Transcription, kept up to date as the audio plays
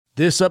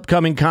This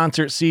upcoming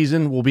concert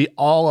season will be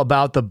all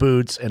about the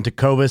boots, and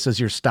Tecovas is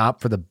your stop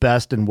for the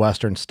best in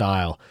Western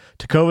style.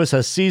 Tecovas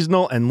has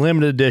seasonal and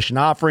limited edition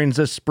offerings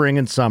this spring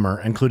and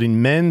summer,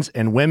 including men's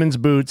and women's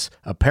boots,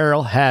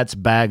 apparel, hats,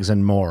 bags,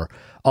 and more.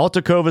 All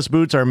Tecovas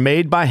boots are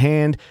made by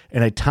hand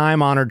in a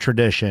time-honored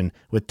tradition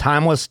with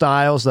timeless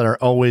styles that are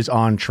always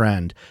on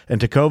trend. And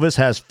Tecovas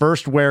has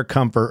first wear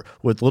comfort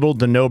with little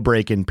to no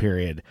break-in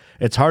period.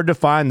 It's hard to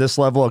find this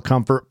level of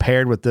comfort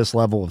paired with this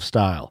level of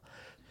style.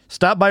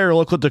 Stop by your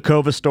local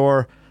Tecovas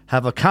store,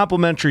 have a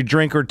complimentary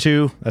drink or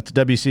two, that's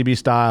WCB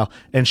style,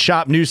 and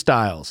shop new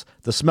styles.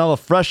 The smell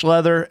of fresh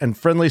leather and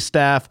friendly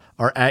staff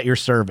are at your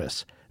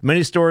service.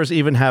 Many stores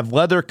even have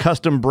leather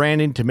custom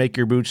branding to make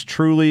your boots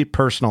truly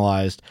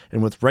personalized.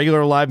 And with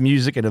regular live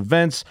music and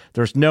events,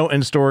 there's no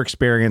in-store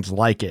experience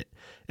like it.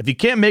 If you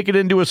can't make it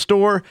into a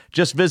store,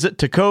 just visit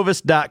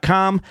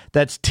tecovas.com.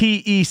 That's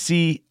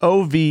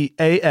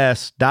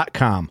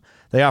TECOVAS.com.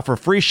 They offer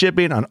free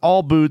shipping on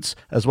all boots,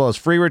 as well as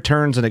free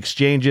returns and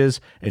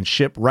exchanges, and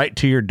ship right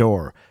to your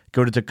door.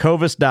 Go to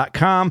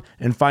tecovas.com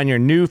and find your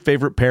new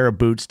favorite pair of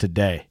boots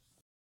today.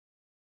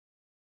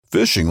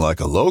 Fishing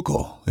like a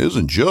local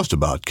isn't just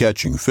about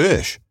catching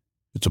fish.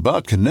 It's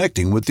about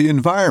connecting with the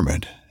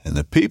environment and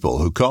the people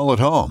who call it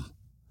home.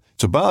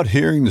 It's about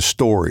hearing the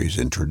stories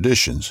and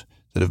traditions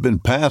that have been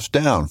passed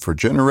down for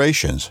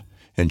generations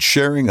and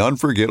sharing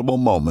unforgettable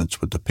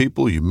moments with the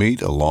people you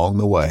meet along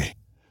the way.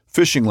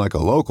 Fishing like a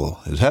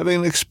local is having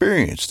an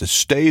experience that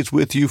stays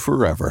with you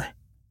forever.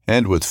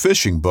 And with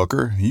Fishing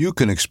Booker, you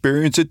can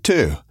experience it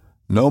too,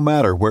 no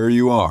matter where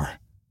you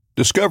are.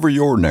 Discover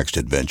your next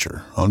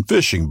adventure on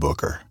Fishing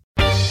Booker.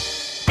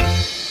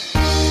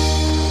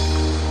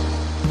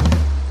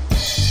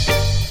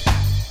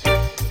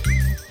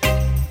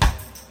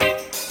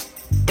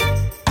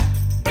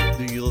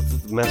 The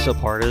messed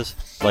up part is,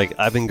 like,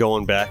 I've been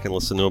going back and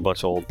listening to a bunch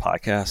of old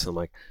podcasts, and I'm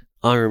like,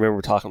 I don't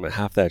remember talking about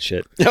half that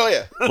shit. Oh,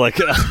 yeah. Like,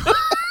 you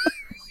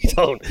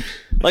don't.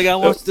 Like, I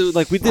watched,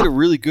 we did a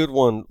really good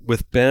one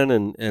with Ben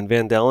and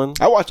Van Dellen.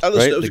 I listened.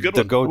 Right? That was a good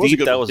one. The Go Deep,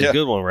 that was a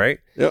good one, right?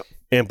 Yep.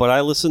 But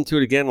I listened to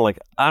it again, like,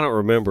 I don't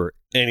remember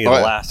any of the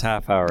last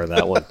half hour of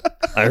that one.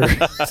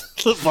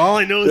 All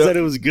I know is that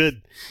it was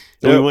good.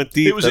 And we went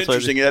deep. It was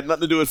interesting. It had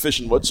nothing to do with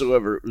fishing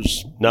whatsoever. It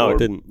was it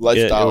didn't.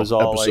 Lifestyle it was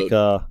all episode.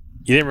 like...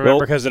 You didn't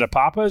remember because of the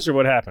Papas, or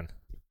what happened?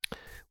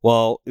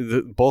 Well,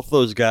 both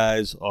those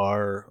guys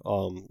are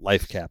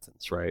life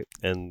captains, right?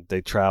 And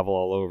they travel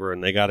all over,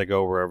 and they got to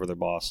go wherever their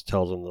boss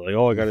tells them. They're like,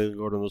 oh, I got to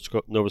go to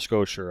Nova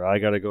Scotia, or I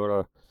got to go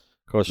to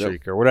Costa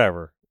Rica, or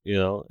whatever,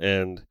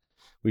 And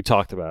we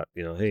talked about,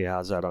 hey,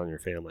 how's that on your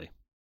family?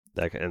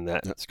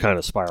 That's kind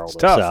of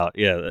spiraled us out.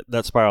 Yeah,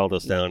 that spiraled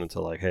us down into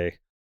like, hey,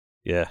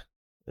 yeah.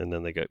 And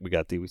then we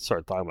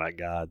started talking about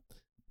God.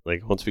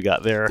 Like, once we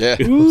got there, yeah,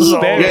 it was all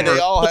they over.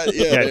 all had,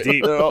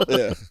 deep.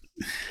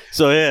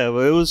 So yeah,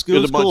 but it was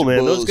cool,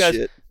 man. Those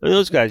guys,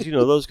 those guys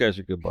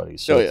are good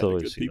buddies. So it's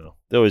always, it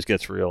always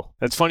gets real.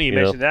 That's funny you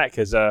mentioned that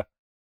because when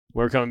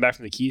we were coming back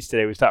from the Keys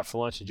today, we stopped for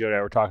lunch, and Joe and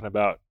I were talking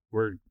about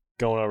we're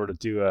going over to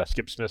do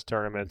Skip Smith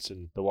tournaments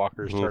and the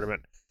Walkers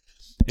tournament.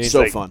 And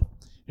so fun.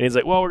 And he's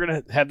like, well, we're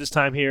gonna have this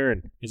time here,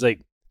 and he's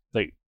like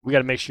we got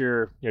to make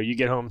sure you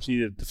get home and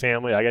see the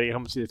family. I got to get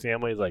home and see the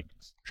family. He's like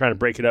trying to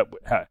break it up.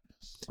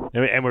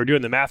 And we're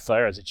doing the math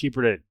there. Is it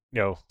cheaper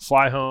to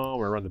fly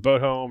home or run the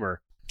boat home or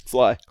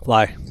fly?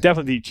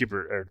 Definitely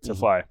cheaper to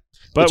fly.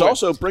 But it's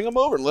also bring them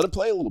over and let them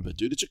play a little bit,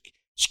 dude. It's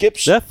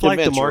Skip's that flight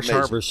to Marsh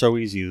Harbor is so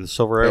easy. The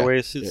Silver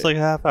Airways, it's like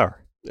a half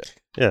hour.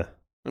 Yeah.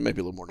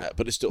 Maybe a little more than that,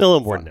 but it's still a little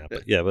more than that.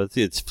 But but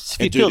it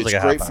feels like a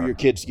half hour. It's great for your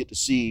kids to get to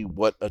see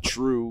what a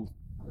true.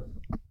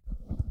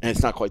 And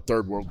it's not quite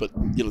third world, but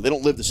they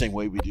don't live the same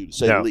way we do, to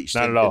say the least.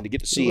 Not at all. And to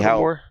get to see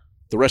how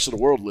the rest of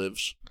the world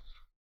lives.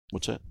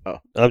 What's that? Oh,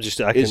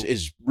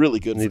 is really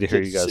good. Need to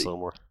hear you guys a little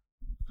more.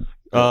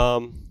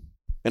 And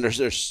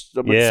there's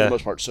for the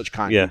most part such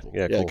kind people.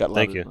 Yeah, cool.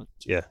 Thank you.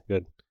 Yeah,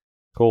 good,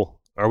 cool.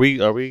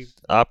 We're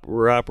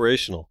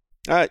operational.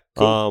 All right.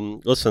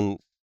 Cool. Listen,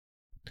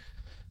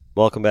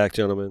 welcome back,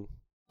 gentlemen,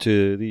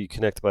 to the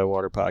Connected by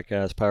Water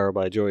podcast, powered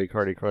by Joey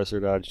Cardi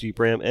Chrysler Dodge Jeep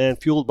Ram,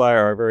 and fueled by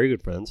our very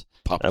good friends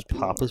at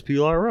Papa's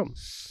Pilar Rum.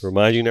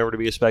 Remind you never to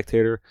be a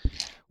spectator.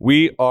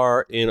 We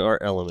are in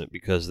our element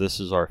because this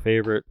is our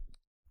favorite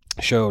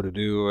show to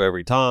do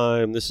every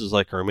time. This is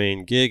like our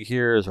main gig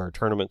here is our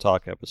tournament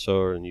talk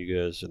episode, and you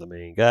guys are the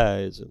main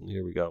guys, and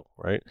here we go,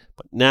 right?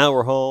 But now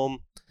we're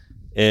home,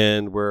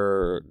 and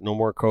we're no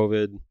more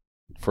COVID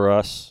for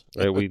us,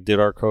 right? We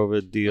did our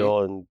COVID deal,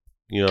 and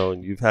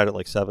and you've had it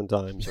like 7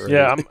 times already.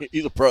 Yeah,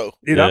 he's a pro.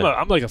 Dude,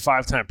 I'm like a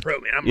 5-time pro,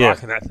 man. I'm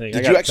rocking that thing.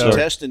 Did you actually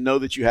test and know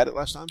that you had it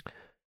last time?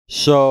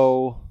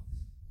 So,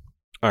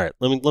 all right,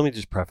 let me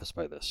just preface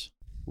by this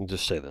and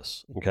just say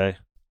this, okay?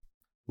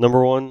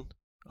 Number one,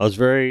 I was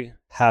very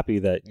happy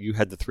that you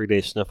had the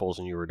 3-day sniffles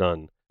and you were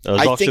done. I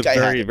was also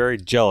very, very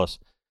jealous.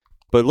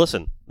 But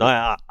listen,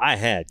 I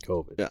had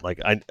COVID. Yeah.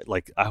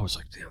 I was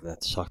like, damn,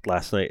 that sucked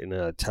last night. And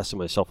then I tested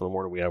myself in the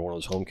morning. We had one of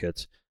those home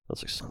kits. I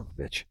was like, son of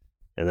a bitch.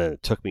 And then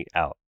it took me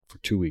out for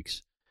 2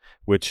 weeks,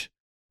 which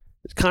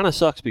it kind of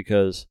sucks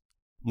because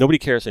nobody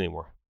cares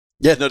anymore.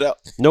 Yeah, no doubt.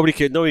 Nobody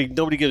cares.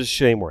 Nobody gives a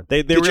shit anymore.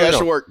 They Get your really ass to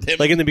don't. work. Damn it.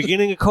 Like in the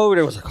beginning of COVID,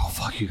 it was like, oh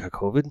fuck, you got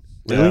COVID?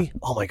 Really?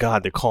 Oh my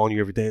god, they're calling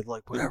you every day.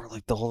 Like whatever.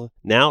 Like the whole.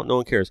 Now no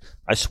one cares.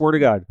 I swear to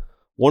God,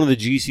 one of the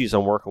GCs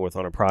I'm working with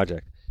on a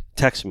project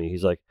texts me.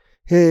 He's like,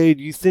 hey,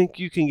 do you think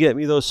you can get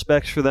me those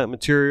specs for that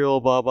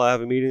material? Blah blah. I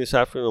have a meeting this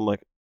afternoon. I'm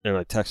like, and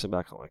I text him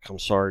back. I'm like, I'm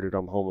sorry, dude.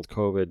 I'm home with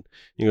COVID.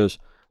 He goes,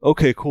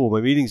 okay, cool.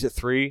 My meeting's at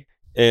 3.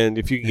 And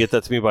if you can get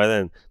that to me by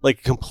then,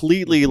 like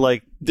completely,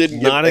 like Didn't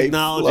not give a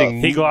acknowledging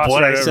He glossed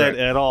what right I over said it.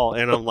 at all,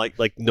 and I'm like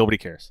nobody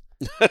cares.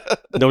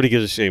 Nobody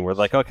gives a shit. We're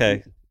like,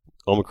 okay,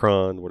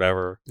 Omicron,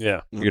 whatever,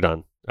 Yeah. you're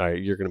done. All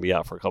right, you're gonna be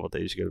out for a couple of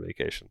days. You get a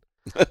vacation.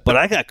 But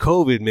I got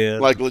COVID,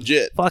 man. Like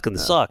legit. fucking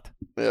sucked.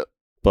 Yeah.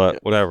 But Yeah.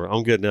 whatever.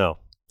 I'm good now.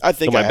 I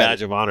think Got my I had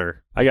badge it. of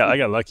honor. I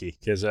got lucky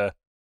because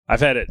I've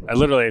had it. I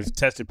literally have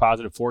tested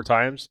positive 4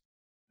 times,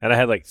 and I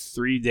had like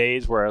 3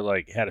 days where I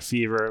like had a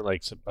fever,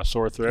 like a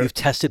sore throat. You've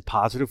tested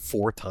positive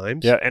 4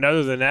 times. Yeah, and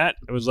other than that,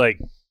 it was like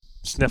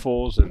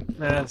sniffles and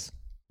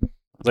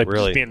like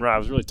Really? just being raw. I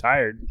was really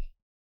tired,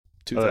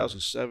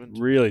 2007.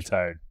 really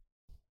tired.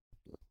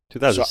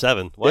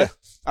 2007. What? Yeah.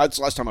 That's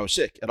the last time I was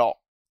sick at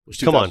all. It was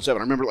Come on.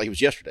 2007. I remember it like it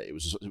was yesterday. It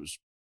was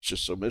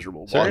just so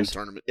miserable. Serious? Wahoo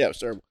tournament. Yeah, it was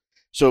terrible.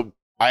 So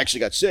I actually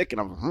got sick, and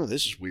I'm like, oh,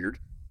 this is weird.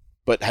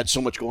 But had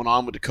so much going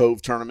on with the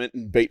Cove tournament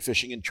and bait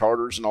fishing and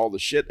charters and all the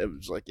shit. It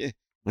was like, I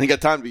ain't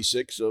got time to be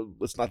sick, so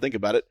let's not think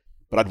about it.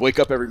 But I'd wake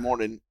up every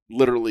morning,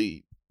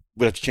 literally,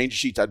 would have to change the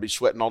sheets. I'd be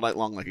sweating all night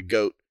long like a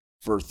goat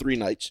for 3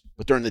 nights.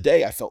 But during the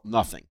day, I felt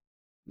nothing.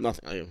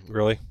 Nothing.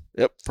 Really?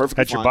 Yep,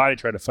 perfectly Had your fine. body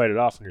try to fight it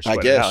off, and you're I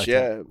sweating out guess, like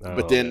yeah. that.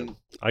 But Oh, then, man.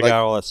 I like-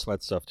 got all that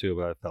sweat stuff too,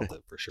 but I felt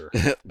it for sure.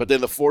 but then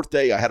the 4th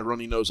day, I had a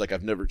runny nose like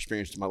I've never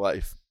experienced in my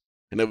life,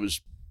 and it was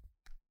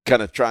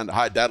kind of trying to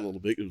hide that a little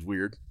bit. It was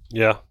weird.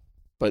 Yeah.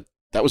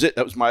 That was it.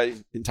 That was my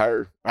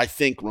entire, I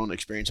think, Rona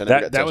experience. I never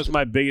got That was tested.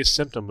 my biggest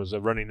symptom was a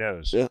runny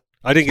nose. Yeah.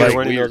 I didn't get Like a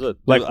runny weird. nose.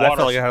 Like I felt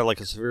water- like I had like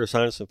a severe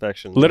sinus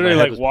infection. Literally My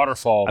head like was-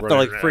 waterfall. I felt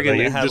running like around. friggin'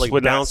 it it had just like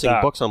would not bouncing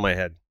stop. books on my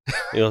head.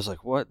 I was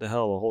like, what the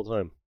hell the whole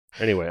time?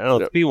 Anyway, I don't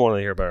know if people want to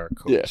hear about our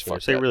COVID Yeah,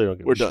 experience. fuck They that. really don't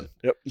give We're a shit. done.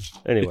 Yep.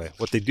 Anyway,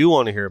 what they do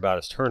want to hear about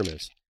is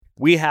tournaments.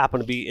 We happen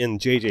to be in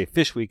JJ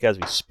Fish Week as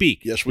we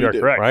speak. Yes, You we are do.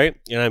 correct. Right?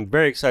 And I'm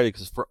very excited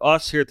because for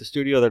us here at the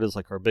studio, that is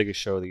like our biggest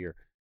show of the year.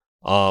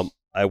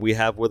 We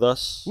have with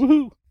us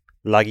Woohoo!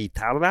 La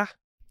Guitarra.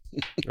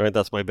 Right,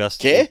 that's my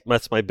best. ¿Qué?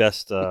 That's my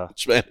best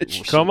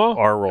Spanish. Como?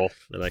 R roll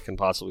that I can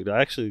possibly do.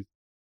 Actually,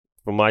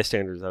 from my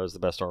standards, that was the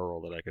best R roll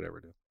that I could ever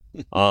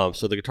do.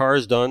 So the guitar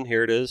is done.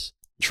 Here it is.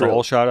 It's a Trill.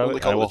 whole shot of What do it.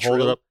 they call I will it, hold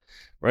it trill? up.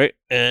 Right,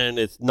 and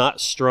it's not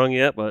strung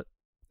yet, but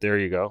there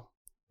you go.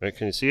 Right,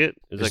 can you see it?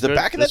 Is that the good?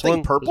 back of that This thing one?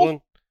 This purple?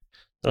 one?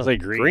 It's like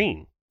green.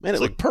 Green. Man, it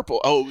It's looked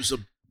purple. Oh, it was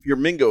your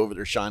Mingo over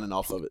there shining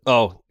off of it.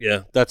 Oh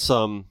yeah, that's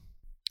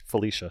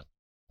Felicia.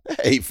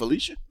 Hey,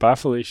 Felicia. Bye,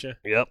 Felicia.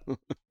 Yep.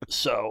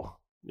 So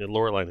yeah,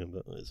 Loreline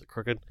is it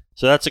crooked?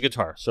 So that's a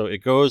guitar. So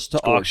it goes to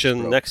It's gorgeous,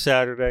 auction bro. next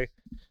Saturday.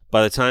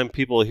 By the time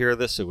people hear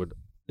this,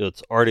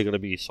 it's already going to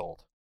be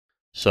sold.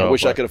 So I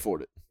wish I but, could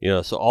afford it. You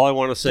know, so all I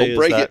want to say Don't is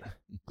break that,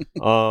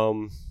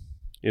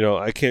 you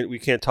know, we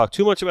can't talk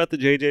too much about the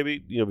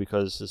JJB, you know,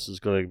 because this is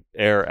going to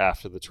air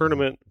after the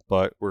tournament.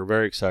 But we're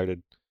very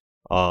excited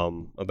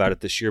about it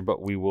this year.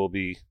 But we will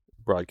be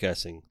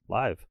broadcasting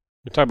live.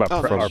 We're talking about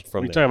Oh, prep. nice. We're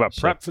From talking there, about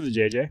so- prep for the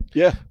JJ.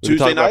 Yeah, We can talk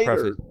Tuesday about night.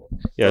 preference. Or,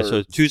 Yeah, or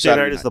so Tuesday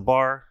Saturday night is night? the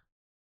bar.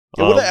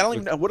 Yeah, I don't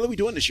even know. What are we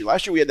doing this year?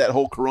 Last year we had that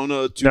whole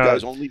Corona two No.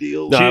 guys only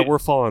deal. No, we're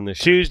full on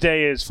this year.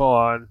 Tuesday is full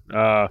on.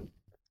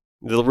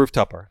 The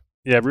rooftop bar.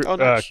 Yeah, Oh,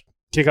 nice.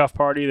 kickoff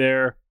party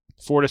there.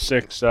 4 to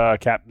 6.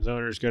 Captain's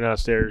owners go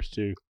downstairs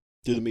to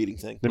Do the meeting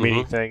thing. the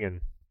meeting thing.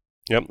 And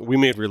Yep, we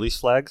made release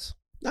flags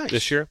Nice.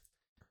 this year,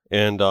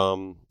 and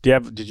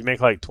did you make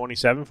like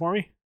 27 for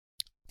me?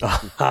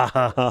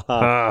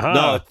 Uh-huh.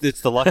 no,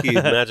 it's the lucky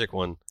magic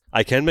one.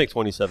 I can make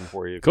 27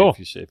 for you, Cool. if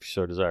you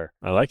so desire.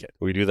 I like it.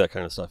 We do that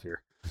kind of stuff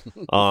here.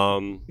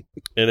 And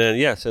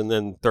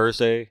then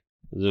Thursday,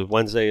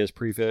 Wednesday is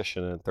pre-fish,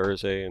 and then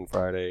Thursday and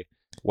Friday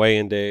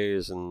weigh-in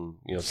days, and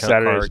count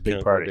Saturday's card, big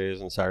count party. card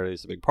days, and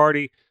Saturday's the big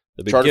party,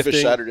 the big Charter gifting.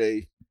 fish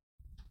Saturday,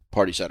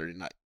 party Saturday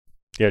night.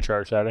 Yeah,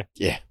 charter Saturday.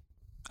 Yeah.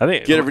 I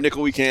think. Get every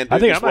nickel we can. I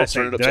dude. think I Just might won't have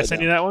turn sent. it Did I upside send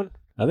down. you that one?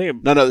 I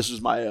think. No, this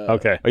is my.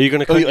 Okay. Are you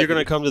gonna Oh, come? you You're like gonna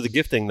it. come to the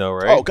gifting though,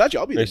 right? Oh, gotcha.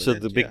 I'll be there. Right, so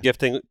man. the big Yeah.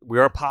 gifting, we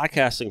are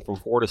podcasting from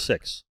 4 to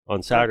 6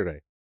 on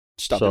Saturday.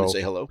 Stop in and so-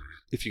 say hello.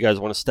 If you guys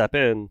want to step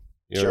in,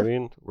 you know Sure. what I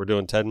mean? We're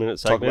doing 10-minute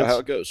Talk segments. about how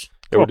it goes.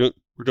 Yeah,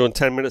 we're doing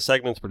 10-minute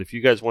segments, but if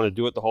you guys want to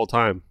do it the whole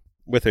time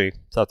with me,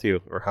 it's up to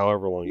you, or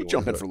however long you We'll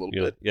jump want in for a little to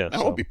do it. bit. Yeah, I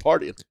so- won't be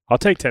partying. I'll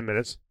take 10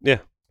 minutes. Yeah.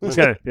 It's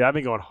gonna, I've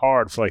been going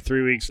hard for like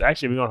 3 weeks.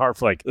 Actually, I've been going hard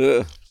for like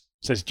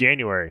since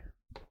January.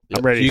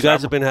 I'm ready. You guys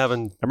I'm, have been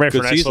having I'm ready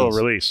for good a nice little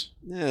seasons. release.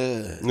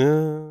 Yeah.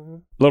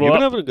 You've Little been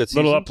up, having a good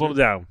season. little up, little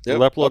down. Yep.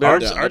 Lep, little Up down.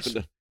 and Arts- up and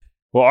down.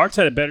 Well, Art's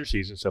had a better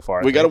season so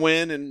far. I We got to think.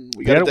 win, and we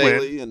We got a gotta win.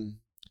 daily, and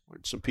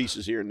some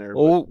pieces here and there.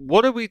 Oh,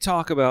 what did we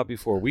talk about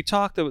before? We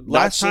talked about,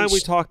 last time we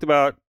since- talked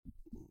about.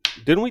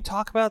 Didn't we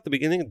talk about the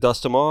beginning?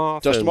 Dust them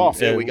off. Dust them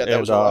off. Yeah, we and- got that and,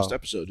 was our last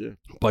episode. Yeah.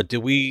 But did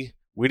we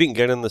We didn't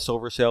get in the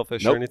silver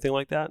sailfish or Nope. anything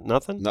like that.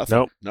 Nothing. Nothing.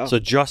 Nope. No. So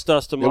just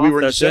dust them Yeah, off. we were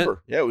in that's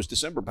December. It? Yeah, it was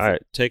December. Before. All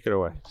right, take it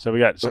away. So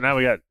now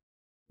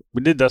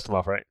we did dust them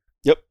off, right?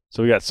 Yep.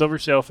 So we got silver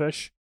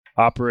sailfish,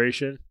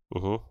 Operation,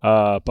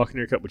 Mm-hmm.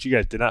 Buccaneer Cup, which you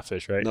guys did not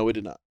fish, right? No, we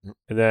did not.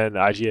 And then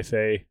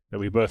IGFA that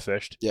we both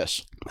fished.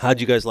 Yes. How'd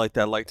you guys like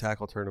that light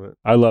tackle tournament?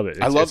 I love it.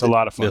 I loved It's a it.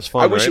 lot of fun. It's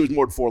fun, I wish right? it was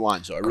more than 4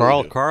 lines, though. I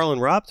really do. Carl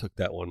and Rob took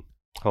that one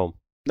home.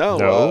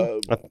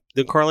 No.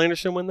 Did Carl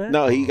Anderson win that?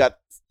 No, he got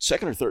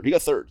second or third. He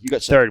got third. You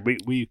got second. Third,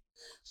 we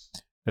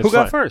Who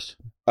got first?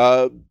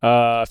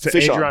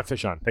 Fish on. Adrian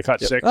Fish on. They caught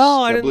Yep. 6.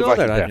 Oh, I Yeah, didn't Blue know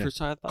that. Viking, I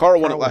thought Carl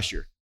won it last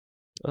year.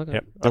 Okay.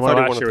 Yep. I The one thought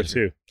he last won year it was this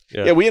year. 2.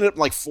 Yeah, we ended up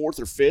like 4th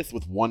or 5th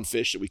with one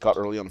fish that we caught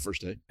early on the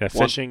first day. Yeah,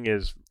 One. fishing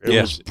is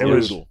Yeah. it was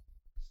Brutal.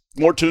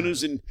 More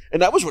tunas, and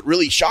that was what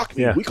really shocked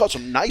me. Yeah. We caught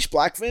some nice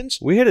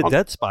blackfins. We hit a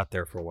dead spot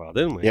there for a while,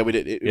 didn't we? Yeah, we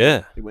did. It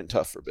Yeah. went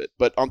tough for a bit.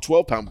 But on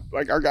 12-pound,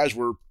 like our guys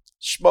were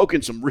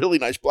smoking some really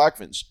nice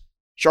blackfins.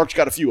 Sharks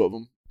got a few of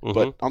them, Mhm.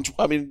 but on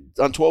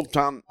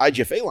 12-pound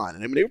IGFA line,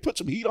 and I mean they put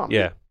some heat on.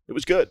 Yeah. it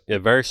was good. Yeah,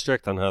 very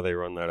strict on how they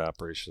run that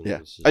operation. Yeah,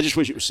 It's I just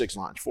wish it was 6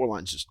 lines. 4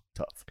 lines is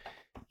tough.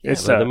 yeah,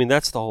 It's, but, I mean,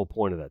 that's the whole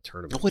point of that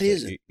tournament. No, it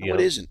isn't. You No, it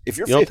know? isn't. If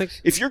you're You don't think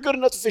so? if you're good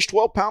enough to fish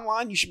 12-pound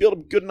line, you should be able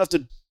to be good enough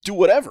to do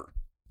whatever.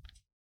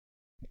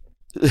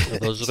 Yeah,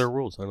 those are their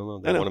rules. I don't know.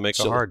 They I know. want to make it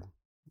Silly. hard.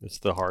 It's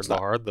the hard, It's the not.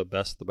 hard, the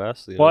best, the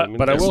best. You know what Well, I mean?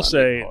 but I That's will not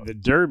say hard. the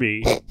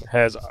Derby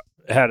has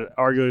had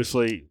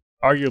arguably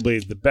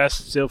the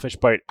best sailfish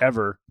bite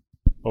ever.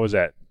 What was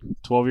that?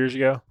 12 years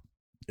ago,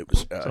 It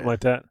was something like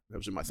that. that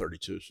was in my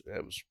 32. So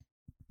that was.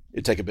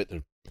 It'd take a bit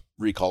to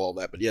recall all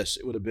that, but yes,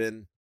 it would have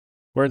been.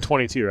 We're in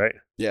 22, right?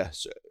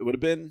 Yes, it would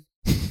have been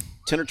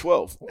 10 or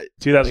 12.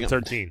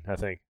 2013, I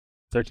think.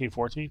 13,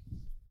 14?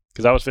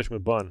 Because I was fishing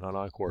with Bun on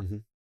Encore.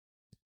 Mhm.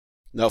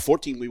 No,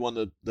 14 we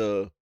won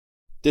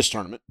this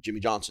tournament, Jimmy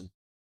Johnson.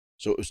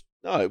 So it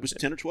was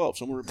 10 or 12,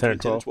 somewhere 10 or between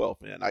 10 and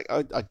 12. Man,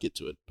 I'd get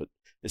to it, but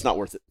it's not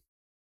worth it.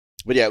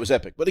 But yeah, it was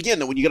epic. But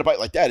again, when you get a bite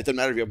like that, it doesn't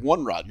matter if you have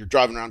one rod. You're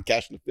driving around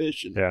catching the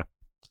fish. And Yeah.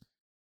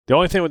 The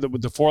only thing with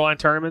the 4-line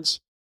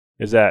tournaments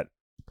is that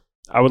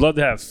I would love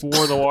to have 4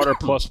 in the water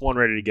plus 1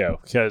 ready to go,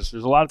 because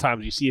there's a lot of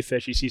times you see a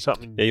fish, you see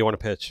something, Yeah, you want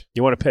to pitch.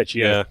 you want to pitch,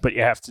 Yeah. but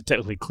you have to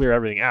technically clear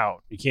everything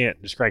out. You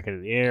can't just crank it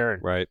in the air.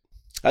 And, Right.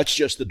 that's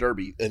just the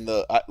Derby and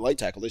the light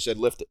tackle. They said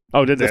lift it.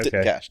 oh, did they? Lift it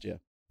and Okay. cast, yeah.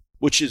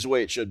 Which is the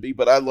way it should be.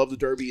 But I love the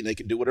Derby, and they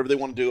can do whatever they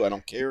want to do. I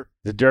don't care.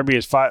 The Derby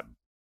is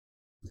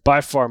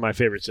by far my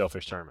favorite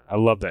sailfish tournament. I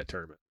love that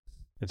tournament.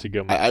 It's a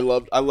good one. I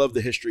love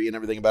the history and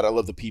everything about it. I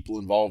love the people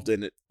involved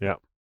in it. Yeah.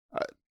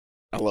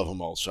 I love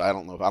them all. So I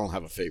don't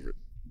have a favorite.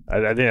 I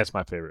think that's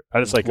my favorite. I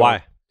just like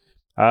Why?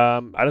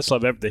 I just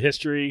love the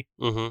history.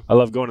 Mm-hmm. I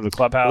love going to the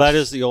clubhouse. That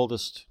is the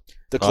oldest.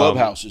 The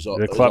clubhouse is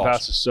the clubhouse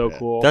awesome. is so Yeah.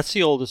 cool. That's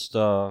the oldest.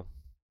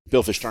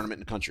 Billfish tournament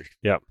in the country.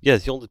 Yeah,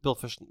 it's the oldest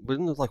billfish.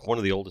 Isn't it like one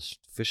of the oldest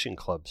fishing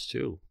clubs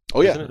too?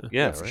 Oh yeah, Isn't it?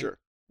 Yeah, for right? sure.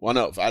 Well,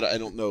 no, I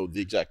don't know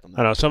the exact on I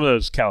that. know some of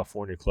those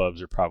California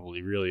clubs are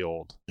probably really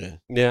old,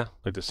 Yeah,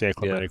 like the San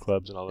Clemente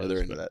clubs and all Yeah, those.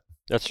 they're into that.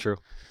 that's true.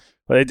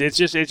 But it's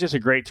just a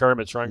great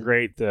tournament. It's run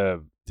great.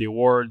 The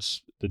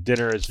awards, the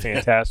dinner is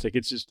fantastic.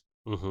 It's just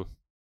Mm-hmm.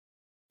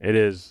 it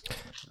is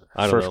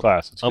I don't first know.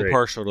 class. It's I'm great.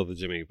 partial to the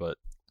Jimmy, but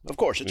Of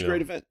course, it's a Yeah.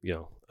 great event. you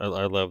know, I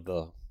love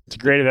the It's a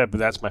great event, but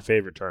that's my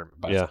favorite tournament.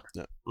 By yeah.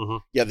 far. Mm-hmm.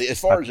 Yeah, as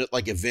far as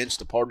like events,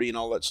 the party, and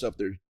all that stuff,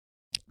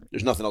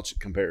 there's nothing else that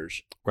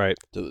compares Right.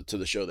 to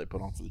the show they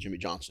put on for the Jimmy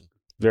Johnson.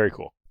 Very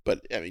cool.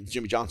 But I mean,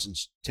 Jimmy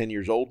Johnson's 10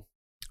 years old,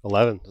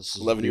 11. This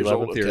is 11 the years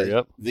 11th old. year, Okay.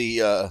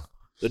 Yep.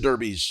 The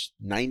Derby's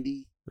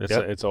 90,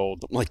 It's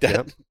old. something like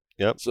that.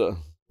 Yep. So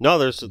No,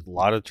 there's a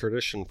lot of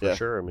tradition for Yeah,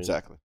 sure. I mean,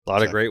 exactly. a lot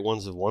of Exactly. great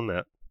ones have won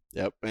that.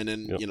 Yep. And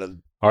then Yep.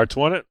 Arts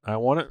won it. I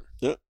won it.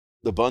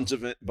 The Buns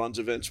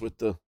events with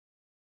the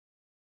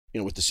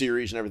with the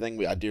series and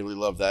everything. I dearly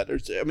love that.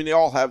 They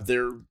all have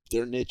their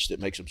niche that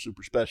makes them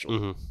super special.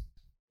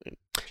 Mm-hmm.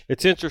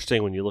 It's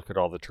interesting when you look at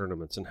all the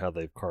tournaments and how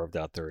they've carved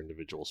out their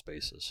individual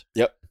spaces.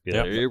 Yep. Yeah,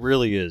 Yep. it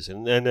really is.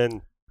 And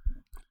then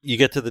you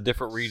get to the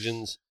different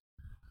regions,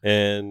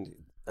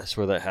 and I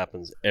swear that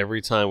happens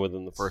every time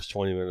within the first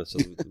 20 minutes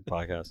of the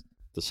podcast.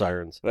 The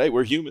sirens. Hey,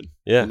 we're human.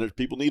 Yeah. And there's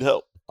people need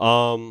help.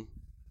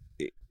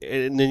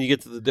 And then you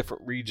get to the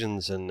different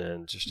regions,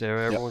 and just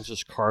everyone's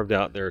just carved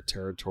out their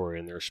territory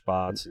and their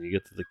spots, and you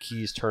get to the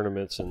Keys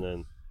tournaments, and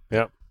then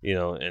Yep.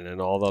 and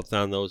then all up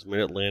down those Mid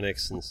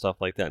Atlantics and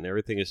stuff like that, and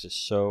everything is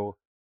just so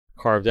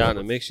carved out, and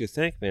it makes you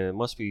think, man, it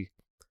must be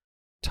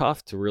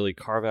tough to really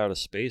carve out a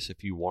space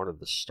if you wanted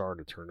to start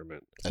a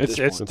tournament. At It's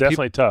this point.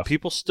 definitely tough.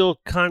 People still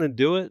kind of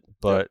do it,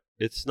 but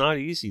it's not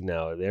easy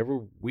now. Every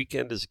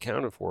weekend is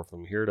accounted for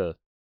from here to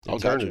Oh,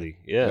 gotcha. eternity.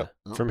 Yeah. Yep.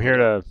 Oh, From here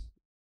to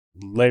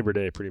Labor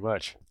Day, pretty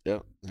much. Yeah.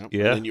 Yeah.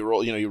 And then you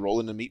roll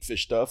into meat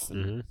fish stuff.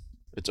 And Mm-hmm.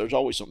 there's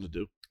always something to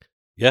do.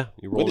 Yeah.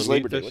 You roll When is the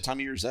Labor Day? meat What fish. time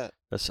of year is that?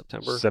 That's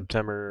September.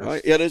 September. All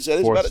right. Yeah, that is 4th,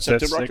 about it. 5th,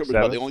 September, 6th, October is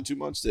about the 7th. only 2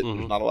 months that Mhm.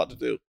 there's not a lot to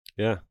do.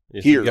 Yeah.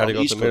 If Here you got to on go the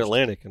to East Mid Coast.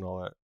 Atlantic and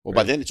all that. Well,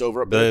 by then it's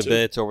over up there But too.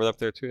 it's over up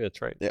there too. That's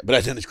right. Yeah,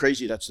 but then it's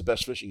crazy. That's the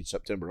best fishing in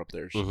September up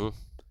there. So Mm-hmm.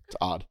 it's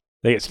odd.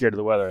 They get scared of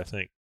the weather, I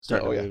think.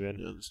 Starting Oh, to yeah. move in.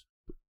 Yeah, it's-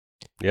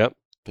 Yep.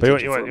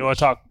 But you want to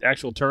talk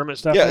actual tournament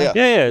stuff? Yeah,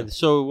 Yeah.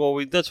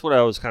 So, that's what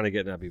I was kind of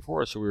getting at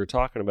before. So we were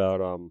talking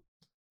about,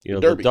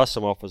 the Dust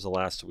Them Off was the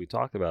last we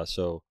talked about.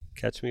 So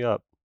catch me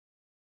up.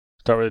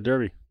 Start with the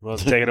Derby. Want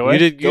to take it away? You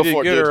did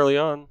good early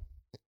on.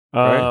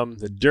 Right?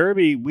 The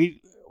Derby,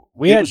 we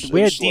had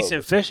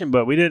decent fishing,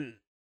 but we didn't.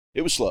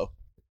 It was slow.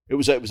 It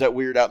was that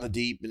weird out in the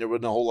deep, and there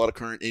wasn't a whole lot of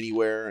current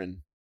anywhere. And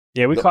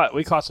yeah, we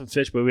caught some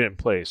fish, but we didn't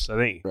place. I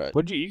think. Right.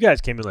 You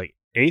guys came in like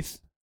 8th?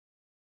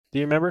 Do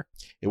you remember?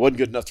 It wasn't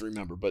good enough to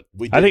remember, but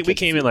we. I think we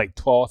came in like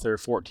 12th or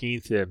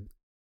 14th. And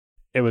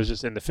it was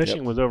just, and the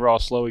fishing was overall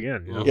slow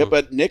again. You know? Yeah,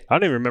 but Nick. I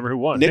don't even remember who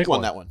won. Nick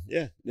won that one.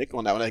 Yeah, Nick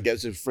won that one. I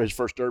guess for his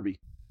first Derby.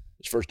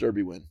 His first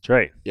Derby win. That's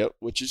right. Yep,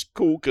 which is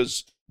cool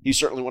because he's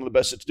certainly one of the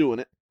best that's doing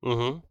it.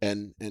 Mm-hmm.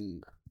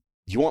 And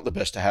you want the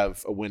best to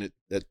have a win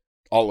at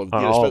all of,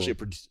 especially a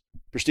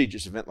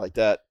prestigious event like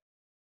that.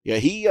 Yeah,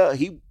 he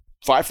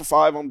 5 for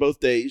 5 on both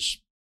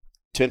days,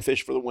 10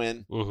 fish for the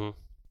win. Mm-hmm.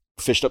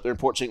 Fished up there in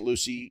Port St.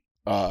 Lucie.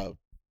 Can't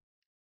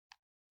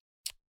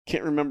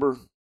remember.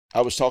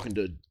 I was talking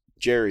to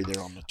Jerry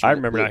there on the. I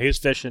remember now. He was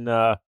fishing.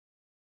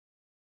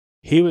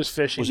 He was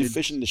fishing. Was he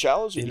fishing the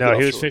shallows? No,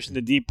 he was fishing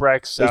the deep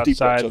wrecks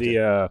outside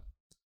the.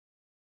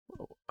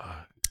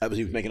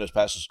 He was making those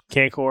passes.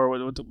 Cancor,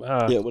 whatever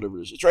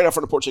it is. It's right out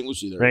front of Port St.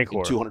 Lucie there. Rancor.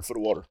 In 200 foot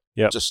of water.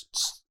 Yeah. That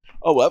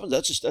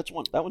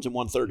one's in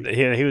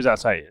 130. He was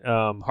outside.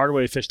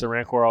 Hardaway fished the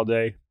Rancor all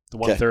day, the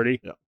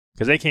 130. Yeah.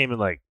 Because they came in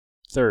like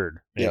 3rd,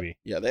 maybe.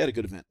 Yeah, they had a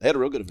good event. They had a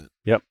real good event.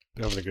 Yep.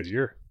 They're having a good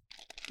year.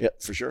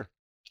 Yep, for sure.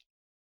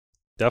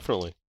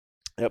 Definitely.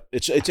 Yep.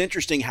 It's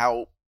interesting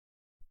how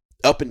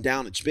up and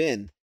down it's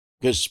been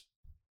because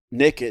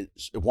Nick has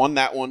won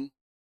that one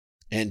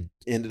and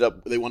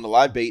they won the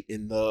live bait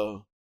in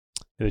the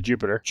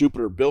Jupiter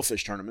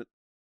Billfish tournament.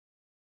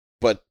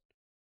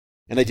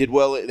 And they did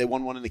well. They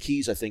won one in the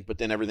Keys, I think, but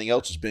then everything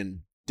else has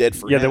been dead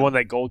for him. Yeah, they won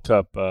that Gold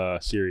Cup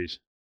series.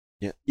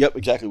 Yeah. Yep,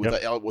 exactly.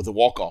 With a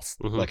walk-off,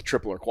 like a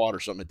triple or quad or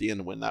something at the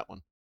end to win that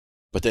one.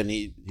 But then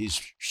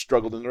he's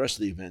struggled in the rest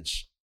of the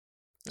events.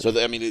 So,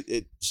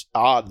 it's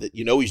odd that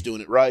he's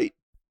doing it right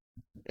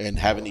and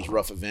having these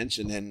rough events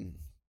and then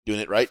doing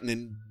it right and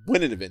then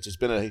winning events. It's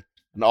been an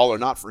all or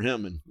not for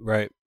him. And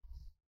right.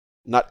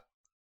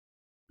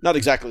 Not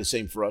exactly the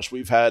same for us.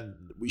 We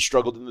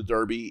struggled in the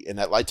Derby and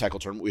that light tackle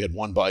tournament. We had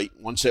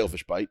one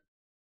sailfish bite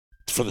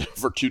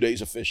for 2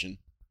 days of fishing,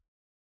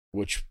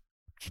 which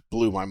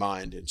blew my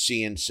mind. And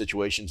seeing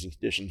situations and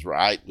conditions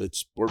where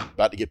we're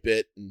about to get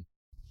bit and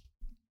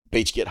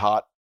baits get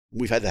hot.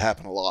 We've had that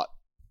happen a lot,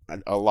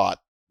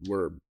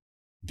 where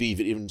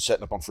even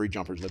setting up on free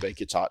jumpers and the bait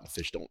gets hot and the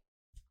fish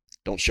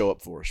don't show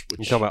up for us.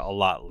 You talking about a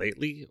lot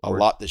lately? A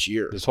lot this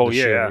year. This whole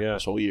year.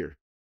 This whole year.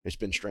 It's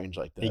been strange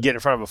like that. You get in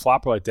front of a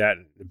flopper like that,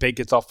 and the bait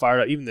gets all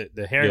fired up. Even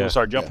the herring will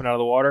start jumping out of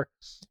the water.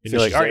 And you're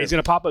like, all right, he's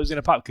going to pop up. He's going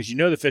to pop because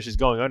the fish is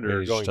going under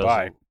or going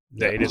by.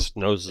 He just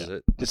noses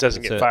it. Just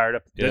doesn't get fired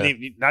up. Doesn't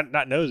even,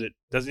 not nose it.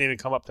 Doesn't even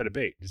come up to the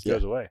bait. Just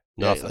goes away.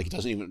 Nothing. Like it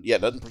doesn't even. Yeah,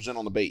 it doesn't present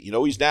on the bait.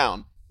 He's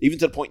down, even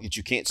to the point that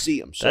you can't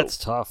see him. So that's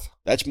tough.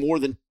 That's more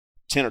than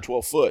 10 or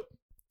 12 foot.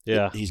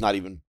 Yeah, he's not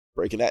even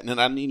breaking that. And then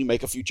I need to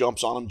make a few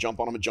jumps on him, jump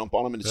on him,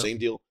 and the same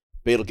deal.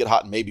 Bait will get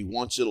hot, and maybe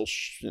once it'll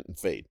and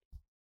fade.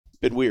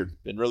 Been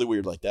weird. Been really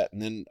weird like that.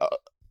 And then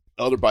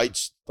other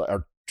bites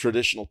are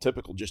traditional,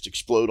 typical, just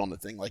explode on the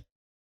thing. Like,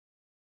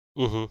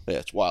 yeah,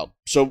 it's wild.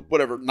 So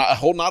whatever. Not a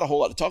whole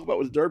lot to talk about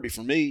with the Derby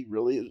for me.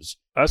 Really, it was.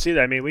 I see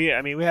that.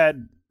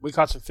 We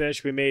caught some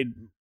fish. We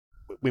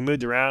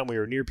moved around. We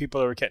were near people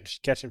that were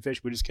catching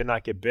fish. We just could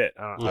not get bit.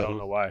 I don't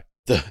know why.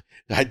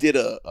 I did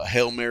a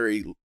Hail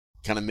Mary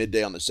kind of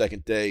midday on the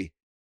second day,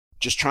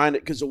 just trying to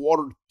because the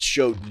water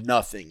showed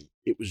nothing.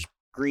 It was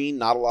green,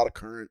 not a lot of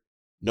current.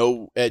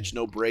 No edge,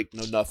 no break,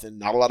 no nothing.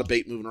 Not a lot of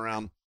bait moving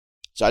around.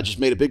 So I just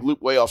made a big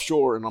loop way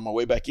offshore, and on my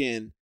way back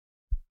in,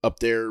 up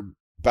there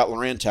about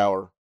Loran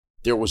Tower,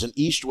 there was an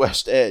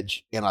east-west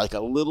edge and like a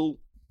little,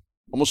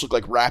 almost looked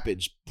like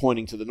rapids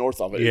pointing to the north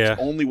of it. Yeah. It was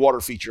the only water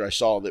feature I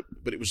saw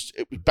but it was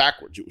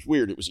backwards. It was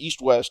weird. It was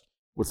east-west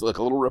with like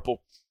a little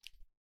ripple.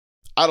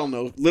 I don't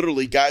know.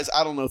 Literally, guys,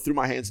 I don't know. Threw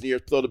my hands in the air,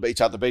 throw the baits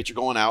out. The baits are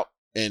going out,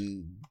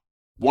 and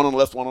one on the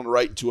left, one on the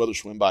right, and two others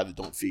swim by that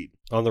don't feed.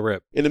 On the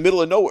rip. In the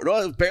middle of nowhere. No,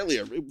 it was barely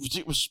Just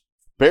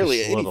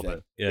anything. A little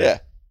bit. Yeah.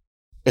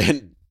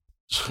 And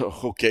so,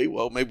 okay,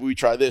 well, maybe we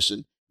try this.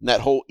 And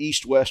that whole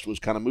east-west was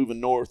kind of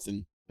moving north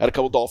and had a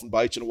couple dolphin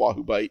bites and a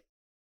wahoo bite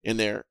in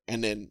there.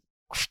 And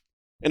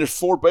there's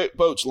 4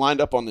 boats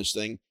lined up on this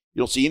thing. You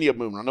don't see any of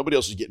them moving around. Nobody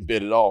else is getting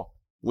bit at all.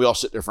 We all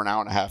sit there for an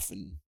hour and a half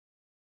and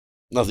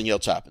nothing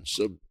else happens.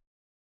 So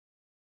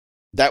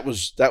that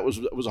was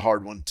a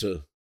hard one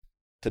to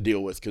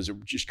deal with because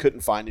it just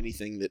couldn't find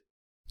anything that.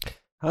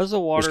 How's the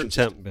water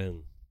temp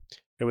been?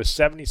 It was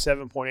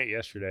 77.8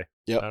 yesterday.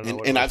 Yeah,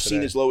 and I've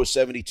seen as low as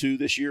 72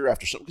 this year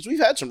after some because we've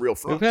had some real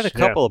fronts. We've had a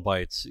couple of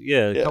bites,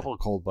 a couple of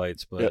cold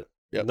bites, but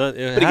it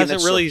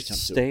hasn't really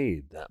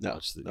stayed that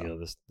much. This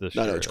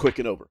year. No, it's quick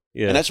and over.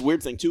 Yeah, and that's the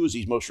weird thing too is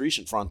these most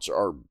recent fronts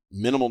are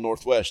minimal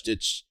northwest.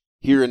 It's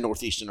here in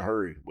northeast in a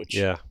hurry, which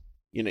you're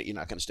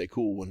not going to stay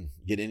cool when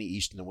you get any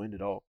east in the wind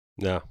at all.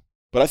 No.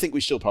 But I think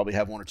we still probably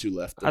have 1 or 2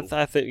 left.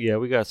 I think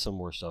we got some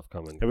more stuff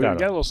coming. Yeah, we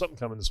got a little something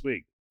coming this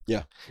week.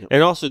 Yeah.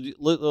 And also,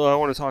 I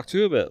want to talk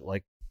too about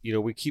like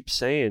we keep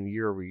saying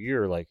year over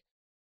year, like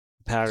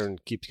the pattern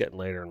keeps getting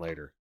later and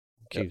later.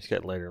 Keeps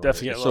getting later and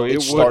Definitely later. getting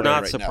So later. it would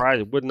not surprise.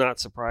 It would not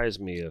surprise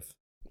me if.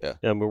 Yeah.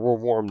 I mean, we're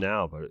warm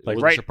now, but it Like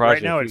wouldn't surprise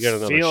right me now, if it we get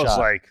another feels shot.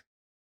 like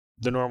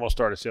the normal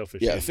start of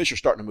sailfish. Yeah, season. the fish are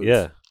starting to move.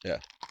 Yeah. Yeah.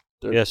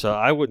 Yeah. So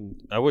I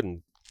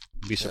wouldn't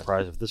be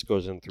surprised if this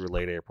goes in through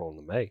late April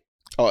into May.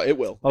 Oh, it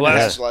will. Well, It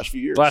last- has the last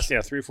few years. Last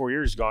 3 or 4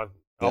 years gone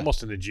Yeah.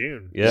 almost into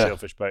June. Yeah.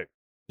 Sailfish bite.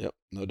 Yep,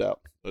 no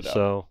doubt. No doubt.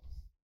 So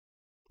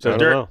I So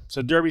don't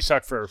know. Derby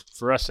sucked for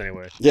us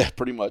anyway. Yeah,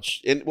 pretty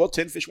much. And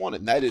 10 fish won it,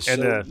 and that is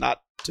And, so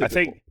not typical. I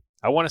think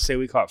I want to say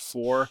we caught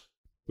 4.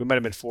 We might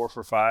have been 4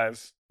 for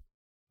 5.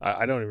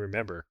 I don't even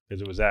remember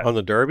because it was that On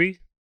the Derby.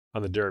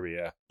 on the Derby.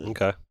 Yeah.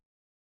 Okay.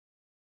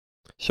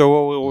 So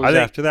what was I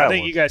think, after that I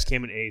think one? you guys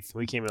came in 8th.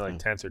 We came in like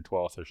 10th or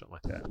 12th or something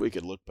like that. we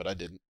could look, but I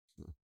didn't.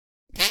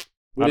 I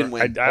We didn't don't-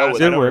 win. I Oh, honestly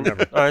Didn't don't win.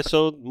 remember. All right,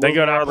 so They go to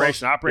moving right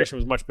Operation. Operation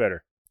was much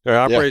better.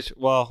 along. Operation.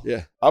 Well,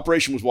 yeah,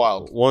 Operation was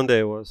wild. one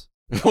day was.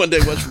 One day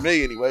was for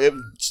me anyway.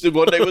 Still,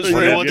 one day was for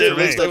One you. day One was day for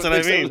me. was That's what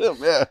I mean.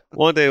 Yeah.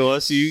 One day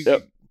was.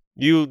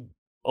 You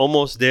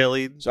almost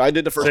dailied. So I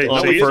did the first So- day. so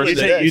On No, the you- first you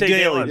day, take- you take day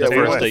dailied one. the Yeah, we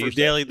first won day. the You first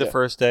day. dailied the Yeah.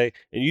 first day,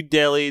 and you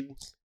dailied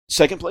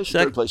Second place or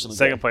third place on the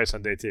Second day? place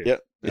on day 2. Yeah.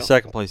 the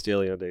second place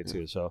daily on day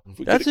 2. So If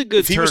we that's could've- a good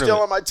If he was tournament.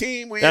 still on my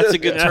team, That's a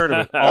good Yeah.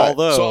 tournament. All right,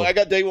 Although, So I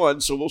got day 1,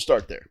 so we'll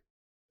start there.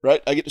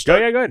 Right? I get to Go,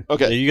 start? yeah, good.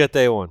 Okay. you got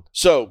day 1.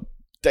 So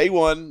day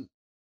 1,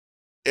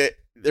 it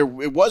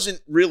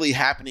wasn't really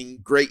happening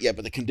great yet,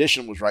 but the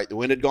condition was right. The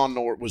wind had gone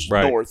north,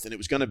 Right. north, and it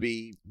was going to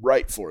be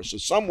right for us. So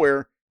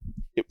somewhere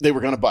they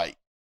were going to bite.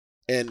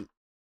 And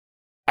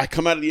I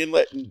come out of the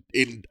inlet,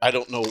 and I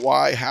don't know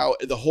why, how,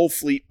 the whole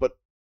fleet, but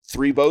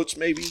 3 boats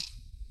maybe,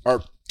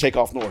 take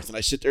off north. And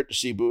I sit there at the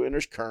Cebu, and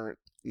there's current.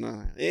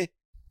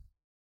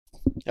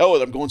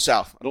 Oh, I'm going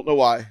south. I don't know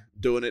why.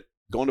 Doing it,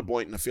 going to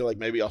Boynton. I feel like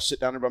maybe I'll sit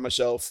down there by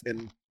myself,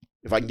 and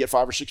if I can get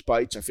 5 or 6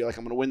 bites, I feel like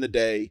I'm going to win the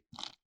day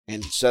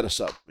and set us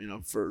up,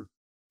 for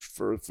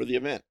the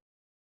event.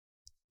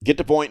 Get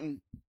to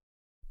Boynton,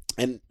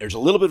 and there's a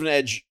little bit of an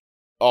edge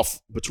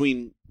off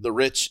between the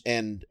Ritz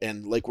and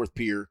Lake Worth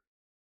Pier.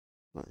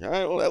 All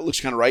right, well, that looks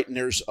kind of right. And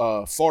there's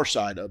far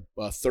side,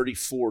 a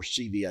 34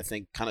 CV, I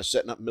think, kind of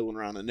setting up, milling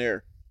around in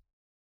there.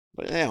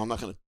 But I'm not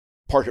going to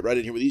park it right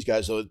in here with these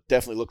guys, though. It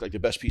definitely looked like the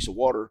best piece of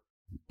water.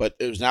 But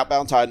it was an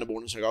outbound tide in the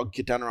morning, so I'll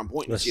get down there on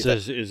Boynton. And see if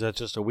that, Is that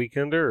just a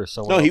weekender or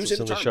someone No, else he was that's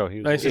in the the show?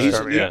 tournament. He was He's in the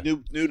he's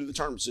tournament, new to the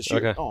tournaments this year.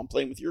 Okay. Oh, I'm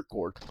playing with your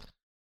cord.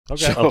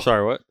 Okay. yeah. I'm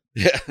sorry, what?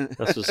 Yeah.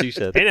 That's what she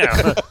said. Hey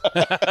now.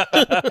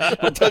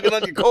 I'm tugging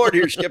on your cord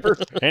here, Skipper.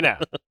 Hey now.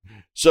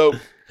 So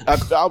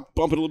I'll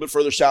bump it a little bit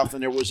further south,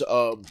 and there was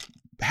a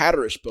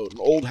Hatteras boat, an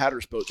old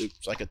Hatteras boat. It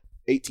was like a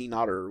 18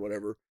 otter or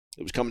whatever.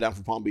 It was coming down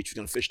from Palm Beach. Was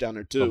going to fish down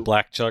there A too.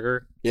 black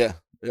chugger. Yeah,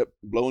 yep,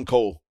 blowing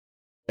coal.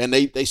 And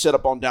they set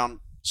up on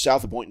down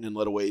south of Boynton and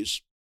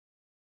Letaways,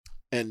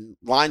 and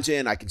lines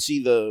in. I can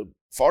see the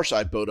far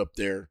side boat up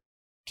there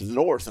to the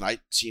north, and I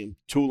see them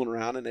tooling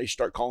around, and they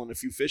start calling a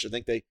few fish. I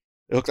think they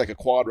hooked like a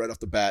quad right off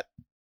the bat,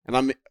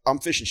 and I'm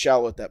fishing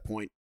shallow at that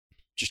point,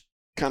 just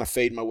kind of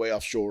fading my way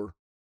offshore,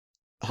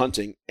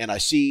 hunting, and I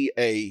see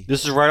a.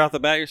 This is right off the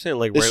bat. You're saying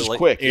like This right, is like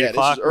quick. 8 Yeah, this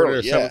o'clock is early.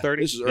 or Yeah, 7:30?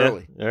 this is Yeah.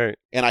 early. All right.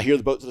 And I hear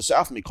the boat to the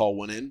south of me call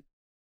one in,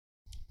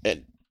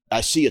 and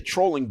I see a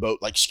trolling boat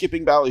like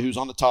skipping ballyhoos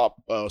on the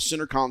top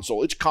center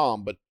console. It's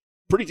calm, but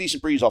pretty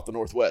decent breeze off the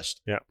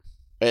northwest. Yeah.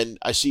 And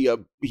I see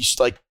he's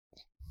like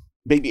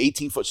maybe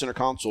 18-foot center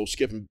console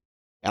skipping,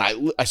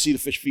 and I see the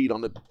fish feed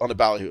on the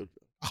ballyhoo.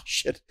 Oh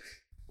shit!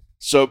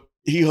 So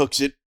he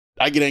hooks it.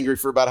 I get angry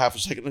for about half a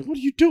second. Like, what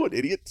are you doing,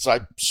 idiot? So I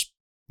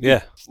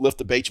Yeah. lift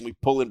the baits and we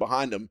pull in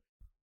behind him,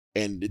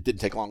 and it didn't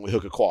take long. We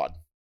hook a quad,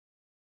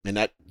 and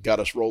that got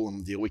us rolling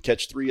the deal. We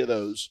catch 3 of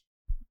those,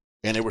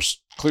 and there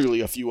was clearly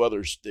a few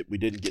others that we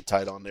didn't get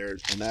tight on there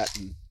and that.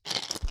 And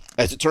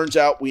as it turns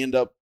out, we end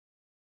up,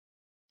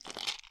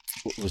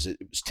 what was it?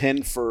 It was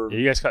 10 for Yeah,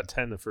 you guys caught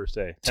 10 the first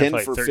day. 10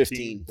 like for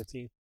 13,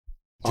 15.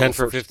 10 on the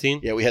for first-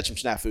 15? Yeah, we had some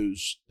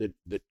snafus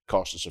that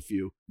cost us a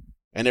few,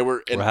 and they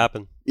were. And What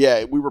happened?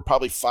 yeah, we were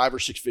probably 5 or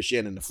 6 fish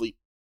in the fleet.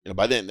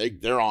 By then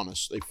they're on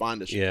us. They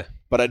find us. Yeah.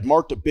 But I'd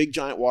marked a big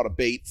giant wad of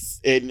bait,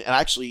 and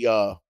actually,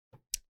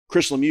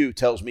 Chris Lemieux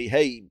tells me,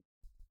 "Hey,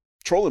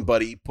 trolling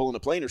buddy, pulling the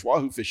planers,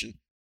 wahoo fishing,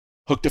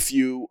 hooked a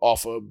few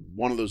off of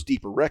one of those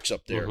deeper wrecks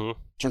up there. Mhm.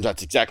 Turns out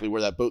it's exactly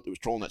where that boat that was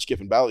trolling that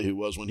skipping ballyhoo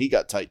was when he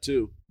got tight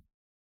too.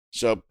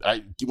 So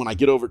when I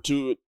get over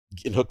to it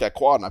and hook that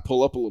quad, and I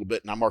pull up a little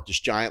bit, and I mark this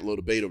giant load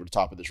of bait over the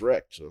top of this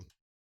wreck. So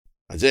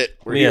that's it.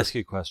 Let me ask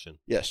you a question.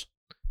 Yes.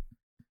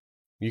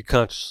 You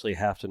consciously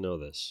have to know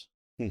this.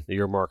 Hmm. That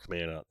you're a marked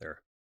man out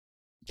there,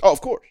 Oh,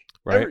 of course.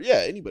 right?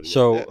 Yeah, anybody.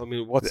 So, Yeah. I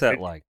mean, what's that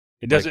like?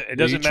 It doesn't. Like, It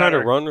doesn't are you trying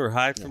matter. to run or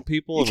hide from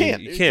people? you I mean,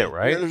 can't. You can't,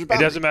 right? There's a It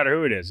boundary. doesn't matter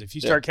who it is. If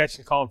you start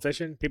catching, calling,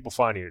 fishing, people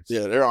find you.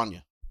 Yeah, they're on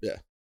you. Yeah.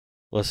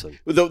 Listen,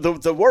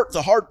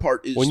 the hard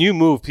part is when you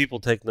move, people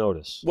take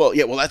notice. Well,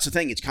 yeah, that's the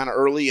thing. It's kind of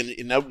early,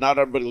 and not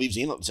everybody leaves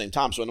the inlet at the same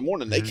time. So in the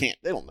morning, they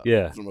don't know.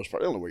 Yeah. For the most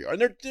part, they don't know where you are.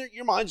 And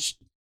your minds,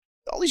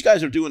 all these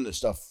guys are doing this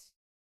stuff.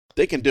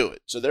 They can do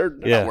it, so they're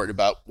not worried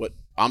about what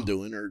I'm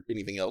doing or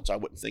anything else. I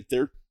wouldn't think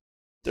they're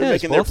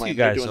making their plan.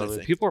 They're doing their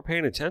thing. People are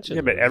paying attention.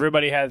 Yeah, but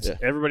everybody has. Yeah.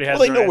 Everybody has.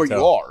 Well, they know where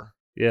you are.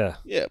 Yeah.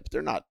 Yeah, but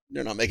they're not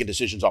making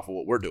decisions off of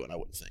what we're doing. I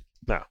wouldn't think.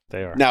 No,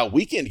 they are. Now,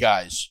 weekend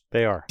guys,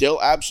 They are. they'll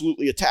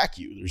absolutely attack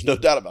you. There's no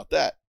doubt about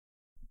that.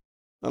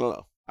 I don't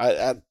know.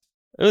 I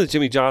know that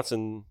Jimmy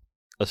Johnson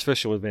was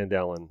fishing with Van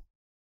Dalen.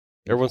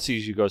 Everyone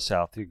sees you go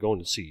south. They're going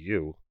to see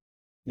you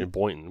in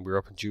Boynton. We're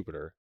up in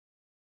Jupiter.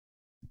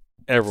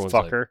 Everyone's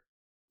Fucker.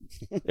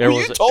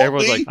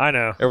 Everyone's like, I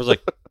know. everyone's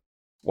like,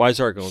 why is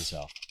Art going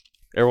south?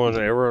 Everyone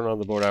on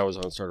the boat I was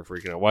on started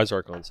freaking out. Why is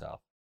Art going south?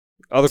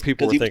 Other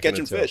people were he was thinking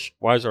catching it too. fish.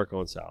 Why is Art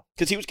going south?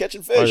 Because he was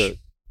catching fish.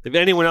 If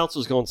anyone else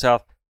was going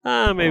south,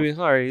 maybe.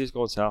 All right, he's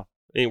going south.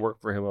 It ain't work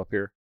for him up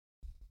here.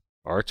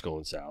 Art's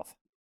going south.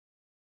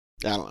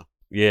 I don't know.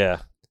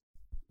 Yeah.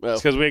 Well,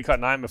 It's because we had caught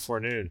 9 before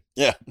noon.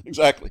 yeah,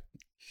 exactly.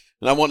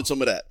 And I wanted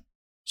some of that.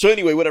 So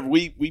anyway, whatever.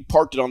 We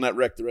parked it on that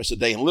wreck the rest of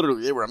the day, and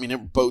literally there were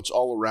boats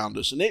all around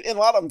us, and a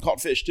lot of them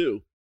caught fish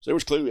too. So there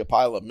was clearly a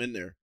pile of them in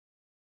there,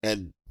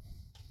 and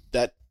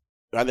that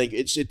I think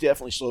it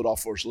definitely slowed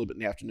off for us a little bit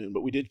in the afternoon.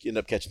 But we did end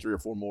up catching 3 or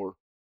 4 more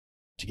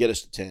to get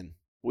us to 10.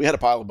 We had a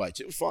pile of bites.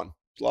 It was fun. It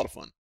was a lot of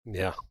fun.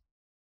 Yeah.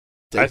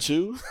 Day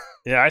 2.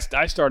 Yeah,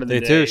 I started the They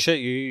day. too. Shit,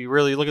 you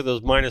really look at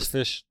those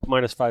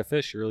 -5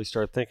 fish. You really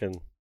start thinking,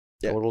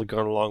 Yeah. it would have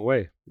gone a long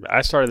way.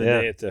 I started the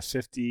Yeah. day at the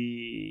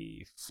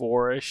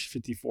 54-ish,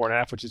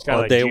 54.5, which is kind of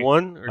On like day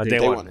one? Or day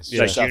one. It's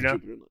Yeah. like South Juneau.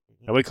 Jupiter.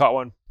 And we caught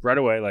one right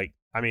away.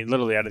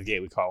 Literally out of the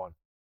gate, we caught one.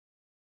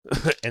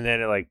 And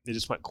then it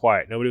just went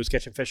quiet. Nobody was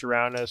catching fish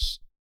around us.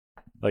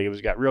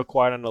 It got real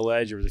quiet on the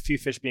ledge. There was a few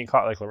fish being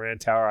caught, like Loran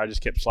Tower. I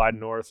just kept sliding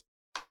north.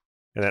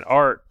 And then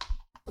Art,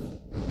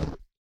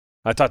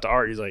 I talked to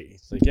Art. He's like,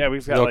 yeah,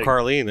 we've got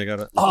Carlene, they got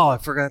a. Oh, I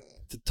forgot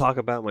to talk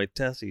about my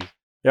testes.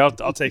 yeah,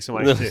 I'll take some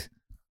ice too.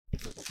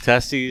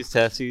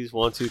 Testes,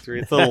 1, 2, 3.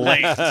 It's a little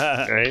late,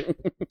 right?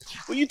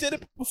 Well, you did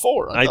it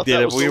before. I thought did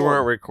that it, was but we the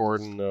weren't one.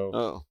 recording, though.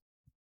 Oh.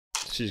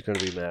 She's going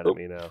to be mad at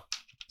me now.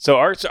 So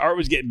Art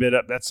was getting bit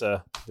up.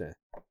 So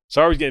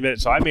Art was getting bit up.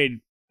 So I made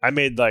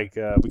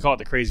we call it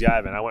the Crazy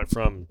Ivan. I went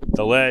from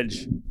the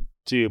ledge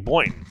to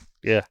Boynton.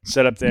 Yeah.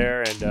 Set up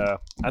there, and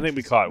I think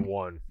we caught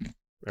 1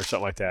 or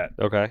something like that.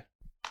 Okay.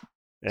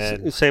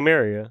 And Same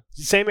area.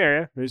 same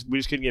area. We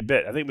just couldn't get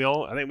bit. I think we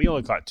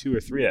only caught 2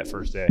 or 3 that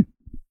first day.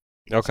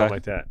 Okay. Something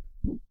like that.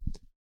 And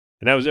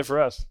that was it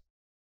for us.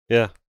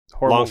 Yeah.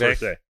 Horrible Long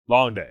first day.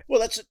 Long day. Well,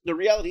 that's the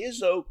reality is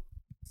though.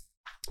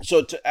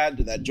 So to add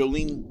to that,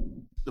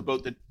 Jolene, the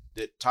boat that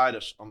tied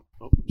us on,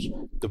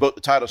 the boat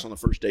that tied us on the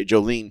first day,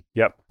 Jolene.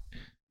 Yep.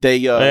 They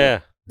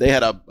Yeah. they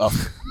had a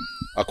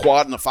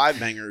quad and a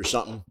 5-banger or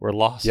something. We're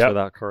lost Yep.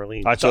 without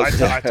Carlene. I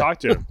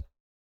talked to him.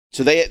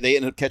 So they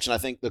ended up catching, I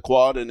think, the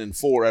quad and then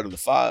 4 out of the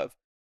 5,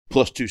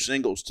 plus 2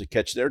 singles to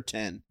catch their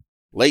 10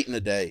 late in the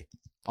day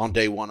on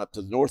day 1 up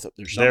to the north up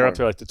there somewhere. They're up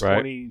there like the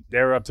 20. Right. They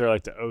were up there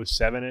like the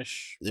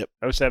 07-ish. Yep.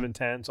 07,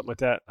 10, something like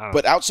that. I don't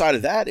But outside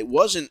of that, it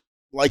wasn't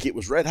like it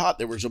was red hot.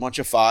 There was a bunch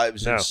of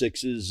 5s No. and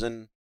 6s,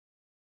 and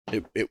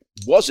it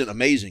wasn't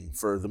amazing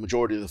for the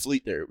majority of the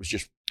fleet there. It was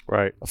just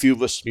Right. a few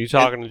of us. You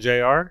talking to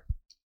JR?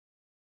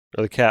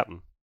 Or the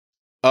captain?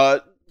 No,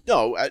 the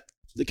On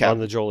captain.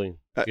 the Jolene.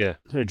 Yeah. know.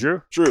 Hey,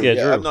 Drew? Drew. Yeah,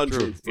 Yeah, Drew. I've known Drew.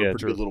 Drew for Yeah, a pretty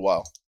Drew. good little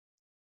while.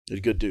 He's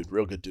a good dude,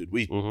 real good dude.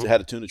 We Mhm.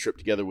 had a tuna trip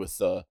together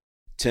with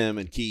Tim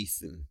and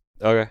Keith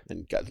Okay.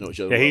 and got to know each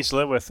other. Yeah, he well. used to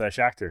live with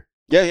Schachter.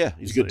 Yeah,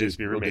 he's a good He used dude. to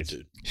be Real good roommates.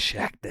 dude.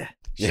 Shacked.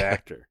 Yeah.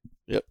 Schachter.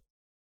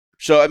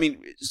 So I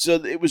mean,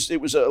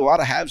 it was a lot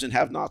of haves and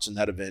have-nots in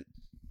that event.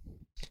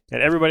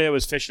 And everybody that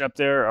was fishing up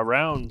there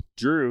around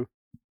Drew,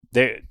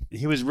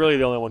 he was really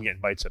the only one getting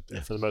bites up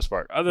there for the most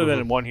part. Other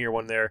than one here,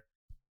 one there.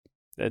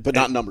 But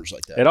not numbers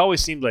like that. It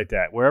always seemed like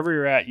that. Wherever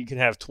you're at, you can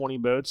have 20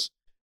 boats,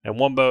 and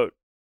one boat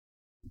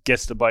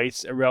gets the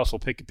bites. Everybody else will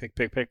pick,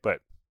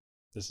 but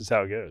this is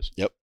how it goes.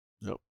 Yep.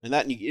 And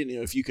that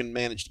if you can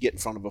manage to get in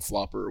front of a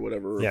flopper or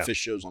whatever, or Yeah. a fish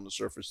shows on the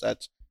surface,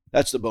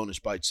 that's the bonus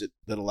bites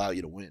that allow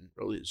you to win.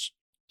 Really is.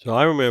 So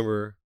I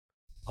remember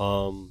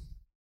my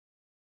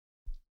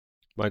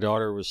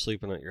daughter was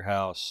sleeping at your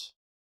house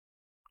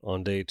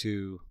on day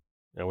 2.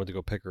 And I went to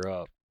go pick her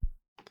up.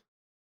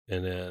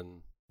 And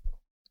then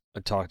I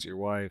talked to your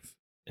wife,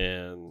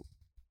 and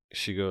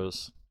she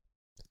goes,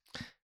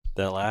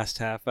 that last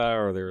half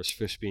hour, there was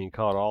fish being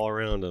caught all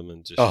around them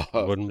and just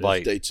wouldn't it's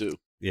bite. Day 2.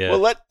 Yeah. Well,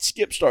 let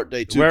Skip start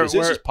day 2 because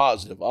this is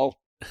positive. I'll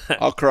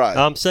cry.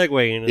 I'm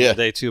segueing into Yeah.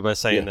 day 2 by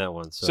saying Yeah. that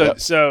one. So,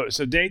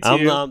 So day 2.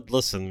 I'm not,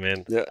 listen,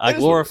 man. Yeah, I it is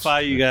glorify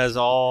what it is. you guys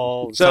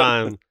all the So-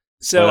 time,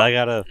 So but I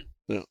gotta,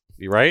 Yeah.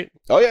 you right?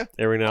 Oh yeah.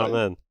 Every now and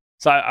then.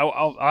 So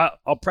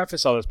I'll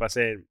preface all this by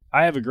saying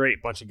I have a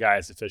great bunch of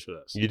guys that fish with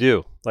us. You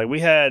do. Like we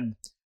had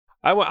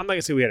I'm not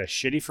gonna say we had a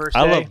shitty first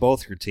day. I love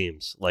both your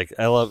teams. Like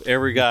I love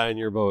every guy in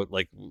your boat,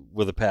 like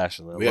with a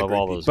passion. I love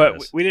all those. But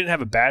guys. we didn't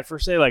have a bad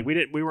first day. Like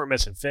we weren't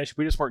missing fish.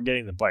 We just weren't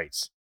getting the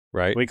bites.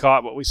 Right. We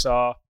caught what we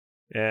saw,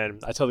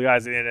 and I told the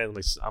guys at the end,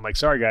 I'm like,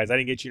 sorry guys, I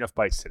didn't get you enough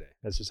bites today.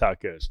 That's just how it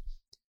goes.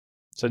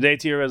 So day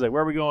 2, I was like,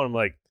 where are we going? I'm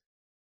like,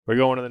 we're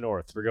going to the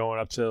north. We're going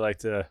up to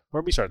like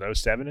where we started, the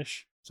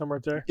 07-ish, somewhere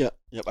up there. Yeah.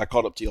 Yep. I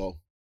caught up to y'all.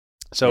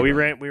 So we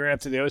ran up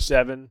to the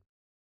 07.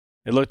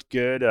 It looked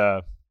good.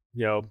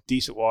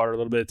 Decent water, a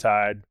little bit of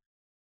tide.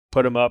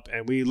 Put them up,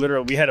 and we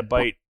had a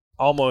bite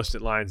almost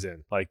at lines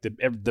in. Like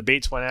the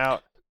baits went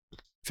out,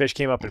 fish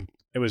came up, and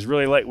it was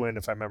really light wind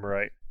if I remember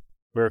right.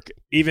 We were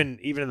even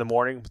in the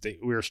morning,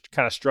 we were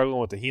kind of struggling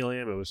with the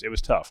helium. It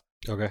was tough.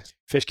 Okay.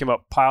 Fish came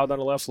up, piled on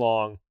the left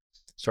long,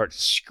 started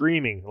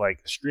screaming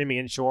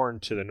inshore and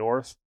to the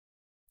north.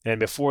 And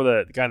before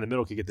the guy in the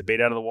middle could get the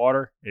bait out of the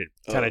water, it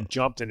kind of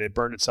jumped and it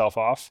burned itself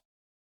off.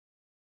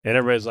 And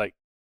everybody's like,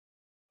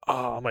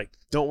 "Oh," I'm like,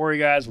 "Don't worry,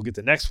 guys. We'll get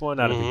the next one.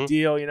 Not a big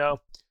deal, you know."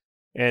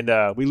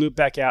 And we loop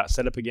back out,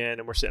 set up again,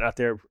 and we're sitting out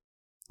there.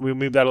 We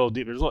moved out a little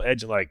deep. There's a little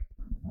edge of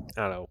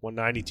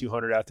 190,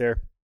 200 out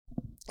there.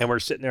 And we're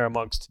sitting there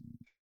amongst,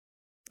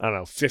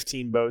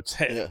 15 boats.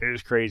 It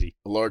was crazy.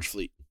 A large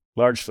fleet.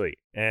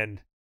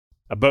 And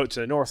a boat to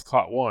the north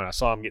caught one. I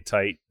saw him get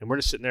tight. And we're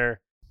just sitting there.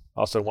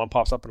 All of a sudden, one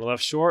pops up in the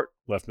left short.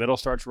 Left middle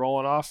starts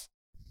rolling off.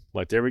 I'm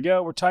like, there we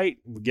go. We're tight.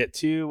 We get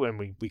 2,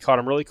 and we caught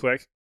him really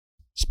quick.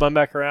 Spun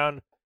back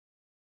around.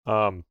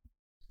 I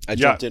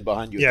jumped in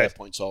behind you at that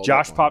point. So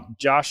Josh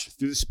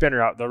threw the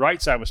spinner out. The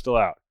right side was still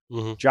out.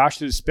 Mm-hmm. Josh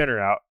threw the spinner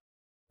out.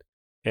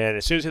 And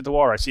as soon as it hit the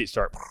water, I see it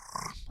start.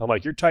 I'm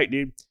like, you're tight,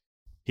 dude.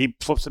 He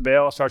flips the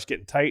bail, starts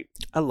getting tight.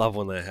 I love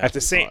when that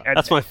happens.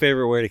 That's my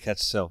favorite way to catch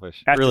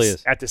sailfish. It really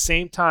is. At the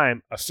same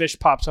time, a fish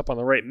pops up on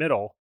the right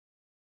middle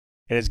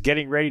and is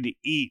getting ready to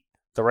eat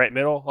the right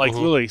middle. Like,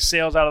 literally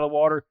sails out of the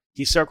water.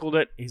 He circled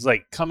it. He's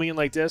like coming in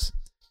like this.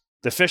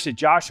 The fish that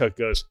Josh hooked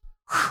goes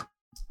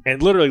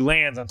and literally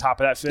lands on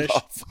top of that fish.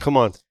 Oh, come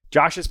on.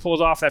 Josh just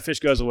pulls off. That fish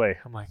goes away.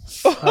 I'm like,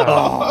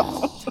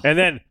 And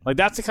then, like,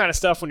 that's the kind of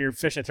stuff when you're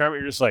fishing a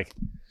tournament, you're just like,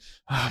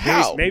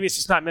 maybe it's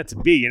just not meant to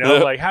be, you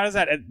know? Like, how does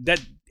that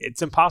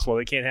it's impossible.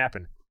 It can't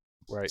happen.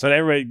 Right. So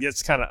everybody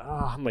gets kind of,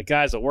 I'm like,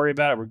 guys, don't worry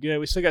about it. We're good.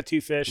 We still got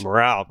 2 fish.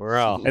 Morale.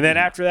 And then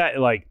after that,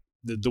 like,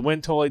 the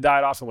wind totally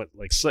died off and went,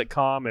 like, slick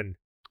calm, and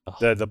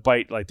the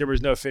bite, like, there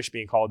was no fish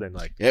being called in,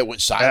 like, it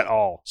went silent. at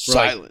all.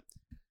 Silent.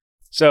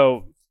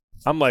 So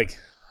I'm like,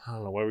 I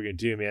don't know what we're going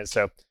to do, man.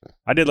 So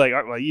I did like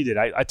you did.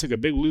 I took a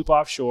big loop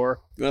offshore.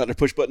 You went out to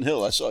Push Button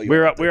Hill. I saw you. We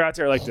were out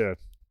there like the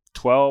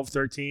 12,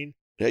 13.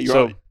 Yeah, you're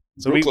on.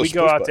 So we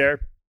go out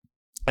there,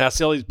 and I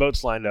see all these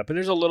boats lined up, and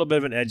there's a little bit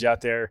of an edge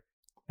out there,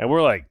 and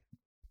we're like,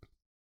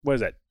 what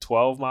is that,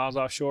 12 miles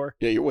offshore?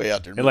 Yeah, you're way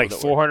out there. And like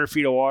 400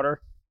 feet of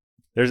water.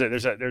 There's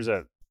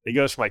a. It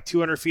goes from like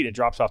 200 feet and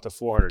drops off to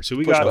 400. So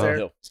we got out there.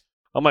 Hill.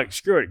 I'm like,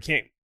 screw it,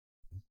 can't.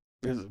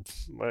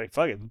 Like,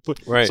 fuck it.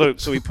 Right.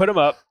 So we put them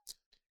up.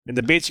 And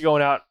the baits are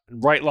going out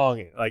right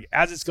long. Like,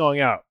 as it's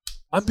going out,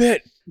 I'm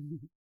bit.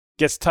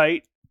 Gets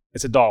tight.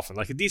 It's a dolphin,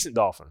 like a decent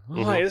dolphin.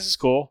 Oh, hey, this is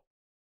cool.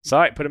 So,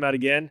 all right, put him out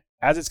again.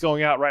 As it's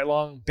going out right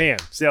long, bam,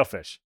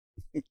 sailfish.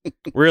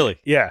 Really?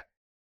 Yeah.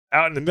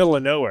 Out in the middle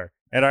of nowhere.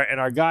 And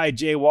our guy,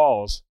 Jay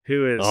Walls,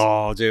 who is...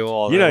 Oh, Jay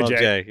Walls. You know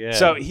Jay. Yeah.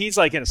 So, he's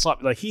like in a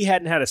slump. Like, he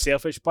hadn't had a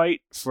sailfish bite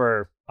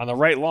on the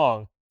right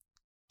long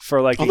for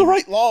like... On the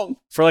right long?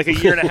 For like a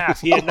year and a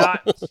half. He had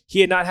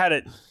not had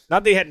it...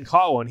 Not that he hadn't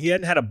caught one. He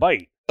hadn't had a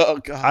bite. Oh,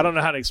 God. I don't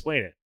know how to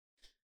explain it.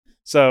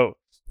 So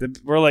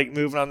we're like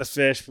moving on the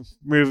fish,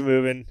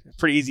 moving.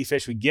 Pretty easy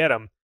fish. We get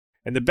them.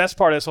 And the best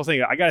part of this whole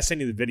thing, I got to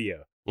send you the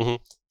video. Mm-hmm.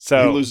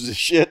 So he loses his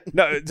shit.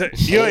 No,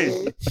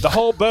 the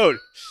whole boat,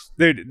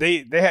 dude.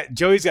 They had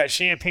Joey's got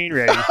champagne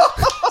ready.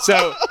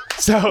 So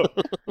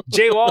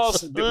Jay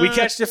Walls, we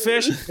catch the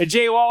fish, and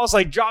Jay Walls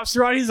like drops the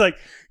rod. He's like,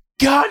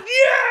 God,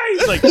 yeah!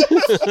 He's like,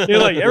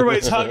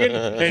 everybody's hugging,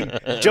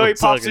 and Joey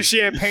pops the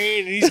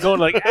champagne, and he's going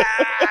like,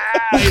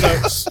 ah, you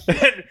know.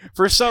 And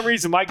for some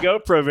reason, my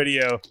GoPro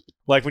video,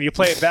 like when you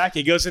play it back,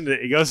 it goes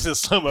into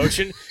slow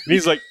motion, and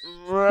he's like,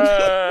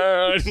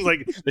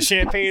 like the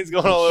champagne's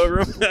going all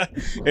over him,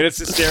 and it's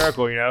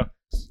hysterical, you know.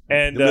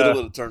 And the middle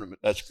of the tournament,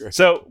 that's great.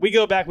 So we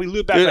go back, we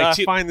loop back. Dude, I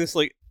find this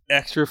like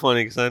extra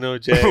funny because I know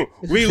Jay.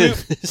 We loop,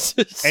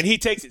 and he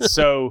takes it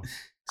so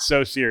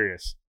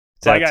serious.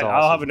 So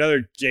I'll have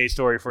another Jay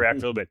story for you after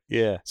a little bit.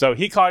 Yeah. So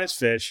he caught his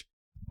fish,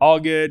 all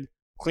good,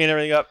 clean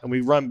everything up, and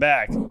we run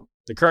back.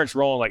 The current's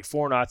rolling like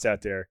 4 knots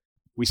out there.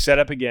 We set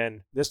up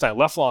again. This time,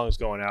 left long is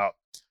going out,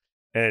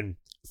 and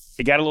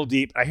it got a little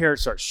deep. I hear it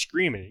start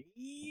screaming.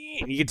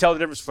 You can tell the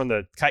difference from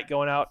the kite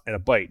going out and a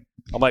bite.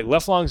 I'm like,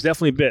 left long's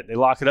definitely bit. They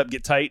lock it up,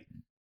 get tight,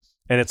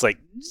 and it's like,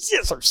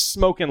 starts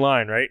smoking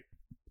line, right?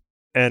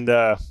 And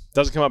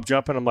doesn't come up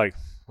jumping. I'm like,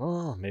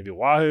 oh, maybe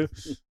wahoo.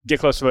 Get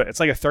close to it. It's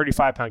like a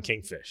 35-pound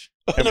kingfish.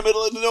 In the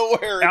middle of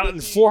nowhere. Out in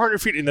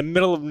 400 feet in the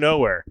middle of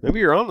nowhere. Maybe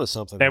you're on to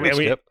something.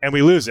 And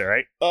we lose it,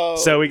 right? Oh.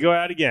 So we go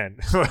out again.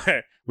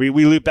 we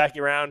loop back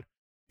around,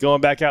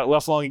 going back out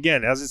left long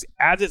again.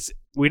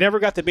 We never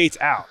got the baits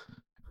out.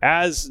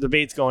 as the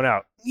bait's going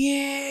out,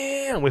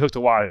 and we hooked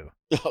a wahoo.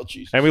 Oh,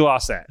 jeez. And we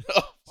lost that.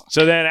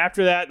 So then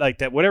after that, like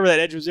that, whatever that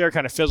edge was there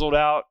kind of fizzled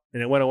out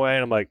and it went away.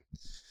 And I'm like,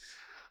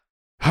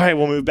 all right,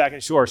 we'll move back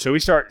inshore. So we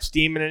start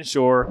steaming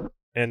inshore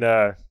and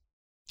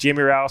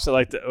Jamie Rouse at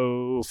like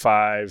the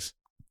 05.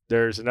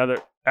 There's another,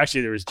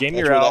 actually there was Jamie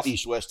That's where Rouse. that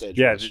east-west edge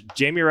Yeah, was.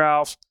 Jamie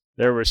Rouse.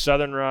 There was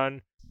Southern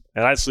Run.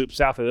 And I slooped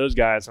south of those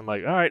guys. I'm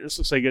like, all right, this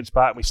looks like a good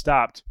spot. And we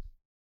stopped.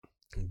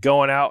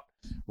 Going out,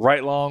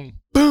 right long,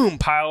 boom,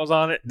 piles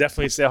on it.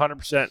 Definitely say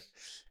 100%.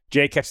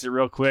 Jay catches it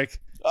real quick.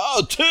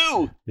 Oh,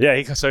 2! Yeah,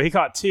 he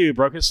caught 2,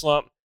 broke his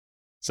slump.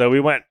 So we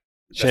went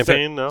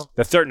Champagne, no?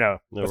 the third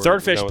we're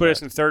third fish done with put us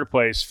that. in third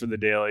place for the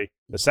daily.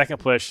 The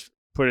second fish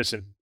put us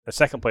in the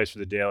second place for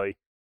the daily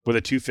with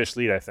a 2-fish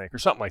lead, I think, or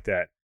something like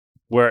that.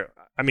 Where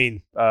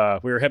we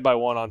were ahead by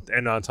 1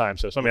 on time,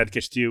 so somebody had to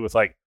catch 2 with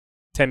like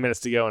 10 minutes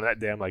to go in that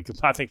day. I'm like,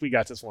 I think we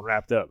got this one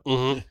wrapped up,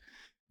 and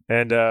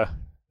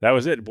that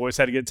was it. The boys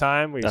had a good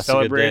time. We That's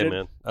celebrated. a good day,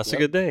 man. That's Yep.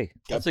 a good day.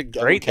 That's a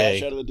great cash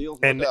day. out of the deal.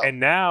 no And doubt. and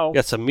now,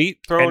 Got some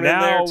meat thrown in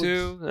now- there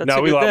too. That's no,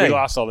 a we good day.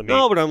 lost all the meat.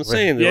 No, but I'm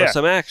saying there Yeah. was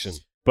some action.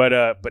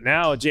 But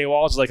now Jay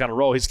Walls is like on a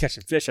roll. He's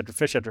catching fish after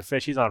fish after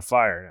fish. He's on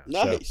fire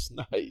now. So-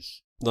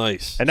 Nice.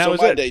 Nice. And that So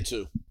was my it. day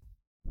 2.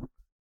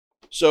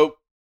 So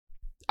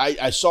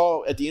I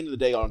saw at the end of the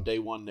day on day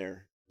 1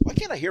 there, why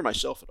can't I hear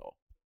myself at all?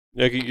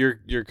 Yeah,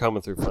 you're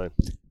coming through fine.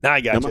 Now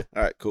I got Am you. I?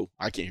 All right, cool.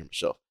 I can't hear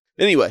myself.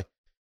 Anyway,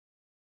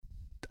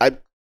 I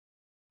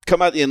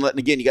come out the inlet, and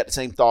again, you got the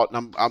same thought,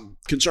 and I'm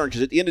concerned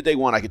because at the end of day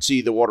 1, I could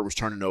see the water was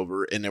turning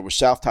over, and there was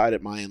south tide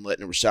at my inlet,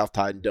 and there was south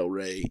tide in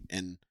Delray,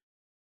 and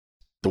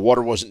the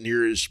water wasn't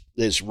near as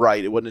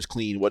right. It wasn't as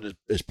clean. It wasn't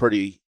as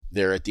pretty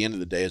there at the end of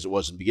the day as it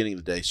was in the beginning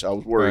of the day. So I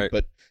was worried, Right.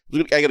 but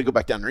I got to go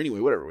back down there anyway.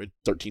 Whatever, we had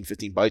 13,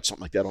 15 bites,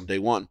 something like that on day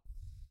 1,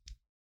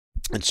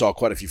 and saw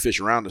quite a few fish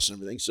around us and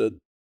everything. So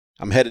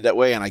I'm headed that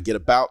way, and I get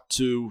about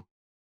to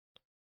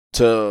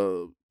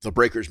the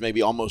breakers,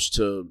 maybe almost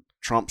to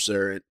Trump's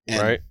there,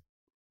 and Right.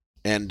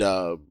 and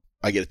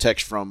I get a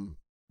text from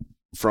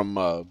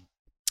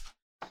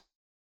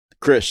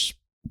Chris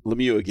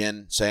Lemieux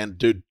again saying,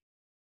 "Dude,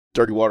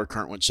 dirty water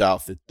current went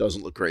south. It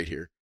doesn't look great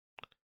here."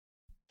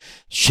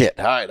 Shit.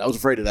 All right, I was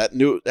afraid of that.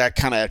 I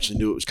kind of actually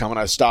knew it was coming.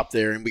 I stopped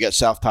there, and we got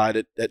south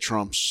tide at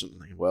Trump's.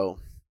 And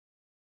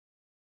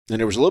then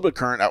there was a little bit of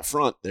current out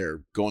front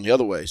there going the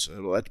other way.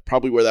 So that's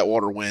probably where that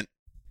water went.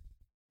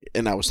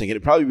 And I was thinking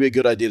it'd probably be a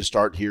good idea to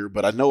start here,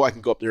 but I know I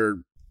can go up there,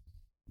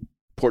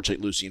 Port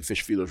St. Lucie, and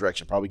fish a few of those wrecks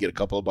and probably get a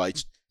couple of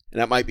bites, and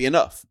that might be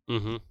enough.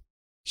 Mm-hmm.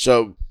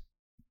 So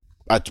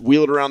I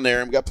wheel it around there,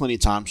 and we got plenty of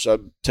time, so I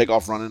take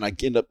off running. I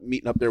end up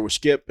meeting up there with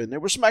Skip, and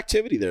there was some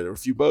activity there. There were a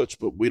few boats,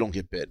 but we don't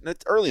get bit. And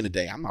it's early in the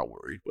day. I'm not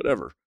worried.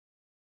 Whatever.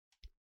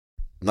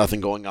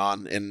 Nothing going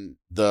on. And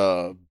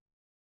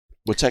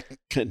what's that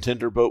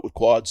contender boat with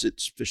quads?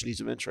 It's fishing these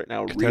events right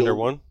now. Contender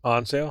 1?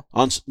 On sale?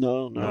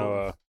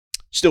 No.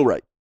 Still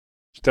right.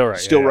 Still right.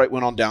 Still yeah, right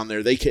went on down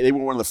there. They were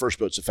one of the first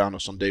boats that found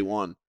us on day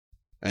 1,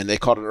 and they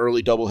caught an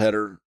early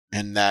doubleheader,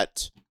 and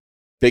that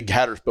big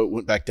Hatter's boat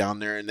went back down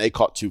there, and they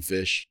caught 2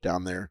 fish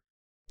down there,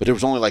 but there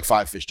was only like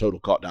 5 fish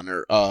total caught down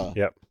there.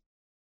 Yep.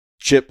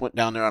 Chip went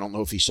down there. I don't know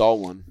if he saw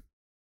one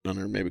down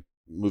there. Maybe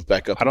moved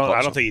back up. I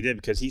don't think he did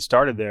because he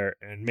started there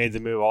and made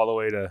the move all the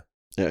way to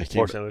Yeah,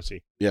 Port St.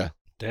 Lucie. They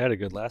had a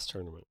good last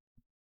tournament.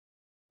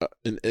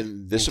 and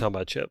This this talking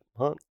about Chip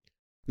Hunt.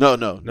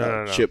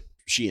 no. Chip.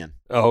 Sheehan.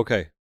 Oh,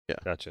 okay. Yeah.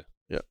 Gotcha.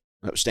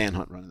 That was Stan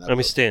Hunt running that. Let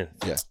me boat. stand.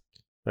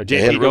 No,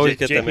 Yeah, You always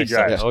get that JP mixed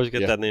up. drives. I always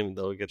get Yeah. that name.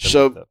 Always get that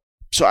So- mixed up.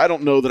 So I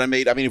don't know that I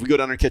mean, if we go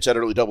down there and catch that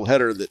early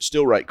doubleheader that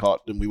Still Right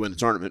caught, then we win the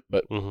tournament.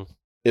 But Mhm.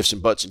 ifs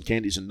and buts and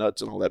candies and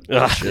nuts and all that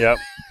Ah, bullshit. Yep.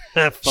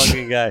 That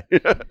fucking guy.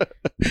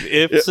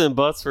 Ifs and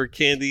buts for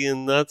candy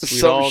and nuts. We'd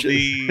Some all shit.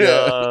 be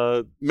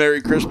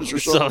Merry Christmas or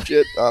some Some-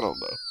 shit. I don't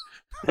know.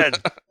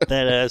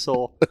 that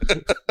asshole.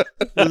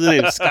 What's his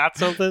name? Scott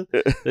something?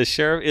 The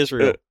Sheriff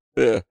Israel.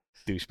 Yeah.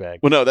 Douchebag.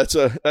 Well, no, that's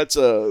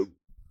a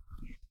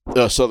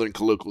Southern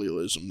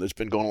colloquialism that's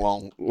been going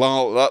along a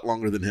lot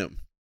longer than him.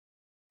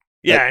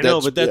 Yeah, That- I know,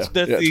 that's- but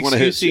that's yeah, the it's one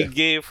of excuse his, he yeah.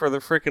 gave for the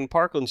freaking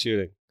Parkland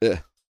shooting. Yeah.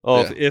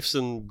 Oh, Yeah. if ifs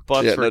and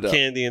buts Yeah, for no doubt.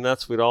 candy and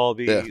nuts, we'd all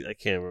be. Yeah. I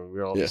can't remember.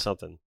 We'd all Yeah. be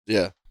something.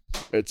 Yeah,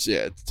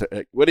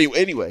 What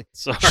anyway?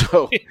 Sorry.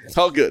 So it's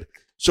all good.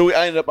 So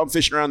I ended up. I'm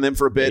fishing around them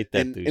for a bit, Hate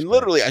that and douchebag.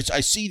 literally, I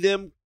see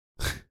them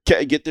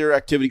get their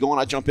activity going.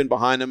 I jump in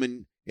behind them,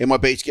 and my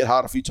baits get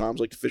hot a few times.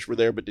 Like the fish were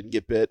there, but didn't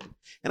get bit.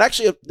 And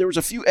actually, there was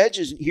a few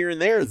edges here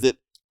and there that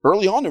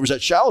early on there was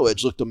that shallow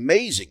edge looked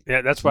amazing.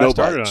 Yeah, that's what I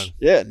started bites. on.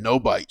 Yeah, no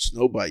bites.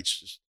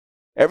 Just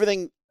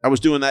everything I was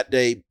doing that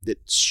day that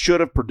should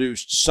have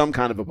produced some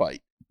kind of a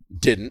bite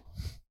didn't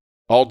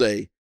all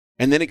day,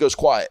 and then it goes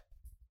quiet.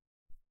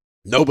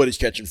 Nobody's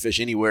catching fish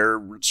anywhere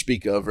to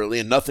speak of, really,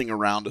 and nothing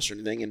around us or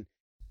anything. And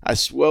I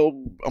said, well,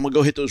 I'm going to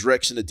go hit those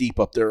wrecks in the deep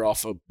up there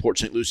off of Port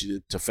St.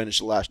 Lucie to finish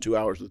the last 2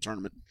 hours of the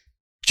tournament.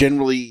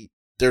 Generally,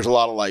 there's a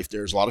lot of life there.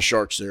 There's a lot of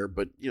sharks there,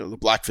 but, the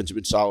blackfins have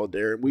been solid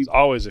there. And we've There's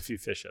always a few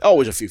fish up.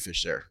 always a few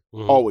fish there.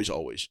 Mhm.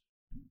 Always.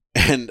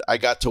 And I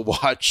got to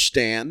watch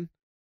Stan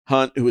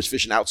Hunt, who was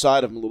fishing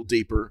outside of him a little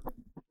deeper,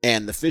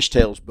 and the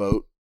Fishtails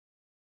boat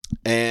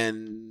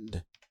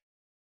and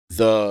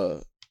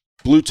the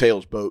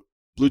Bluetails boat.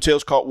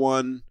 Bluetails caught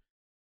 1.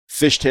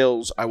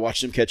 Fishtails, I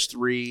watched him catch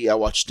 3. I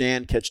watched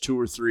Stan catch 2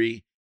 or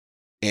 3.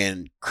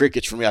 And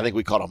crickets for me, I think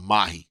we caught a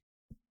mahi.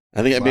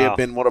 I think it may have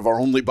been one of our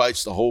only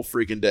bites the whole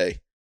freaking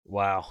day.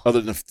 Wow.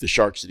 Other than the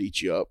sharks that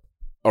eat you up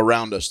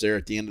around us there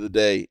at the end of the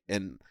day.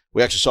 And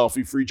we actually saw a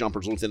few free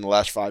jumpers within the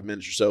last 5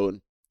 minutes or so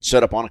and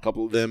set up on a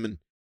couple of them and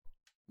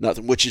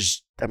nothing, which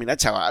is, I mean,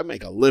 that's how I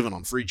make a living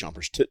on free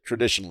jumpers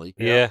traditionally.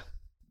 Yeah.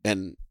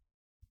 And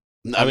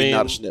I mean,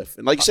 not a sniff.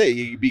 And like you say,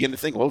 you begin to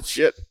think, well,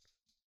 shit,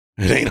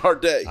 it ain't our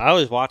day. I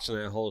was watching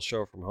that whole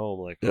show from home,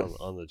 like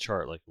on the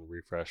chart, like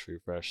refresh,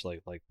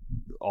 like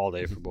all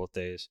day for both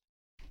days.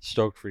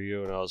 Stoked for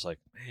you, and I was like,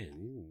 man,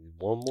 you need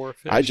one more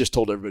fish. I just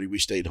told everybody we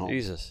stayed home.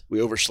 Jesus.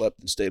 We overslept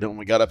and stayed home.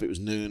 We got up, it was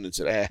noon, and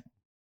said,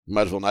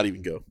 might as well not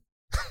even go.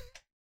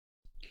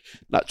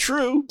 Not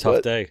true.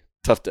 Tough day.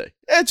 Tough day.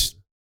 It's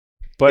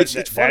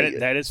funny.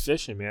 That is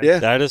fishing, man. Yeah.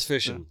 That is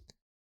fishing.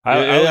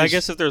 I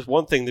guess if there's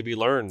one thing to be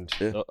learned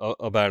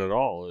about it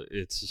all,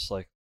 it's just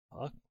like,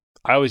 fuck.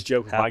 I always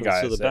joke with my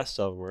guys. To the best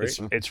of them, right?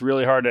 It's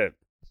really hard to.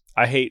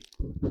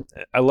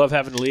 I love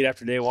having the lead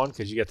after day one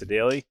because you get the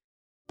daily,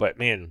 but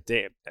man,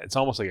 it's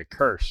almost like a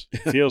curse.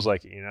 It feels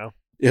like it, you know.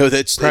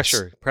 That's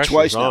pressure. Pressure's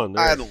twice on.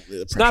 I don't.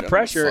 It's not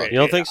pressure. You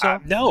don't think so?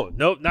 No,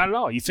 not at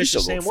all. You fish the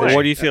same way.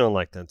 What are you feeling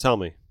like then? Tell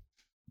me.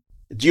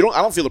 I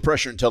don't feel the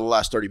pressure until the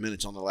last 30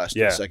 minutes on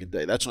the second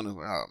day. That's when I'm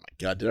like, oh my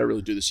God, did I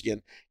really do this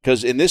again?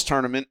 Because in this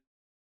tournament,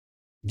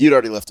 you'd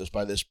already left us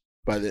by this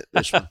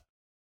one.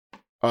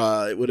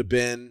 It would have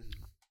been.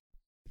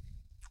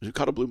 We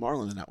caught a blue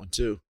marlin in that one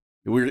too.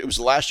 It was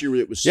the last year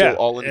it was still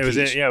all in. It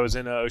was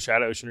in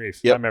Ocean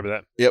Reef. Yep. I remember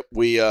that. Yep,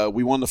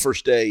 we won the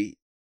first day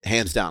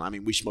hands down. I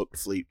mean, we smoked the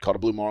fleet. Caught a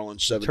blue marlin,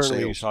 7 sails.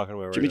 sails. Are you talking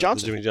about? Jimmy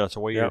Johnson. Jimmy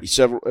Johnson. What year?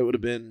 It would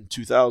have been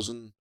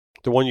 2000.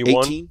 The one you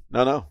won?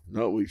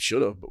 No. We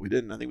should have, but we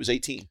didn't. I think it was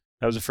 18.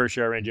 That was the first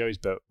year I ran Joey's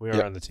boat. We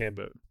were on the Tan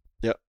boat.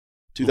 Yep,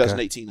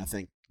 2018. Okay. I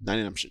think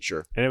 99%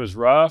 sure. And it was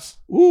rough.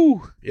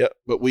 Woo. Yeah,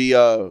 but we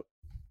the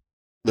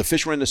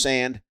fish were in the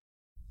sand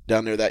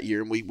down there that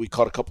year, and we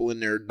caught a couple in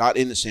there, not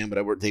in the sand,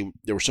 but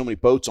there were so many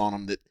boats on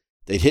them that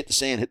they'd hit the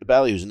sand, hit the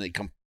bayous, and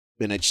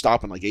they'd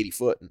stop in like 80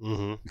 foot.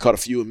 And we caught a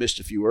few and missed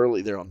a few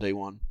early there on day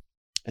one,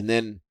 and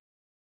then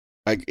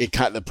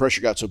the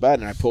pressure got so bad,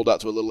 and I pulled out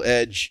to a little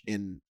edge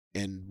in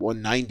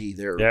 190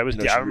 there. Yeah, it was.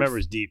 I remember it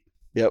was deep.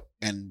 Yep,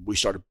 and we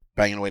started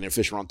banging away, and their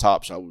fish were on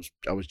top, so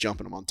I was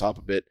jumping them on top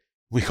a bit.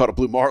 We caught a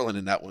blue marlin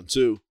in that one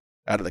too,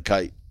 out of the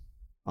kite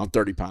on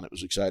 30-pound. It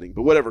was exciting,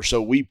 but whatever.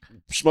 So we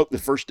smoked the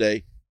first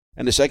day.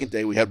 And the second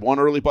day, we had one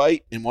early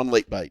bite and one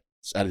late bite.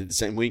 So I did the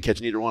same. We didn't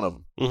catch neither one of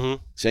them.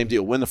 Mm-hmm. Same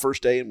deal. Win the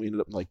first day, and we ended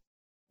up in like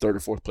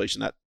 3rd or 4th place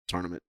in that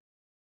tournament.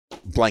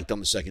 Blanked on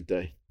the second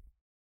day.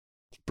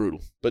 It's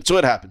brutal. But so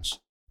it happens.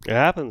 It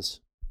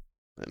happens.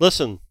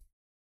 Listen,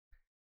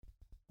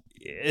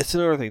 it's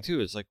another thing, too.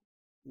 It's like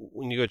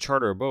when you go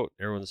charter a boat,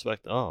 everyone's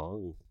expecting,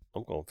 I'm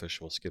going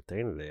fishing with Skip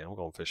Dana today. I'm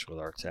going fishing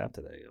with Art Sapp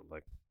today. I'm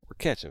like, we're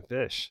catching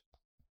fish.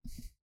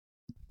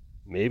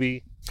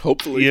 Maybe.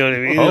 Hopefully. You know what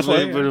I mean?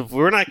 Hopefully, but if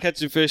we're not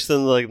catching fish,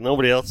 then like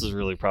nobody else is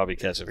really probably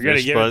catching fish. You got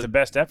to give it the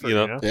best effort, you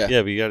know?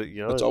 Yeah, but you got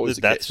to, that's always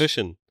the case.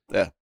 fishing.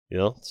 Yeah.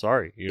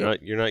 Sorry.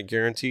 You're not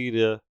guaranteed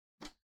to,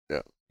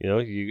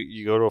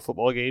 you go to a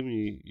football game,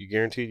 you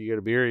guaranteed you get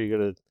a beer, you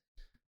get a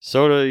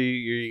soda,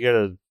 you get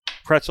a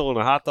pretzel and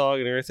a hot dog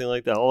and everything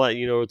like that. All that,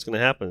 what's going to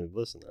happen.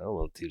 Listen, I don't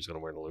know if the team's going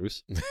to win or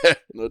lose.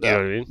 No doubt. You know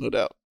what I mean? No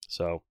doubt.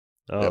 So,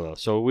 I don't know.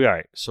 So, all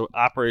right. So,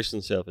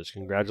 Operation Sailfish.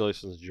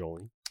 Congratulations,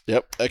 Jolie.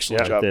 Yep,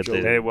 excellent job,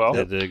 Jolie.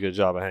 They did a good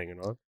job of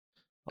hanging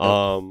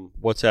on.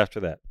 What's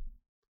after that?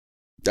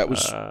 That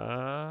was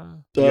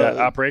we got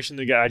Operation.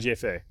 We got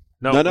IGFA.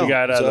 No, we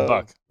got the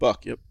Buck.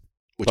 Buck, yep.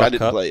 Which Buck I didn't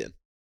Cup? play in.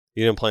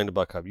 You didn't play in the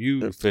Buck Cup.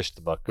 You fished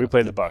the Buck Cup. We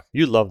played the Buck.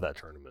 You love that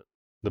tournament.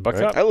 The Buck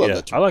Right? Cup. I love Yeah.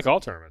 that tournament. I like all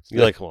tournaments.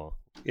 You like them all.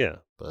 Yeah,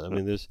 but I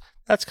mean,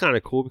 that's kind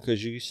of cool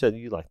because you said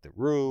you like the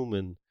room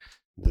and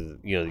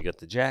you got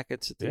the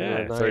jackets at the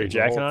end of the throw your night,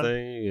 jacket the whole on.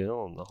 thing,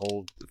 and the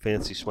whole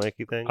fancy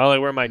swanky thing. I only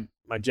wear my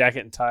jacket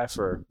and tie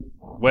for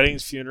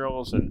weddings,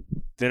 funerals, and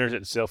dinners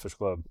at the Sailfish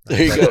Club.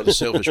 There you go. The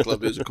Sailfish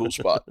Club is a cool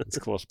spot. It's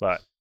a cool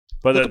spot.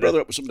 But Put the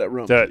brother up with some of that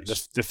room.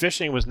 the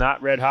fishing was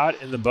not red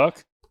hot in the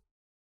Buck.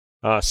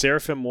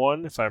 Seraphim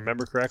won, if I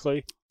remember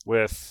correctly.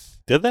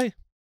 Did they?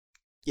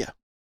 Yeah.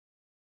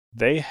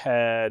 They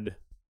had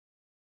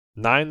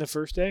 9 the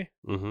first day,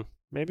 Mm-hmm.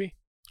 maybe.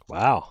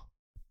 Wow.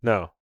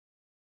 No,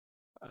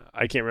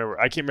 I can't remember.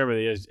 I can't remember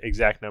the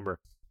exact number.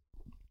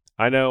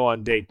 I know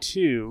on day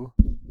 2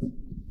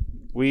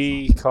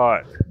 we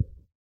caught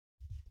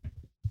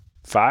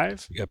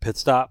 5. You got pit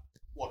stop.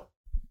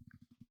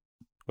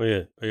 Oh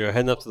yeah. Are you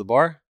heading up to the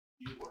bar?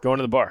 Going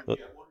to the bar.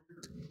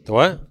 The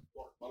what?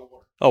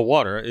 Oh,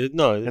 water.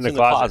 No, it's in the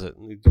closet.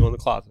 You go in the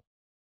closet.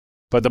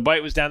 But the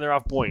bite was down there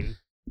off Boynton.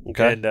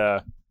 Okay. And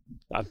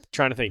I'm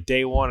trying to think.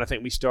 Day 1, I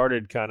think we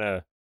started kind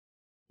of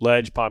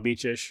ledge, Palm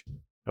Beach-ish,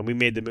 and we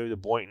made the move to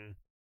Boynton.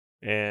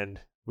 And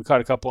we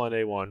caught a couple on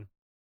day 1.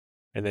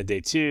 And then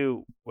day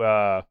 2,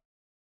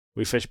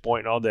 we fished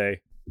Boynton all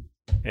day,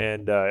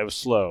 and it was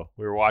slow.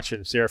 We were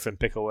watching Seraphim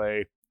pick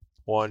away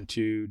 1,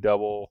 2,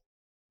 double,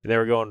 and they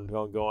were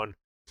going,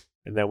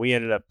 and then we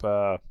ended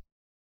up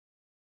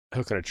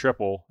hooking a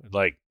triple at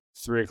like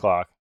 3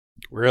 o'clock.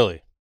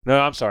 Really? No,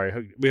 I'm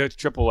sorry. We hooked a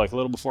triple like a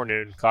little before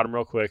noon, caught him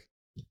real quick.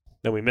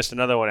 Then we missed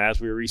another one as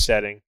we were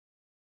resetting,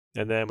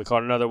 and then we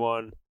caught another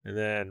one, and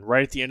then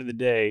right at the end of the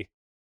day,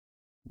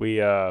 we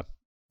saw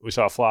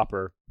a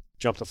flopper,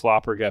 jumped the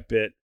flopper, got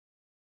bit,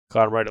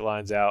 caught him right at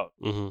lines out,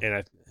 and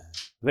I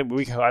think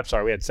we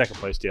had second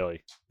place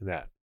daily in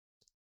that.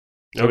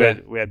 So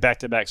Okay. we had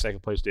back-to-back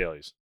second place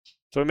dailies.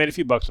 So we made a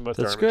few bucks in both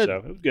That's tournaments.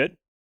 good. So it was good.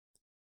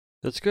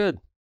 That's good.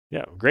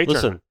 Yeah, great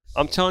Listen, tournament.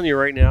 I'm telling you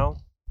right now.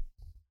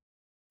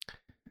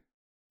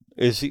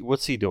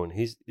 What's he doing?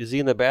 Is he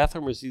in the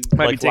bathroom? Or is he Might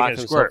be like taking locking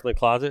a himself squirt. in the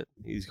closet?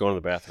 He's going to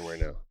the bathroom right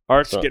now.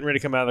 Art's So- getting ready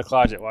to come out of the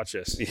closet. Watch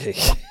this.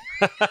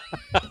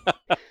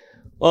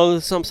 Well,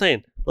 that's what I'm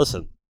saying.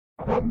 Listen,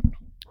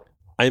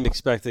 I'm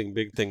expecting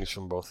big things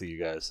from both of you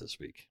guys this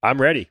week. I'm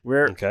ready.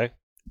 Okay,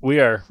 We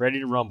are ready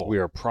to rumble. we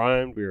are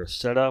primed. We are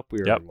set up.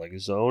 We are Yep. like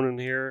zone in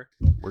here.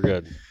 We're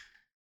good,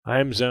 I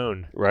am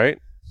zoned. right?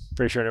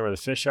 Pretty sure I know where the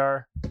fish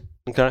are.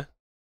 Okay.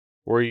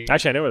 Where are you?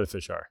 Actually, I know where the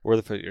fish are. Where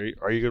the fish?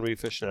 Are you going to be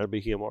fishing out of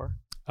BKMR?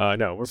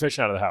 No, we're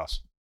fishing out of the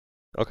house.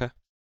 Okay.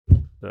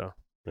 So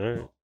All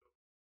right.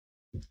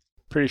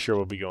 pretty sure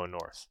we'll be going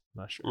north.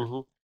 Not sure.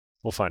 Mm-hmm.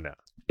 We'll find out.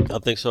 I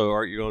think so.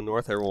 Art, you going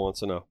north? Everyone wants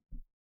to know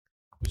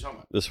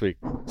this week.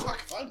 Fuck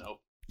if I know.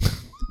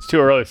 It's too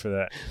early for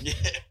that. Yeah.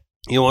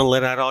 You want to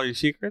let out all your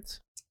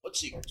secrets? What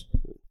secrets?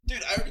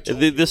 Dude, I already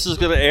told you. This is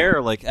going to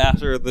air like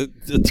after the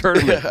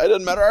tournament. It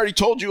doesn't matter. I already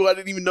told you I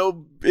didn't even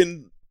know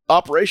in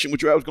operation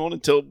which way I was going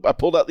until I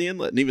pulled out the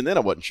inlet, and even then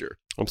I wasn't sure.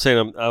 I'm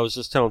saying I was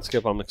just telling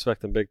Skip I'm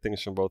expecting big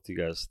things from both you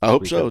guys. I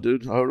hope so,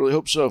 dude. I really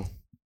hope so.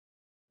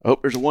 I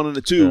hope there's a 1 and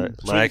a 2. All right.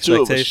 between My the two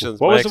of us. expectations.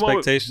 What my was the one?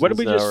 expectations. What did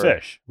we now just are-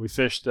 fish? We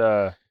fished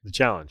the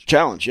challenge.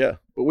 Challenge, yeah.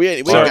 But we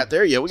ain't So- got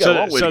there yet. We got a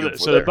long way to go before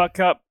So there. the Buck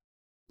Cup,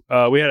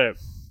 we had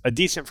a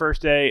decent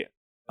first day,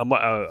 a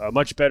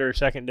much better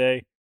second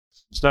day.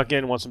 Snuck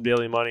in, won some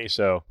daily money,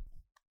 so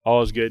all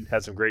was good.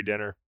 Had some great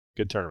dinner.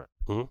 Good tournament.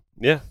 Mhm.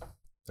 Yeah.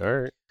 All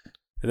right.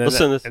 And then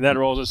Listen, that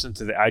rolls us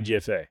into the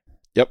IGFA.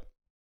 Yep.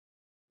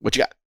 What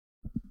you got?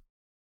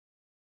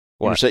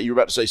 What? You were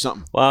about to say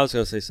something. Well, I was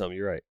going to say something.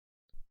 You're right.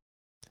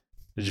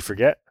 Did you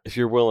forget? If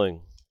you're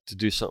willing to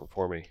do something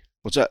for me,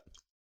 What's that?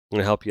 I'm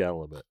going to help you out a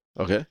little bit.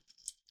 Okay.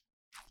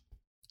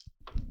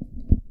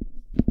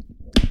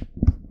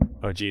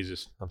 Oh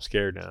Jesus, I'm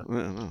scared now. I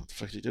don't know. What the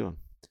fuck are you doing?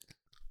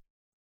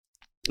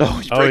 Oh,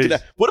 he's Oh, breaking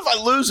he's- that. What if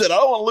I lose it? I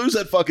don't want to lose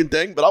that fucking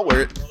thing, but I'll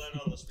wear it.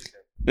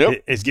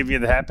 Yep. It's giving you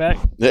the hat back.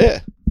 Yeah.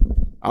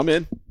 I'm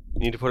in. You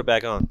need to put it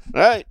back on.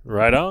 All right.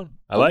 Right on.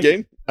 I like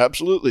game. it.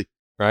 Absolutely.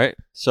 Right?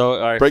 So, all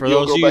right, Break for the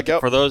old those, girl back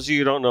out. for those of you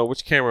who don't know,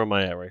 which camera am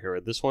I at right here?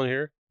 This one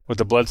here? With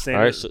the blood stain.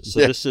 All right, so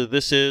Yeah. this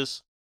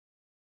is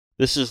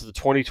the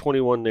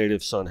 2021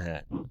 Native Sun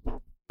hat,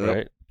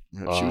 right?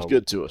 Yeah, she was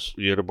good to us.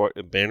 You had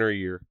a banner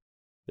year.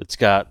 It's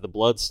got the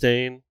blood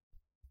stain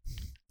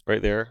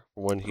right there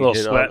when he Little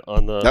hit sweat.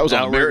 on the That was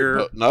on the outrigger, merit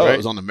boat. No, right? it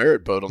was on the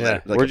merit boat. On Yeah.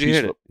 that. Like Where'd a you piece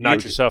hit of- it?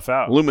 Knocked yourself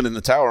out. Illuminating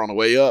the tower on the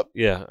way up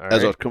Yeah, all as I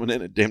right. was coming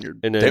in. It damn near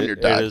And then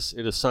died.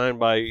 it is signed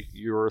by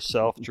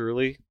yourself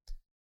truly,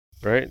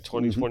 right?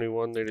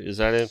 2021. Is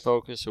that in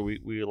focus? So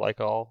we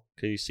like all.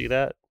 Can you see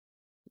that?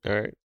 All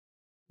right.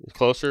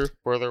 Closer,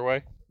 further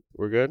away.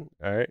 We're good.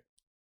 All right.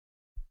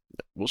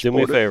 We'll Do me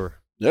a support it. favor.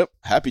 Yep.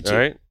 Happy to. All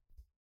right.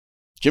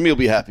 Jimmy will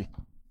be happy.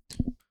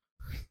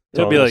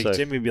 It'll all be I'm like gonna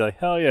say. Jimmy would be like,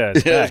 hell yeah,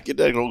 it's Yeah, back. get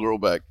that old girl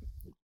back.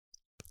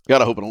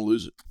 Gotta hope I don't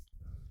lose it.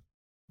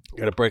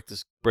 Got to break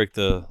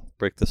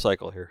the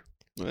cycle here.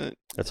 All right.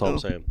 That's all I'm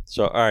saying.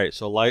 So all right.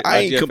 So light. I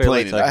ain't IGFA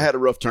complaining. light I had a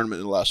rough tournament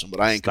in the last one,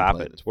 but I ain't Stop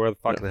complaining. it. It's wear the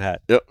fucking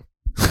hat. Yep.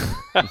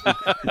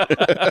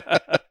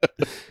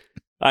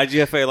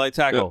 IGFA light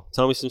tackle.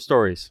 Tell me some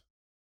stories.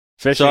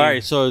 Fishing. So, all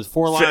right, so it's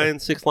 4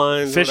 lines, 6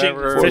 lines, Fishing-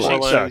 whatever. fishing 4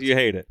 lines, sucked. you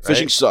hate it. Right?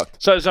 Fishing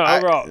sucked. So I-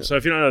 overall, yeah. so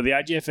if you don't know, the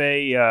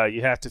IGFA,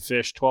 you have to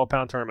fish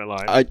 12-pound tournament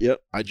line. Yep.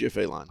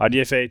 IGFA line.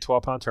 IGFA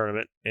 12-pound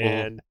tournament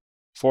and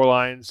 4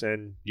 lines,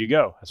 and you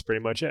go. That's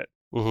pretty much it.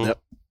 Mhm.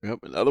 Yep. Yep.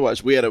 And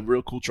otherwise, we had a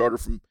real cool charter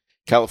from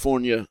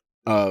California.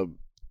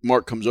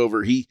 Mark comes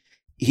over.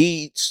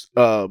 He's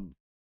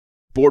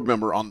board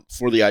member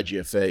for the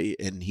IGFA,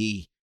 and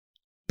he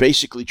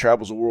basically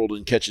travels the world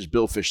and catches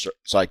billfish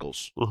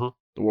cycles Mhm.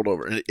 the world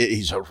over. And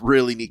he's a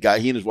really neat guy.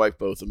 He and his wife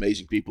both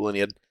amazing people, and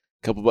he had a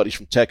couple buddies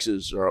from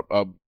Texas, or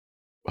a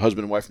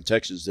husband and wife from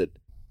Texas that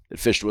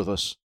fished with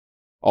us.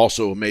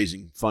 Also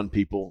amazing, fun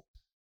people,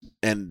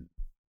 and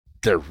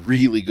they're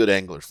really good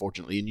anglers.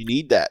 Fortunately, and you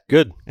need that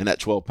Good. in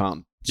that You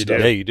 12-pound. do. stuff.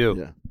 Yeah, you do.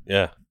 Yeah.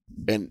 Yeah.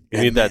 And You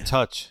need and that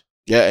touch.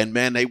 Yeah, and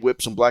man, they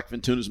whipped some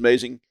blackfin tunas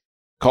amazing.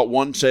 Caught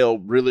one sail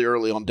really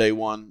early on day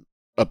one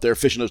up there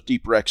fishing those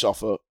deep wrecks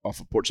off of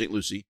Port St.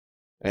 Lucie,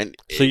 and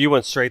So you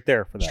went straight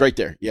there for that. straight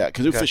there, yeah,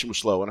 because the Okay. fishing was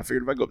slow, and I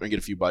figured if I go up there and get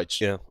a few bites,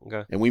 Yeah.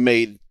 Okay. and we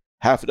made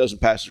half a dozen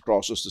passes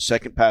across. So it's the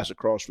second pass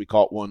across, we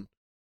caught one,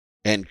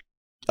 and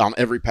on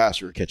every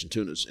pass we were catching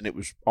tunas, and it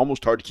was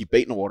almost hard to keep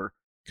bait in the water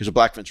because the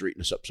blackfins were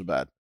eating us up so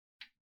bad.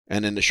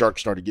 And then the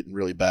sharks started getting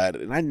really bad.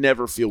 And I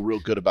never feel real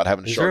good about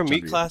having a Is shark. there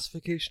a meat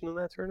classification in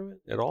that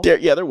tournament at all?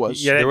 There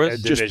was. Yeah, there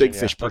was just division, big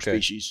fish per Okay.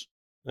 species.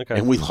 Okay.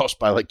 And we lost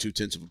by like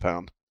 0.2 of a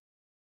pound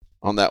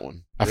on that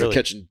one. After Really?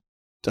 catching,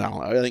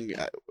 I think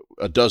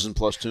a dozen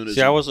plus tunas.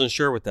 See, I wasn't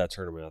sure with that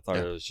tournament. I thought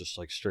Yeah. it was just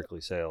like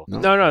strictly sail.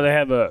 No, they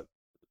have a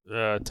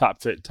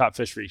top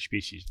fish for each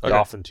species: Okay.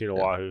 dolphin, tuna,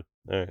 Yeah. wahoo.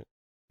 All right.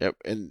 Yep.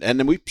 And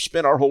then we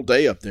spent our whole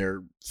day up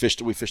there.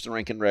 We fished the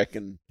Rankin Wreck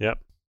and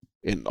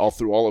all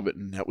through all of it.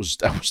 And that was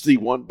the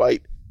one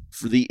bite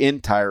for the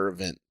entire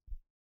event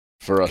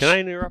for us. Can I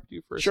interrupt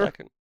you for a Sure.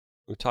 second?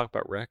 We talk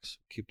about wrecks.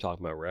 Keep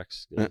talking about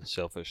wrecks.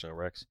 Sailfish on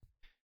wrecks.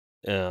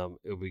 It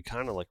would be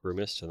kind of like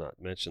remiss to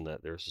not mention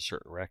that there's a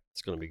certain wreck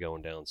that's going to be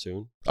going down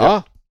soon.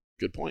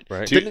 Good point.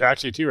 Right.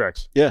 Actually, two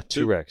wrecks. Yeah,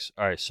 Two wrecks.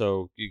 All right.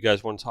 So you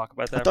guys want to talk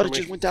about that? I thought for it me?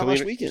 just went down Can we last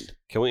inter- weekend.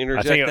 Can we I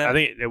interject think that?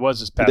 it was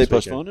this Did past they weekend.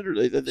 postpone it?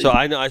 Or they So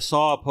I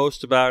saw a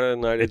post about it,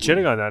 and I It didn't. should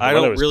have gone down. The I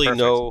weather don't was really perfect.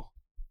 know.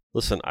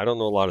 Listen, I don't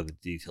know a lot of the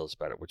details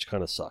about it, which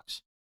kind of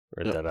sucks.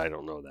 Right, Yeah. that I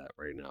don't know that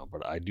right now,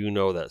 but I do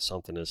know that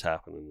something is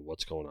happening.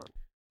 What's going on?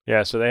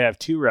 Yeah, so they have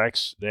two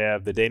wrecks. They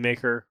have the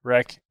Daymaker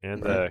wreck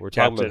and the We're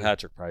talking Captain, about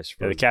Patrick Price.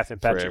 For, the Captain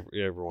for Patrick,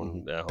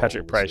 everyone. At home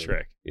Patrick Price listening.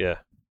 wreck. Yeah.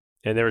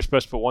 And they were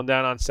supposed to put one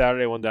down on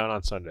Saturday, one down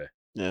on Sunday.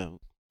 Yeah.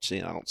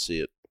 See, I don't see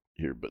it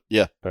here, but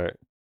yeah. All right.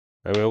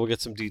 I mean, we'll get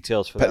some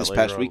details for This that past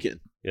later on. weekend.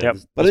 Yeah, Yep.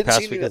 this But I didn't past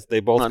see any weekend, of they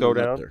both None go of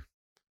them up down. there.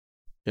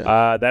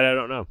 Yeah. That I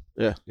don't know.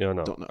 You don't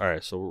know. Don't know. All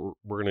right, so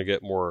we're gonna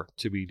get more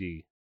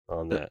TBD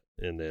on that,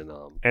 and then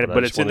And- I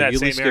but just it's in wanna that at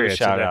same least area. Give a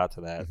It's in shout that- out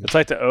to that. It's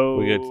like the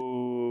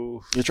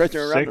It's right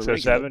there around 6 the or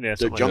ring, 7, yeah, the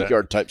something like that.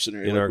 junkyard type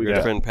scenario. In like our we good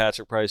got. friend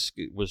Patrick Price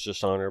was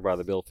just honored by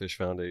the Billfish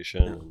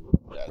Foundation,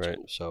 That's right?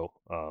 cool. So,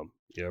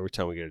 every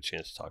time we get a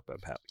chance to talk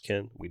about Pat, we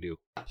can, we do.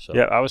 So,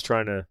 Yeah, I was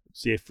trying to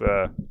see if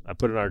I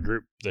put in our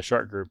group, the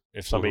shark group,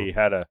 if somebody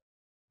had an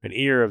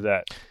ear of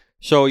that.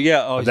 So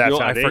yeah, Of that I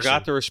foundation.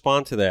 forgot to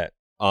respond to that.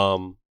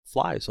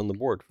 Flies on the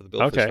board for the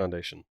Billfish Okay.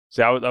 Foundation.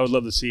 So I would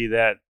love to see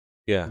that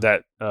Yeah.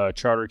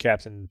 charter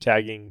captain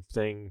tagging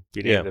thing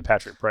be Yeah. named to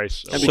Patrick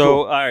Price. That'd be So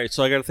cool. all right,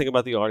 so I got to think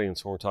about the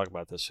audience when we're talking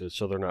about this,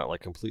 so they're not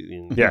like completely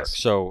in the Yes. dark.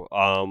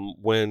 So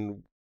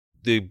when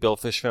the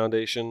Billfish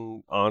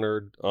Foundation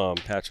honored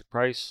Patrick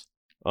Price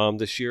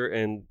this year,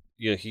 and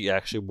he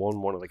actually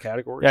won one of the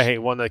categories. Yeah, he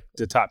won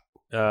the top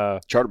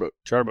Charter boat.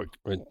 charter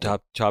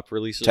book. Top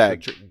releases,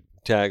 Tag. for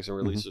tags and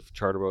releases for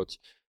charter boats.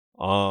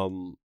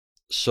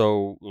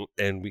 So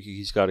and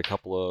he's got a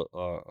couple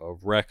of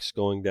wrecks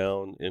going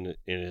down in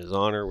his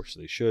honor, which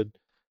they should.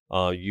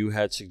 You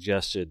had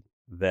suggested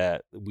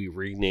that we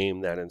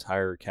rename that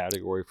entire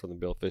category from the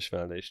Billfish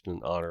Foundation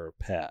in honor of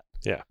Pat.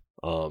 Yeah.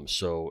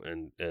 So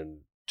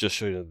and just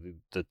so you know,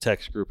 the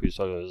text group he's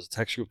talking about is a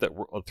text group that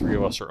the three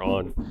of us are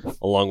on,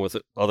 along with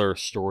other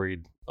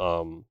storied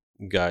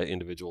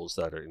individuals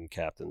that are in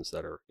captains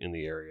that are in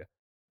the area.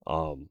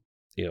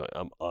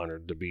 I'm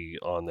honored to be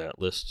on that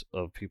list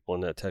of people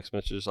in that text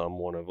messages. I'm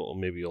one of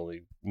maybe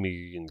only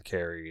me and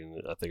Carrie,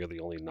 and I think are the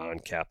only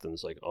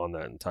non-captains like on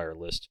that entire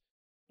list.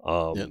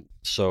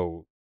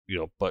 So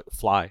but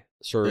Fly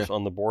serves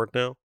on the board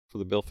now for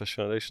the Billfish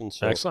Foundation.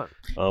 So Excellent.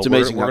 It's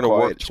amazing We're how going to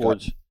quiet work it's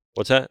towards gotten.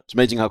 what's that? It's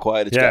amazing how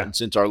quiet it's Yeah. gotten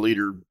since our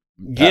leader.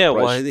 Pat Yeah,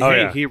 Price.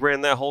 well, he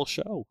ran that whole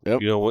show.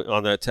 Yep.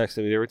 On that text.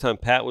 I mean, every time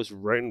Pat was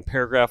writing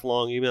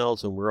paragraph-long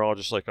emails, and we're all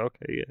just like,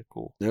 "Okay, yeah,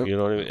 cool." Yep. You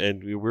know what I mean?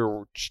 And we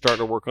were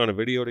starting to work on a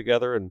video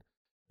together, and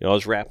I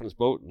was wrapping his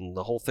boat and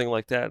the whole thing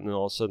like that, and then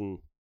all of a sudden,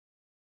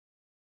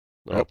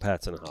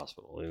 Pat's in a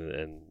hospital,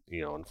 and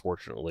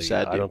unfortunately,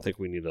 Sad I deal. don't think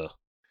we need to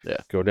Yeah.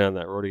 go down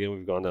that road again.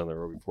 We've gone down that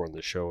road before in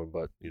the show,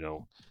 but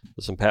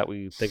listen, Pat,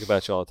 we think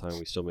about you all the time.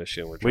 We still miss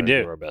you, and we're trying to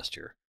do. do our best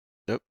here.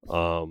 Yep.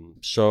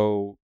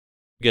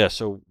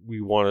 So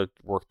we want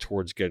to work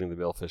towards getting the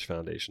Billfish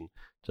Foundation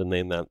to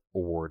name that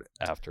award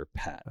after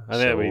Pat. I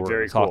think that'd be we're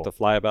very gonna talk cool. to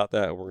Fly about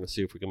that, and we're going to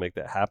see if we can make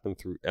that happen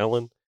through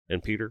Ellen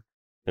and Peter,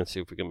 and see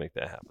if we can make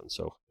that happen.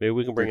 So maybe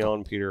we can bring Ellen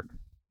and Peter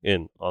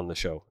in on the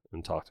show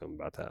and talk to them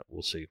about that.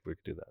 We'll see if we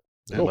can do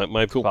that. Cool. It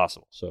might be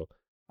possible. So,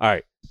 all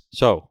right.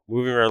 So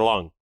moving right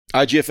along.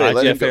 IGFA,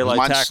 let him go. IGFA light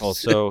Mine's tackle.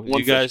 So one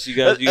you guys, fish.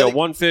 you I got think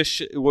one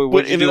fish. What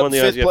we did you ended do up on the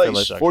fifth IGFA light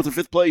place, tackle? 4th or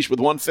 5th place with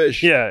one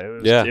fish. Yeah, it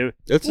was, Yeah.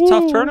 It's a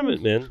tough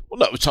tournament, man. Well,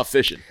 no, it was tough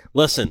fishing.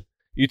 Listen,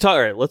 all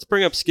right, let's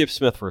bring up Skip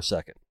Smith for a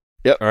second.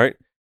 Yep. All right.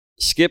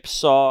 Skip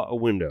saw a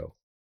window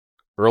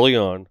early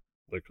on,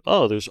 like,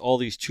 oh, there's all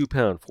these 2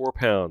 pound, 4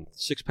 pound,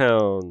 6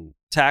 pound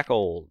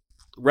tackle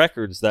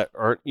records that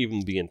aren't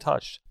even being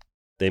touched.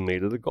 They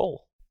made it a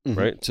goal, Mhm.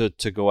 right?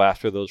 To go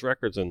after those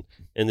records, and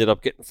ended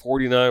up getting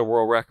 49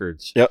 world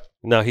records. Yep.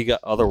 Now he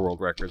got other world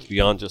records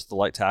beyond just the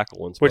light tackle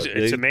ones. which but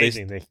it's they-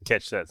 amazing they can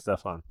catch that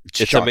stuff on. It's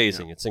shocking,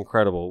 amazing. It's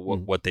incredible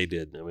Mhm. what they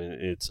did. I mean,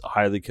 it's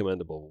highly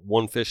commendable.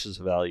 One fish is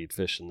a valued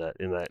fish in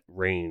that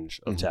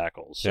range of Mhm.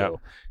 tackles. So,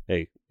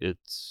 hey,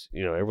 it's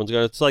everyone's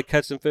gonna. It's like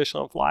catching fish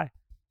on fly.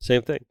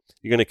 Same thing.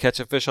 You're gonna catch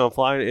a fish on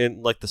fly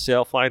and like the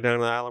sail fly down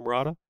in the Isla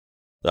Morada.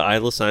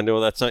 Listen, I know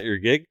that's not your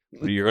gig,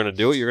 but you're gonna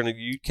do it.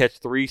 You catch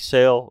 3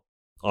 sail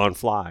on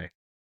fly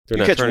They're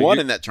You not catch trying to- one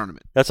in that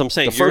tournament. That's what I'm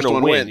saying. The You're first going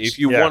to one win wins. if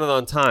you Yeah. won it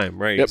on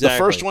time, right? Yep, Exactly. the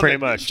first one Pretty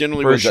that much.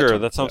 generally For wins that sure.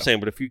 tournament. That's what I'm Yeah. saying.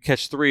 But if you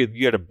catch 3,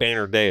 you had a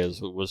banner day.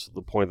 Was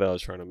the point that I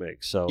was trying to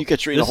make. So You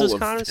catch 3 in a this whole is of-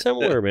 kind of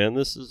similar, man.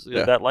 This is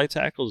Yeah. that light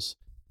tackles.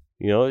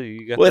 You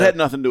got Well, it that. had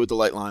nothing to do with the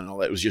light line and all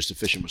that. It was just the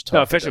fishing was tough.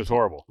 No, at fishing that was point.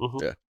 horrible.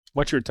 Mhm. Yeah.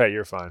 Once you're tight,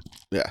 you're fine.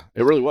 Yeah,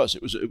 it really was.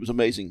 It was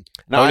amazing.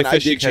 How Now, many I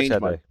fish you did catch change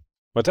that my. day?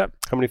 What's that?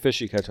 How many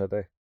fish you catch that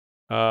day?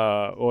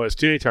 Well, it's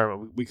 2-day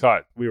tournament.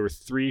 We were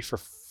 3 for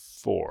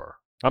 4.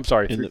 I'm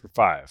sorry, In 3 the- for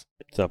 5.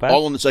 It's not bad.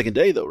 All on the second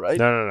day, though, right?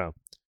 No.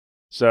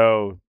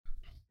 So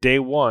day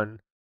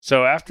 1.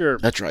 So after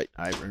That's right.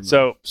 I remember.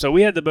 so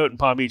we had the boat in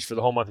Palm Beach for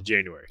the whole month of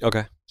January.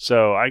 Okay.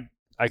 So I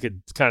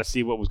could kind of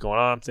see what was going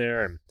on up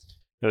there, and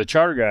the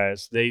charter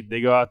guys they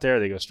go out there,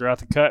 they go straight out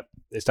the cut,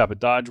 they stop at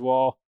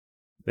Dodgewall,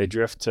 they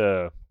drift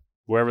to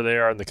wherever they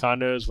are in the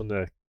condos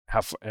when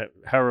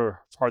however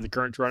hard the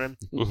current's running,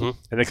 Mm-hmm.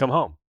 and they come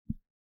home,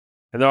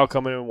 and they're all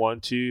coming in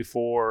 1, 2,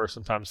 4,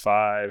 sometimes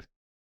 5.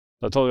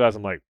 So I told the guys,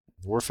 I'm like,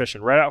 we're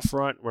fishing right out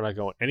front, we're not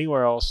going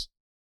anywhere else.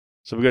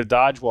 So we go to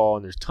Dodgewall,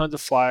 and there's tons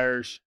of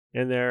flyers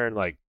in there, and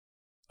like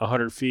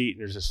 100 feet,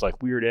 and there's this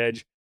like weird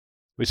edge.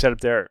 We set up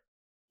there.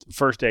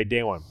 First day,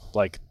 day 1,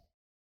 like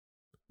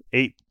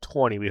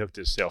 8:20, we hooked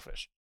this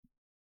sailfish.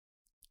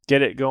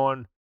 Get it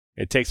going.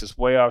 It takes us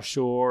way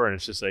offshore, and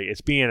it's just like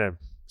it's being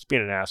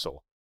an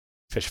asshole.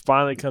 Fish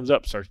finally comes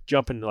up, starts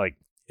jumping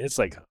it's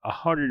like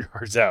 100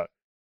 yards out.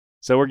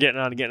 So we're getting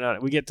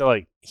on. We get to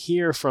like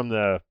here from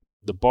the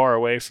bar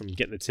away from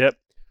getting the tip.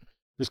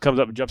 Just comes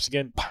up and jumps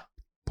again,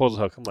 pulls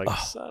the hook. I'm like,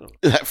 son of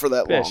a for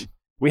that fish. long.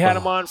 We had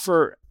him on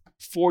for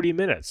 40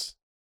 minutes.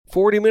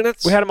 40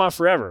 minutes? We had him on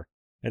forever.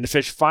 And the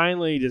fish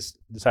finally just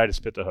decided to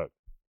spit the hook.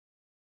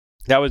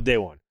 That was day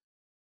 1.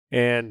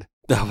 And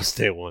That was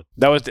day 1.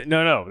 that was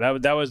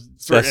that was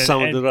That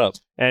summed it up.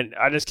 And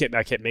I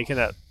kept making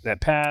that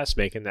pass,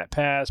 making that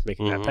pass.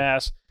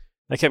 Mhm.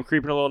 I kept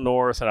creeping a little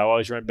north, and I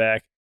always run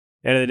back.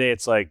 End of the day,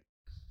 it's like,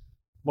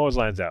 what was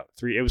lines out?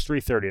 3. It was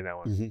 3:30 in that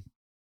one. Mhm.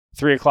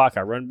 3:00.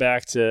 I run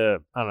back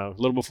to, I don't know, a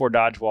little before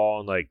Dodgewall,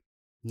 and like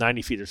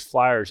 90 feet. There's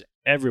flyers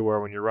everywhere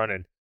when you're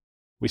running.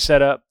 We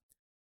set up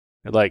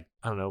at like,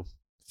 I don't know,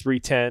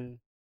 3:10,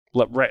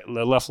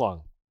 left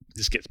long.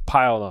 Just gets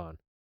piled on.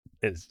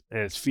 And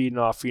it's feeding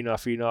off.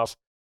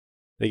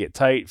 They get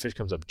tight. Fish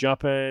comes up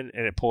jumping,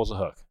 and it pulls a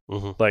hook.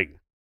 Mm-hmm.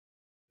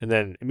 And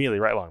then immediately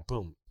right long,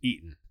 boom,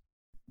 eating,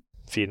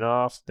 feeding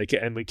off.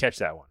 And we catch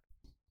that one,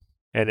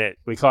 and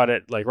we caught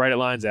it like right at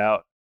lines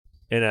out.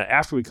 And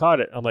after we caught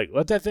it, I'm like,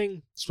 let that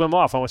thing swim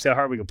off. I want to see how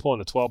hard we can pull in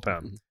the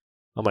 12-pound. Mhm.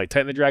 I'm like,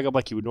 tighten the drag up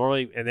like you would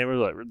normally. And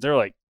they're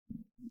like,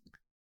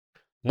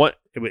 what?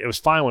 It was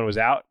fine when it was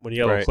out. When you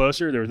got a little Right.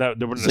 closer, there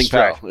wasn't a Sing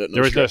stretch. pow.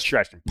 There was no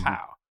stretch. And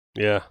pow.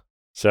 Yeah.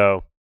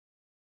 So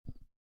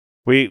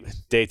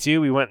day 2,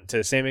 we went to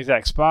the same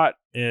exact spot,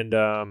 and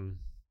I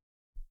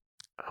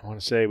want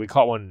to say we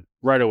caught one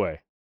right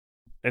away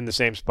in the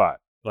same spot.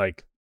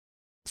 Like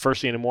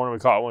first thing in the morning, we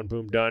caught one,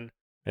 boom, done.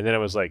 And then it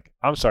was like,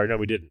 I'm sorry, no,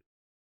 we didn't.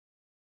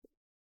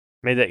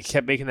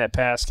 Kept making that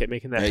pass, Yeah, you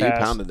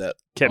pounded that.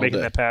 kept all making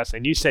day. that pass.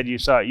 And you said you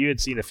had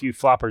seen a few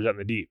floppers out in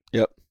the deep.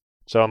 Yep.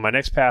 So on my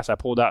next pass, I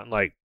pulled out in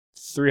like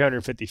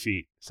 350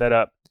 feet, set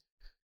up,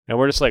 and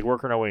we're just like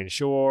working our way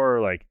inshore.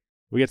 Like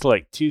we get to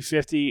like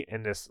 250,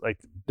 and this like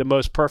the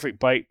most perfect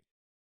bite.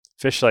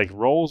 Fish like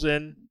rolls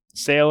in,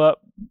 sail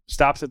up,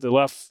 stops at the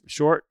left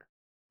short,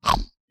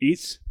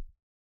 eats.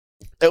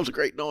 That was a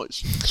great noise.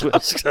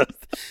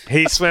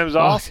 He swims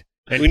off.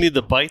 We need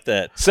to bite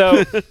that.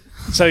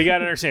 So you got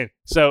to understand.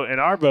 So in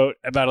our boat,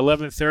 about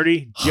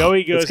 11:30,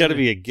 Joey goes. It's got to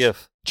be a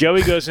GIF.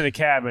 Joey goes in the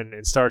cabin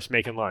and starts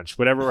making lunch,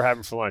 whatever we're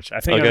having for lunch. I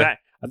think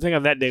Okay.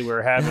 on that day we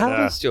were having.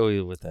 How is Joey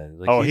with that?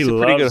 Like, Oh, he's he a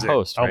pretty loves good it.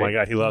 host. Oh my right?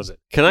 god, he loves it.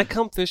 Can I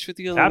come fish with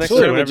you on the next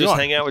Absolutely, trip and whenever you just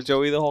want. hang out with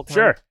Joey the whole time?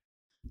 Sure.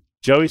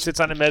 Joey sits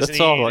on the mezzanine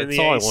in the that's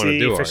all I AC, wanna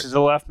do, fishes the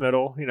left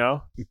middle,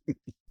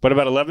 But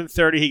about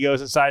 11:30, he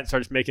goes inside and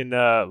starts making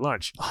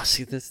lunch. Oh,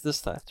 see, that's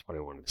what I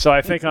wanted. So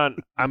I think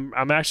I'm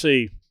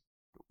actually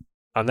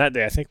on that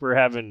day. I think we're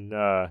having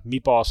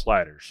meatball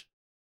sliders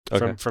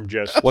Okay. from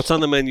Joseph. What's on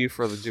the menu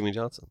for the Jimmy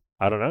Johnson?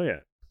 I don't know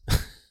yet.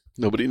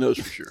 Nobody knows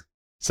for sure.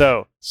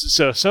 So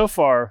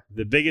far,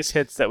 the biggest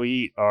hits that we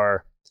eat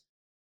are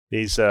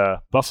these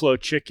buffalo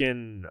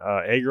chicken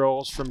egg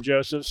rolls from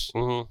Joseph's,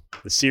 Mm-hmm.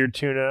 the seared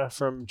tuna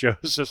from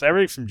Joseph's,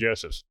 everything from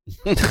Joseph's.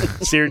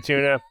 Seared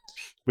tuna.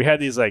 We had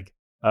these like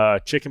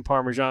chicken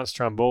parmesan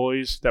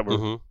strombolis that were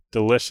Mm-hmm.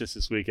 delicious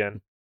this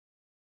weekend,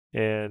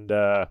 and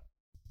the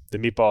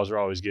meatballs are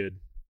always good.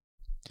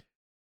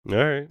 All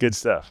right. Good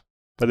stuff.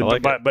 But I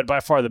like but by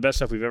far the best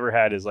stuff we've ever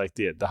had is like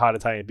the hot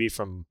Italian beef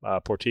from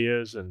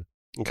Portillo's and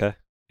Okay.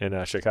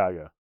 in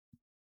Chicago.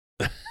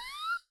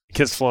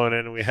 Gets flown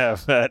in, and we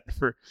have that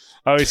for.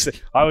 I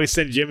always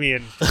send Jimmy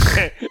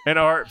and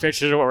Art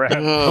pictures of what we're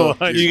having Oh,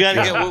 for lunch. You got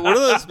to get what are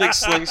those big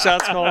slingshots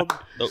called?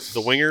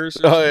 The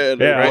wingers? Oh yeah,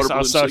 the Yeah, I water saw-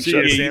 balloon saw slingshot. you-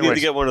 You need sandwich.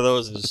 to get one of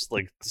those and just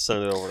like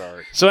send it over to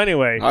Art. So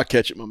anyway, I'll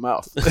catch it in my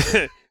mouth.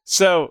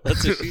 So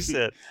That's what she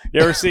said.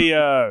 you ever see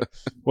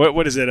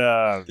what is it?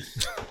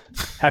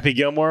 Happy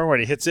Gilmore when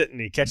he hits it and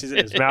he catches it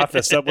in his mouth,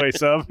 the Subway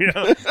sub, you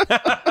know?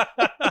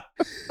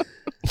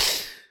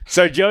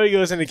 So Joey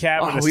goes in the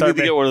cabin Oh, to we start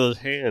need to get one of those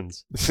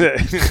hands.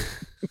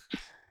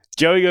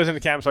 Joey goes in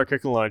the cabin, start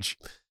cooking lunch.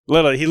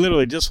 He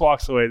literally just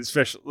walks away. This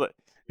fish,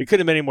 it couldn't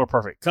have been any more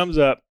perfect. Comes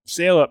up,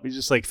 sail up. He's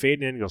just like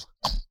fading in. He goes,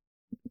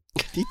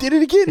 He did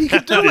it again. He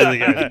could do Did it it.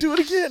 again. He could do it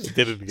again.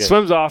 Did it again.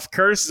 swims off.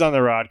 Curtis is on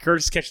the rod.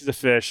 Curtis catches the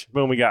fish.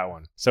 Boom, we got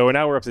one. So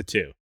now we're up to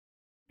 2.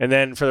 And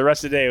then for the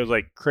rest of the day, it was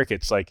like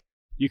crickets. Like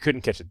you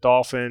couldn't catch a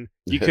dolphin.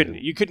 You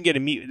couldn't get a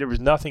meat. There was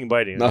nothing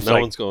biting. It was No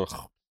like, one's going.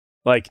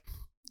 like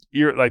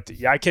you're like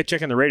I kept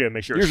checking the radio to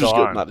make sure Yours it's is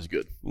still good, on. not as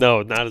good.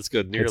 No, not as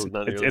good. It's,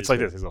 Not it's, nearly it's as like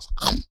good. this. It goes.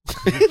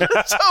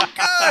 It's so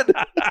good.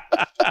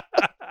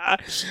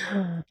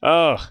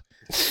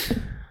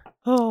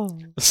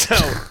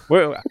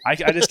 So I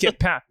just kept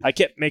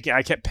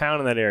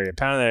pounding that area.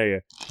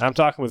 And I'm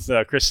talking with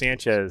Chris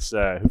Sanchez,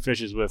 who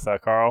fishes with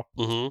Carl.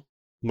 Mm-hmm.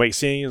 I'm like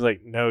seeing, he's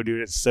like, no,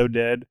 dude, it's so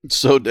dead. It's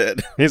so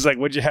dead. He's like,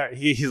 what'd you have?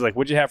 He's like,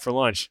 what'd you have for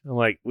lunch? I'm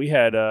like, we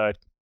had I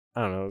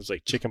don't know, it was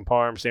like chicken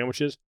parm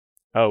sandwiches.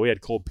 Oh, we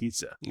had cold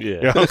pizza.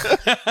 Yeah.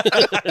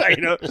 You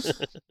know?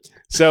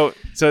 So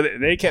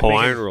they kept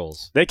Hawaiian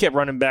rolls. they kept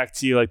running back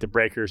to like the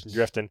breakers and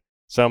drifting.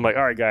 So I'm like,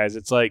 all right, guys,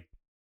 it's like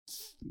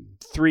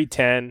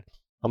 3:10.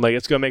 I'm like,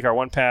 let's go make our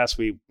one pass.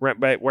 We went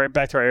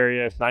back to our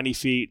area, 90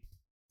 feet,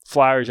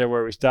 flyers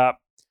everywhere we stopped,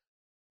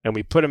 and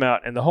we put them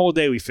out. And the whole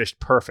day we fished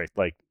perfect.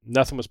 Like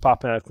nothing was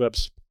popping out of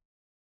clips.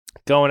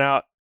 Going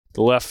out,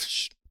 the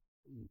left,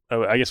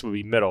 I guess it would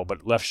be middle,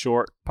 but left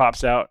short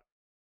pops out.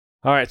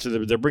 All right, so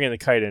they're bringing the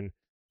kite in.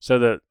 So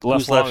the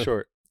left Who's long, left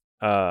short?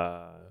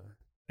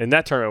 in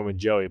that tournament with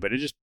Joey, but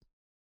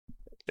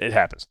it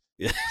happens.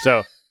 Yeah.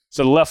 So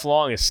the left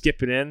long is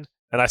skipping in,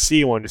 and I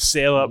see one just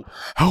sail up,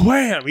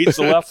 wham, eats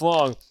the left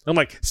long. I'm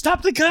like,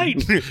 stop the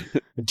kite.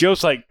 And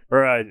Joe's like,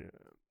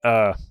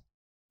 who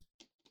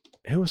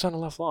was on the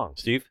left long?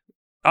 Steve?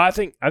 I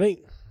think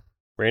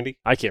Randy?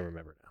 I can't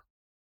remember now.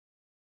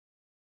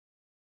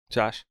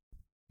 Josh?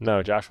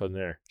 No, Josh wasn't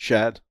there.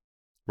 Shad,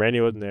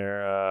 Randy wasn't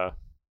there.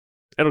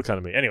 It'll come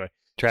to me anyway.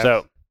 Travis?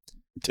 So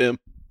Tim.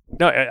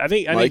 no, I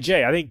think Mike?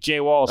 Jay. I think Jay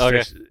Wallace Okay.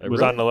 was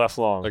Really? on the left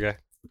long. Okay.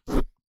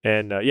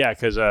 And yeah,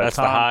 because That's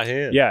the high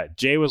hand. Yeah,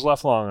 Jay was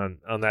left long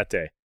on that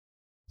day.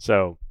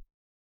 So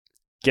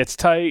gets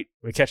tight.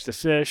 We catch the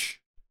fish.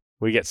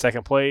 We get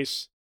second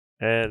place,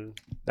 and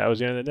that was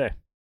the end of the day.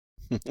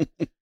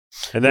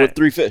 And With that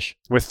 3 fish.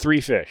 with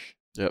 3 fish.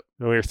 Yep.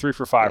 And we were 3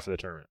 for 5 for the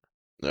tournament.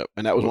 Yep.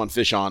 And that was one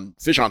fish on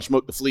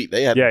smoked the fleet.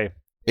 They had Yeah.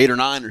 8 or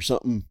 9 or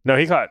something. No,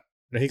 he caught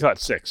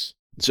 6.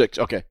 6.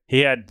 Okay. He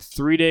had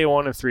 3-day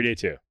 1 and 3-day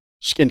 2.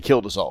 Skin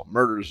killed us all.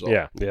 Murdered us all.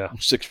 Yeah. Yeah.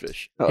 6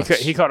 fish.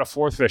 He caught a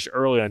 4th fish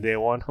early on day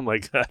 1. I'm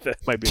like, that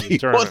might be in the He won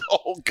tournament. the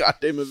whole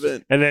goddamn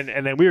event. And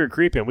then we were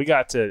creeping. We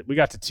got to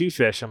 2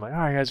 fish. I'm like, all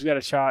right, guys, we got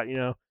a shot, you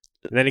know.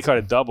 And then he caught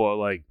a double at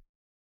like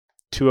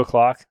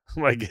 2:00.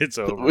 I'm like, it's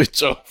over.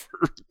 It's over.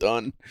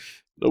 Done.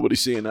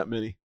 Nobody's seeing that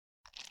many.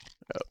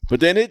 But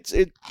then it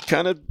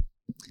kind of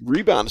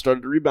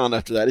started to rebound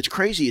after that. It's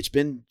crazy. It's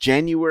been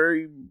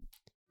January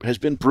has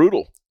been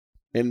brutal.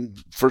 And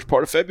first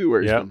part of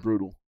February has Yep. been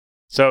brutal.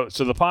 So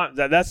the Palm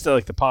that's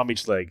the Palm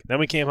Beach leg. Then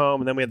we came home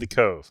and then we had the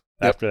Cove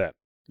after that.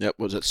 Yep.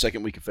 Was that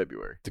second week of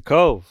February? The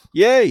Cove.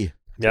 Yay.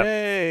 Yep.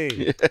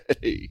 Yay.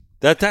 Yay.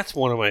 That's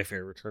one of my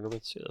favorite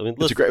tournaments. I mean,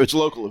 It's a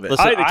local event.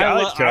 Listen, I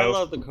like I Cove.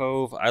 love the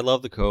Cove. I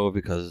love the Cove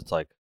because it's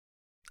like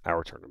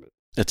our tournament.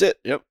 That's it.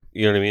 Yep.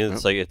 You know what I mean?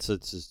 It's like it's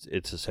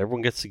just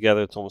everyone gets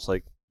together. It's almost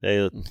like,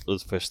 hey,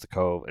 let's fish the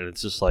Cove, and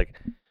it's just like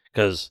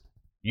because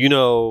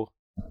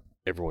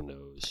everyone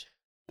knows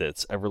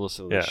that's ever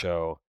listened to the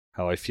show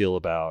how I feel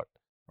about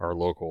our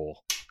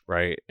local,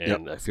 right?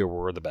 And I feel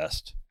we're the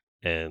best,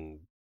 and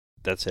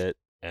that's it.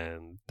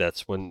 And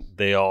that's when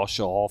they all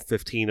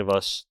 15 of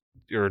us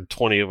or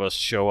 20 of us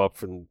show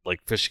up and like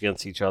fish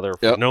against each other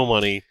for no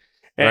money.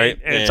 Right,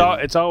 and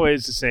it's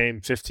always the same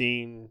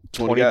 15,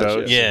 20 guys,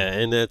 boats. Yeah,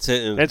 and that's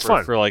it. And it's for,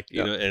 fun for like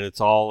you know, and it's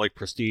all like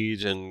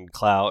prestige and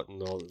clout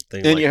and all the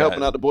things. And like you're that.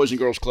 helping out the Boys and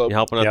Girls Club. You're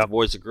helping out the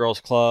Boys and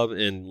Girls Club.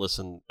 And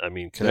listen, I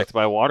mean, Connected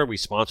by Water, we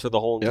sponsor the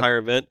whole entire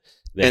event.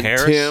 And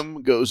Harris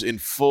Tim goes in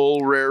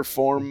full rare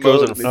form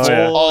goes mode. in It's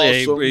full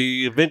awesome.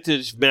 a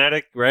vintage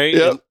Matic, right?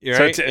 Yep. And,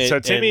 right? So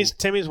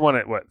Timmy's won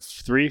it what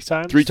 3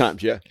 times? 3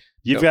 times, yeah.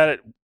 You've got it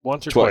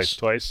once or Twice.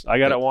 Twice. I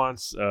got it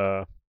once.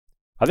 I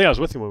think I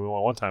was with you when we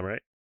won one time,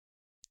 right?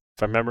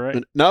 If I remember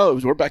right. No,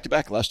 we're back to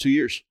back the last 2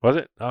 years. Was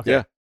it? Okay.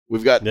 Yeah.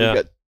 We've got 3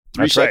 That's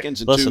right. seconds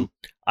and Listen,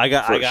 2. I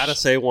firsts. gotta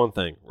say one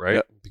thing, right?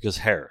 Yep. Because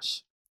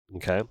Harris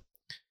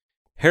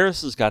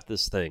has got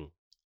this thing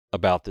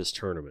about this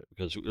tournament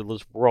because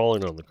we're all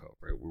in on the Cove,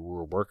 right?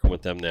 We're working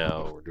with them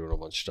now. We're doing a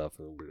bunch of stuff,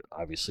 and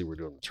obviously we're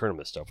doing the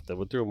tournament stuff with them.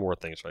 We're doing more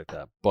things like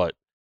that. But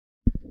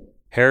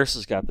Harris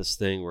has got this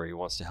thing where he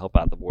wants to help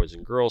out the Boys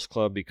and Girls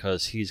Club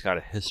because he's got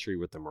a history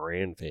with the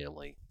Moran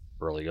family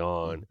early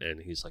on,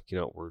 and he's like,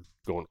 we're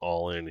going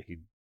all in.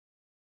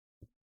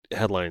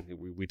 headline,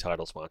 we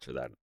title sponsor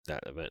that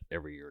event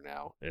every year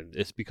now, and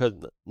it's because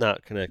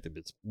not connected,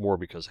 it's more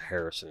because of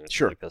Harrison and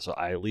Sure. like that. So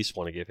I at least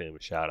want to give him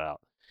a shout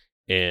out.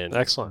 And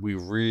Excellent. we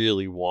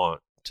really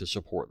want to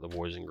support the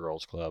Boys and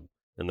Girls Club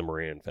and the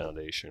Moran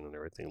Foundation and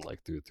everything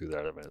like through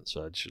that event.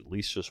 So I at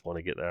least just want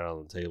to get that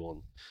on the table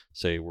and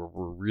say we're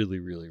really,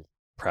 really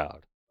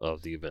proud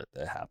of the event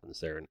that happens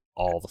there and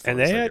all the funds And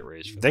that get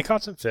raised. For they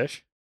caught some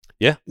fish.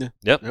 Yep.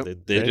 Yep. They They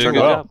did a turned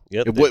good well. job.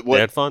 Yep. And They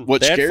had fun.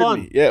 What They had scared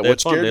fun. me? Yeah. They What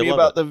had fun. scared They me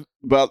loved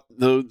about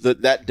the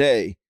that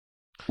day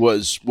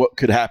was what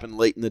could happen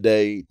late in the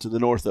day to the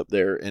north up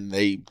there, and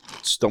they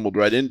stumbled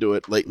right into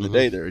it late in the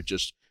day. There, it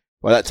just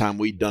by that time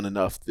we'd done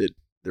enough that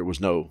there was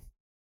no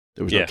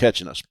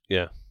catching us.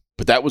 Yeah.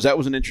 But that was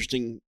an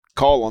interesting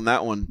call on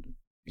that one.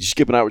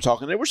 Skip and I were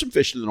talking. There were some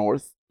fish to the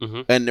north,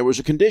 and there was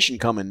a condition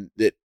coming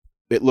that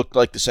it looked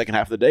like the second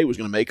half of the day was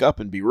going to make up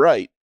and be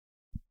right,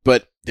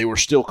 but they were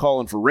still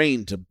calling for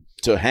rain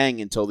to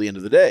hang until the end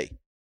of the day,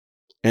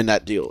 and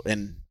that deal.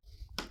 And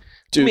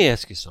dude, Let me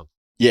ask you something.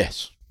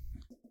 yes,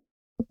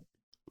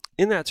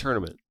 In that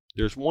tournament,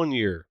 there's 1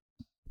 year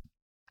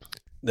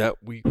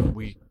that we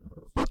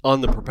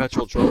on the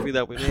perpetual trophy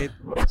that we made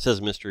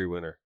says mystery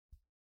winner.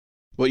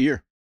 what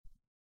year?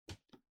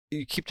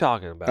 You keep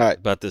talking All right.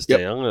 about this Yep.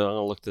 day. I'm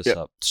gonna look this Yep.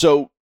 up.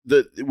 So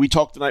we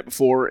talked the night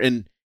before,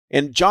 and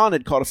John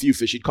had caught a few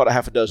fish. He'd caught a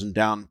half a dozen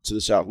down to the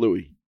South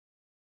Louis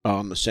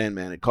on the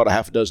Sandman. He'd caught a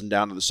half a dozen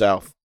down to the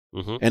south.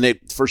 Mm-hmm.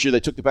 And first year they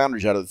took the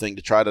boundaries out of the thing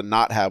to try to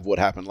not have what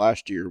happened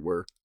last year,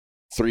 where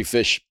 3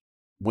 fish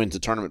wins the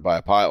tournament by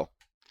a pile,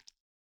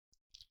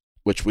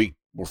 which we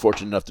were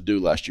fortunate enough to do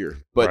last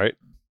year. But Right.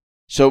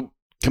 so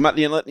come out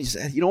the inlet, and he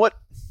said, "You know what?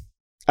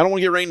 I don't want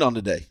to get rained on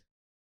today.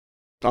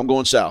 I'm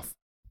going south."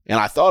 And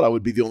I thought I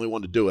would be the only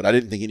one to do it. I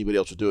didn't think anybody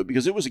else would do it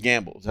because it was a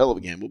gamble. It was a hell of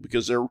a gamble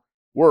because there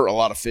were a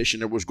lot of fish,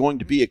 and there was going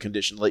to be a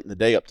condition late in the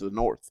day up to the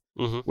north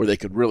Mm-hmm. where they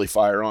could really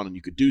fire on and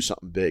you could do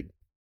something big.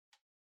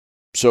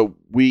 So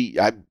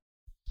I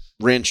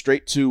ran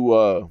straight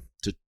to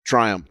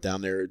Triumph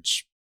down there.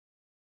 It's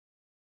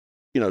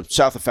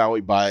south of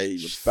Fowey by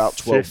about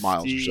 12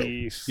 miles or so.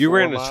 You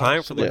ran 54 the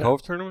time for the Yeah.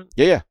 Cove tournament?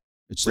 Yeah.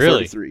 It's the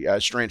Really? 33. I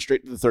just ran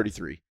straight to the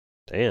 33,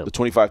 Damn. the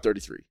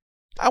 25-33.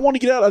 I want to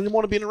get out. I didn't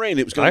want to be in the rain.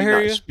 It was going I to be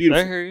hear nice. you.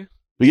 Beautiful. I hear you.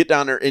 We get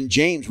down there, and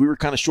James, we were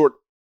kind of short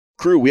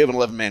crew. We have an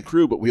 11-man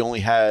crew, but we only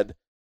had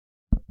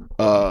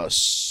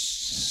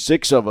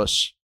 6 of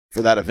us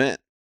for that event.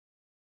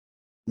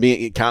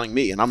 Me counting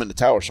me, and I'm in the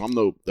tower, so I'm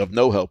of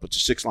no help.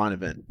 It's a 6-line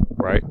event.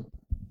 Right.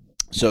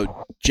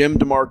 So Jim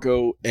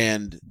DeMarco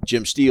and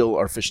Jim Steele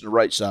are fishing the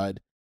right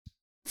side,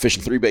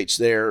 fishing 3 baits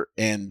there,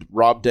 and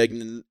Rob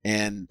Degnan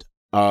and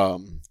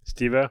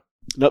Steve-O?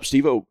 nope,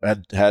 Steve-O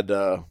had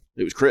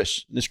it was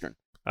Chris Niskren,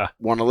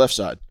 one on the left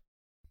side.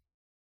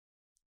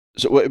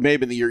 So it may have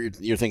been the year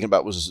you're thinking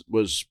about was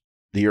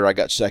the year I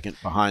got second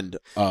behind.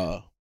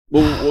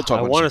 We'll talk.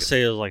 I about want to second.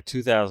 say it was like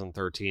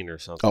 2013 or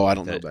something. Oh, I like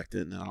don't know that. back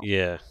then. No.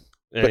 Yeah.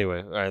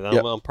 Anyway, all right.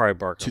 Yep. I'm probably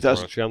barking.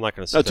 2000 I'm not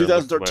going to. No,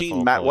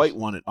 2013. Matt White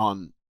won it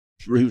on.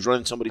 He was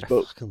running somebody's I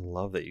boat. fucking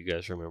love that you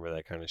guys remember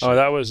that kind of shit. Oh,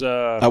 that was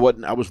I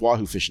wasn't. I was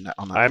wahoo fishing that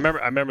on that. I one.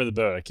 remember the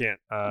boat. I can't.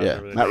 Yeah,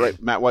 remember the name.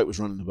 Matt White was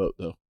running the boat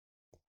though,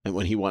 and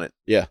when he won it,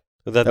 yeah.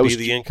 Would that that be was-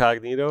 the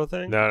incognito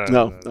thing? No,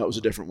 that was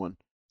a different one.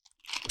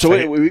 So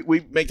anyway,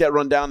 we make that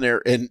run down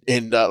there, and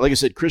like I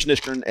said, Chris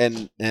Niskren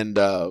and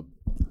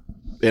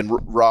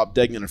Rob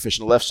Degnan are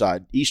fishing the left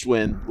side, east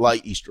wind,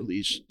 light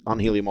easterlies on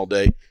helium all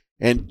day,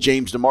 and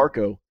James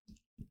DeMarco,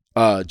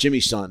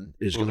 Jimmy's son,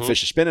 is going to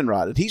fish a spinning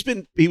rod,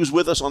 and he was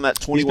with us on that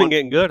 21. He's been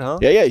getting good, huh?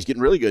 Yeah, he's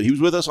getting really good. He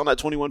was with us on that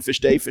 21 fish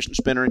day fishing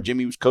spinner, and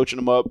Jimmy was coaching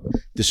him up.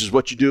 This is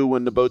what you do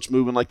when the boat's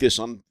moving like this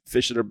on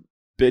fish that are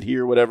bit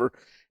here, whatever.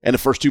 And the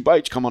first 2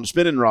 bites come on the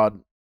spinning rod.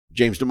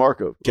 James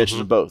DeMarco catches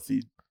them both.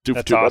 He 2 for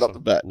That's 2 right off awesome. the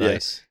bat.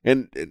 Nice. Yeah.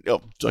 And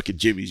look at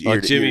Jimmy's ear. Oh,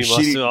 to Jimmy ear. must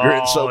See, have.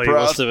 grin so He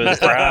proud. must have been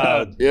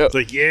proud. Yep. It's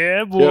like,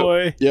 yeah,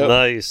 boy. Yep.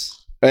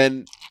 Nice.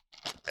 And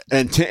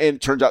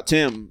it turns out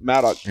Tim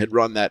Maddock had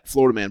run that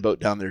Florida Man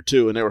boat down there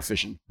too, and they were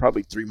fishing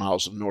probably 3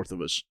 miles north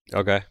of us.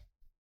 Okay.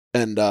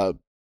 And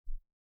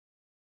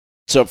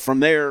so from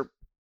there,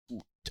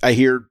 I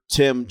hear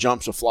Tim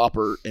jumps a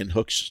flopper and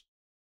hooks.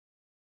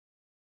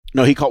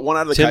 No, he caught one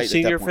out of the Tim kite.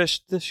 Senior at that point.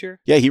 fished this year?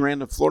 Yeah, he ran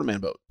the Florida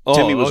Man boat. Oh,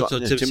 Timmy was so on,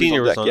 Tim Timmy's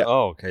Senior on was deck, on. yeah.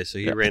 Oh, okay. So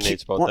he Yeah, ran I keep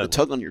Nate's boat wanting then. to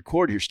tug on your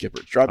cord here,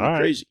 Skipper. It's driving All me right.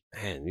 crazy.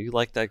 Man, you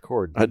like that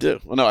cord. I do.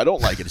 Well, no, I don't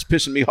like it. It's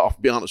pissing me off,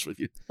 to be honest with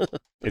you.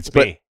 It's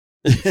But- me.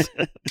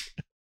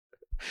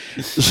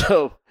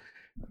 So,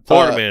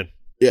 Florida Man.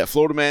 yeah,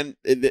 Florida Man,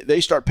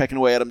 they start pecking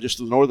away at him just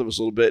to the north of us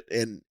a little bit.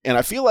 And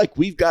I feel like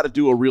we've got to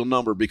do a real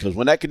number because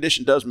when that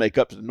condition does make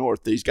up to the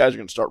north, these guys are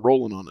going to start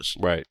rolling on us.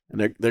 Right. And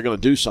they're going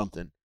to do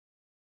something.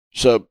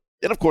 So,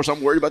 and of course,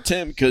 I'm worried about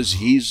Tim because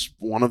he's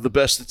one of the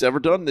best that's ever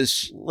done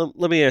this.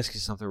 Let me ask you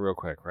something real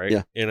quick, right?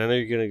 Yeah. And I know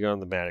you're going to go on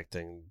the Matic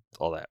thing,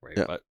 all that, right?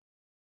 Yeah. But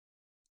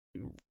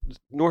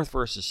north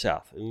versus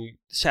south. And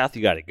south,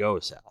 you got to go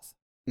south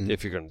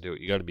if you're going to do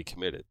it. You got to be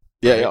committed.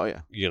 Yeah, right? yeah,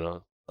 yeah. You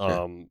know,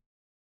 Yeah.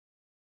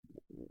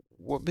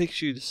 what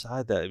makes you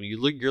decide that? I mean,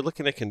 you're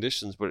looking at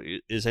conditions, but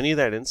is any of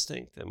that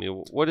instinct? I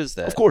mean, what is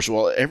that? Of course,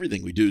 well,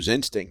 everything we do is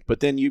instinct, but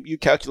then you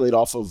calculate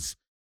off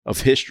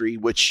of history,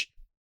 which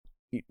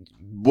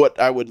what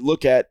I would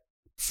look at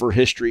for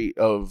history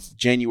of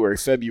January,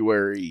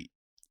 February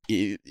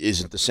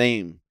isn't the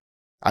same.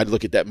 I'd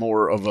look at that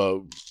more of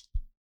a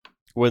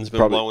wind's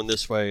been blowing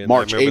this way, and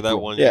March, I remember April,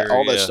 that one year.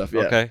 all that stuff.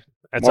 Yeah, okay,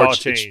 That's March, all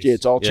changed.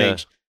 It's all Yeah.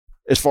 changed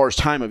as far as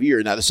time of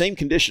year. Now the same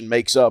condition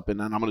makes up, and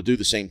then I'm going to do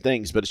the same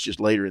things, but it's just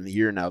later in the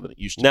year now than it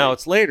used to. now be.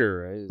 it's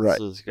later, Right,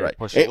 So it's right.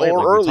 push it later, Or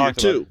like we earlier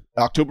talked about. too.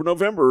 October,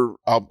 November,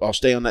 I'll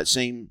stay on that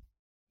same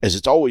as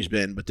it's always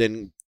been, but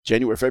then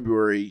January,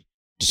 February,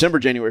 December,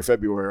 January,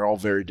 February are all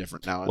very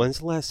different now. When's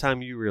the last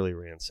time you really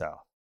ran south?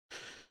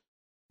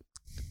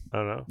 I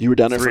don't know. You were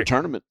down there for Three- a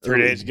tournament 3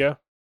 days ago,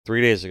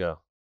 3 days ago.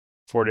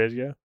 4 days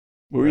ago.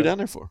 What were you down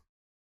there for?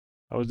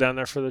 I was down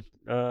there for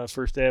the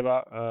first day of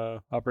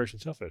Operation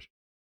Sailfish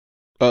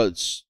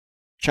It's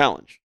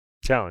Challenge.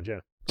 Challenge. Yeah,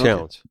 Okay.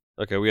 Challenge.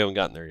 Okay, we haven't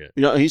gotten there yet.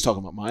 You know, he's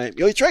talking about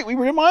Miami. Oh, that's right. We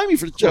were in Miami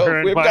for the show. We're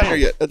in We haven't gotten there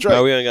Miami. yet. That's right.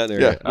 No, we haven't gotten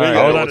there Yeah. yet. All right,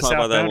 Hold we'll on to talk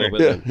about that a little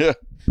South bit then.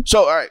 Yeah. So,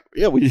 all right.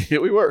 Yeah,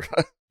 we were.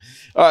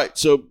 All right.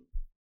 So,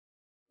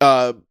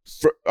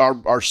 for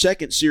our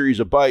second series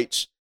of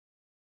bites,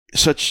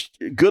 such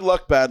good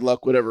luck, bad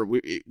luck, whatever.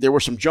 There were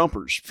some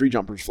jumpers, free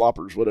jumpers,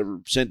 floppers,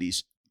 whatever,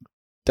 Cindy's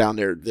down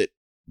there that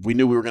we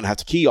knew we were going to have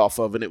to key off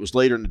of, and it was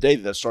later in the day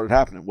that started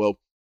happening. Well,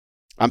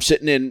 I'm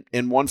sitting in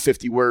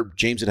 150 where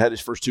James had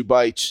his first two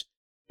bites,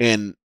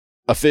 and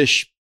a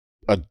fish,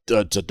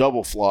 it's a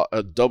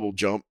double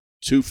jump,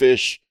 two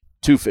fish.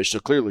 So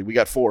clearly we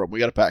got four of them. We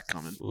got a pack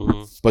coming.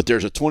 Mhm. But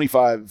there's a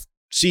 25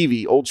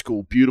 CV, old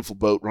school, beautiful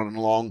boat running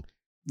along.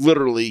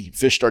 Literally,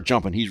 fish start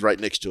jumping. He's right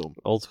next to him.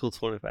 Old school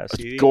 25 A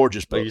CD.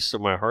 gorgeous I boat. used to,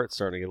 my heart's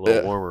starting to get a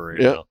little Yeah. warmer right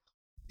Yeah. now.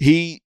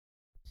 He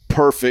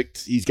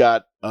perfect. He's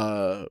got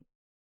a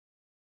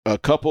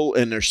couple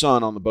and their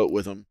son on the boat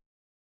with him.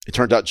 It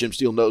turned out Jim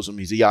Steele knows him.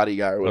 He's a yachty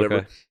guy or whatever.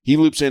 Okay. He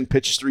loops in,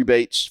 pitches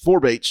four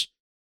baits,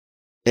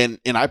 and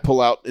I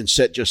pull out and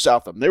set just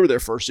south of them. They were there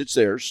first. It's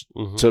theirs.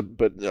 Mhm. So,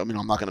 but I mean,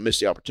 I'm not going to miss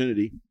the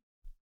opportunity.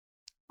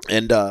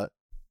 And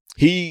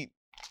he,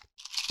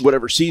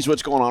 whatever, sees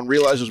what's going on,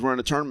 realizes we're in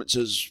a tournament,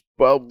 says,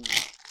 well,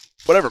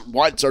 whatever.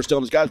 White starts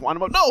telling his guys, wind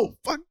him up. No,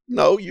 fuck,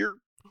 no,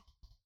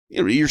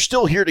 you're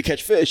still here to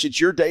catch fish. It's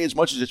your day as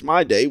much as it's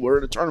my day. We're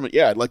in a tournament.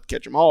 Yeah, I'd like to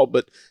catch them all,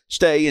 but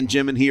stay. And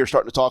Jim and he are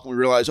starting to talk, and we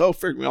realize, oh,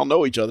 we all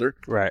know each other.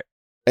 Right.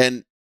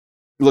 And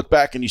you look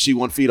back and you see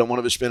 1 feet on one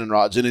of his spinning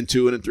rods, and then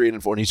two, and then three, and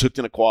then four, and he's hooked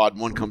in a quad,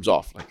 and one comes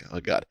off. Like, oh,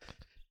 God.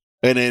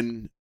 And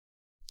then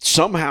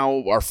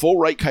somehow our full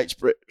right kite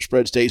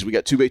spread stays. We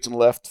got two baits on the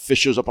left. Fish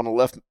shows up on the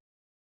left.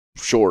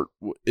 Short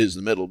is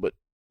the middle, but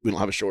we don't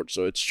have a short,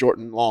 so it's short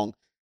and long.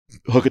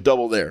 Hook a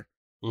double there.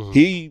 Mhm.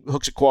 He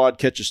hooks a quad,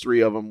 catches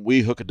three of them.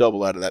 We hook a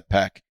double out of that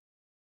pack.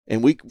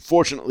 And we,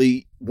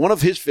 fortunately, one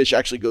of his fish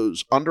actually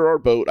goes under our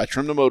boat. I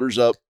trim the motors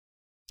up.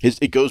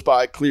 It goes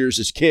by, clears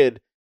his kid.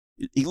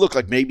 He looked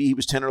like maybe he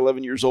was 10 or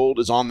 11 years old,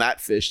 is on that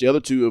fish. The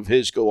other two of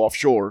his go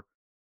offshore,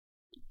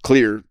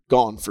 clear,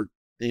 gone for,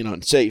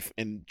 and safe.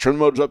 And trim the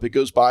motors up. It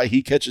goes by.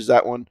 He catches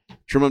that one,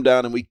 trim him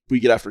down, and we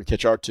get after and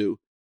catch our two.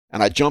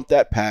 And I jumped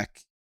that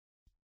pack,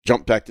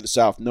 jumped back to the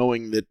south,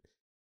 knowing that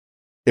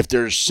if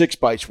there's 6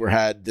 bites were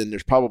had, then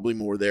there's probably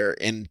more there.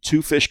 And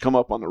 2 fish come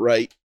up on the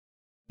right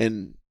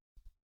and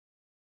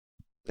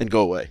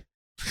go away.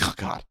 Oh,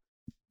 God.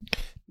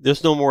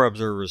 There's no more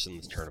observers in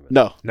this tournament.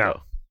 No.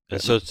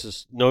 And so it's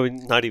just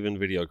not even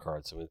video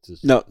cards. I mean, it's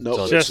just No.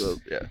 So just-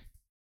 yeah.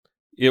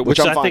 yeah, Which which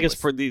I'm I fine think is with.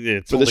 for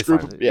it's For this only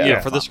group, fine. yeah,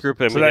 I'm for this fine.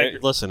 group. I So mean,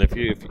 that- listen, if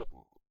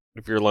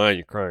you're lying,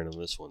 you're crying on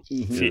this one.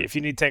 If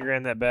you need 10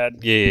 grand that bad,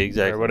 Yeah,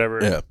 exactly. or whatever.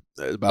 Yeah.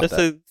 About That's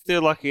that.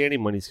 they're lucky any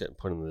money's getting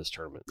put into this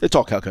tournament. It's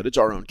all Calcutta. It's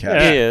our own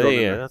cash. Yeah, Thrown in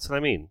there. that's what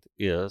I mean.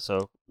 Yeah,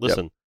 so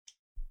listen,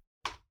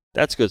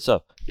 that's good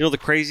stuff. You know the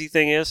crazy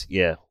thing is,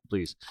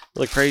 please.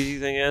 The crazy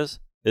thing is,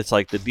 it's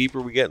like the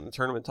deeper we get in the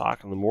tournament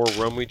talk and the more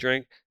rum we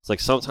drink, it's like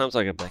sometimes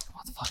I get like,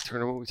 what the fuck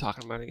tournament are we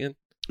talking about again?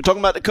 We're talking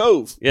about the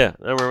Cove. Yeah,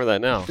 I remember that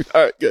now.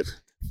 All right, good.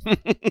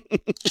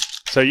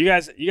 So you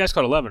guys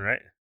caught 11,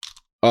 right?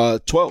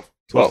 12.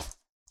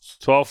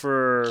 12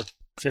 for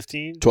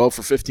 15. 12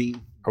 for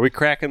 15. Are we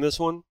cracking this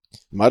one?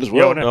 Might as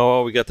well. Yo, no.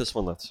 No, we got this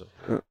one left. So.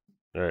 Yeah.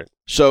 All right.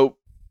 So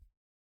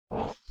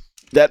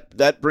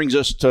that brings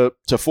us to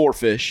 4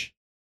 fish.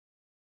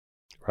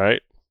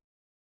 Right.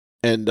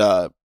 And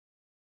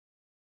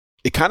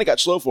it kind of got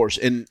slow for us.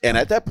 And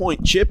at that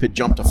point, Chip had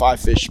jumped a 5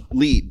 fish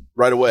lead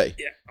right away.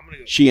 Yeah, I'm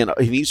gonna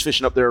go. He's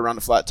fishing up there around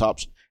the flat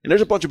tops. And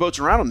there's a bunch of boats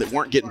around him that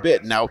weren't getting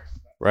bit. Now,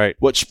 Right.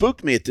 what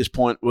spooked me at this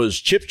point was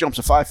Chip jumps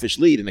a 5 fish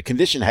lead, and the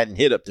condition hadn't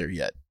hit up there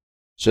yet.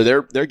 So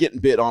they're getting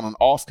bit on an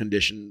off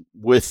condition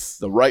with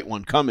the right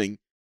one coming.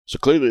 So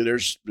clearly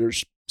there's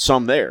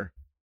some there.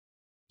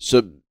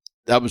 So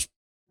I was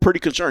pretty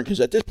concerned because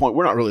at this point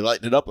we're not really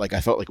lighting it up like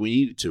I felt like we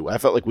needed to. I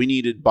felt like we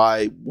needed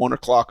by 1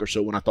 o'clock or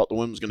so, when I thought the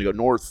wind was going to go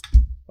north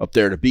up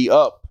there, to be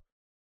up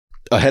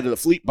ahead of the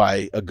fleet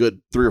by a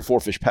good 3 or 4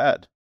 fish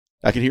pad.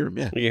 I can hear him.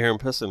 Yeah. You hear him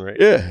pissing, right?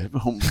 Yeah.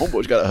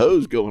 Homeboy's got a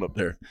hose going up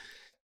there.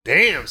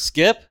 Damn,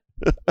 Skip.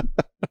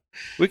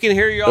 We can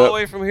hear you all the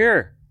way from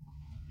here.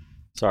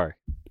 Sorry.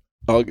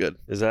 All good.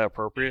 Is that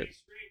appropriate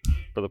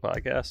for the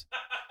podcast?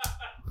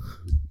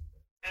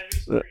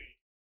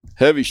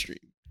 Heavy stream.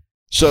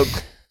 So,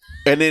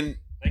 and then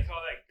They call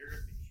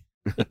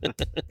that girthy.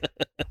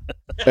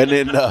 and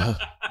then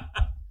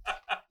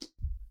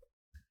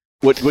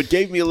what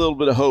gave me a little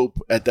bit of hope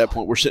at that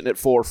point, we're sitting at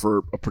 4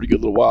 for a pretty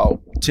good little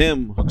while.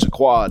 Tim hooks a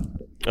quad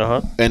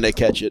and they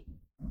catch it.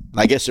 And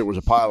I guess there was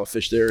a pile of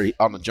fish there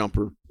on the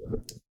jumper.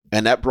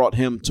 And that brought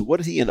him to, what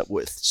did he end up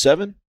with?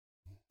 7?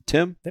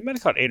 Tim? They might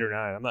have caught 8 or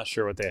 9. I'm not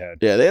sure what they had.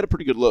 Yeah, they had a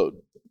pretty good load.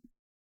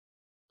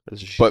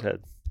 That's a But- shithead.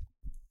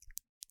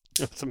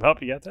 Some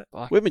help? You got that?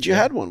 Wait a minute, you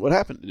had one. What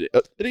happened? Did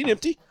it ain't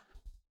empty?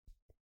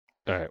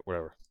 All right,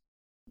 whatever.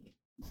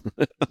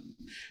 I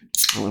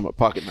don't have my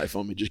pocket knife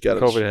on me. Just got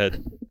it. COVID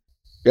head.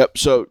 Yep.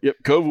 So,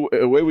 Cove,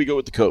 away we go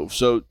with the Cove.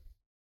 So,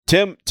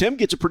 Tim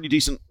gets a pretty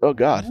decent. Oh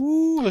God,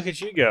 Ooh, look at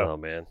you go. Oh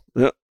man.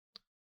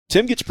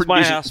 Tim gets a It's pretty my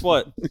decent. ass.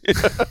 What?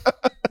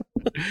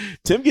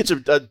 Tim gets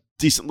a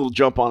decent little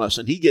jump on us,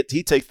 and he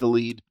takes the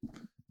lead.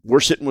 We're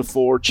sitting with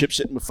 4, Chip's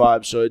sitting with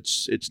 5, so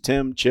it's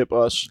Tim, Chip,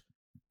 us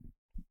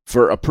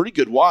for a pretty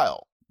good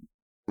while.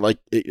 Like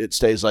it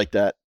stays like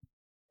that,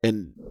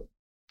 and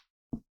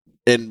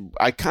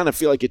I kind of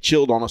feel like it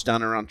chilled on us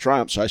down around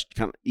Triumph, so I was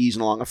kind of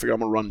easing along. I figure I'm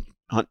gonna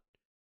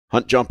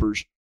hunt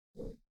jumpers,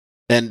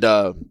 and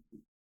I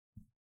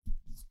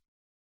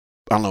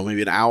don't know,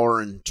 maybe an hour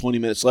and 20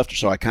 minutes left or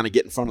so. I kind of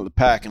get in front of the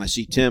pack, and I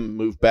see Tim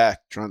move back,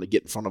 trying to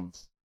get in front of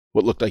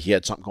what looked like he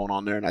had something going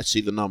on there, and I see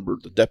the number,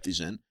 the depth he's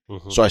in.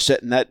 Mhm. So I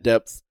set in that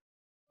depth.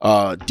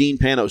 Dean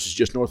Panos is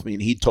just north of me,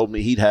 and he told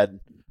me he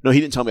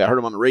didn't tell me. I heard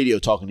him on the radio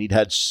talking.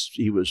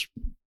 He was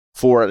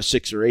 4 out of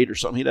 6 or 8 or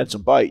something. He'd had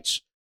some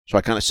bites. So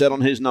I kind of set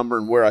on his number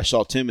and where I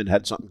saw Tim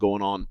had something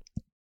going on,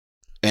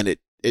 and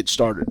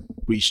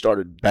we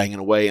started banging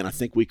away, and I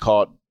think we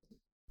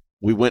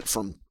went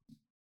from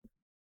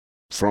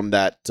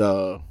that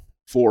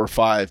 4 or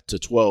 5 to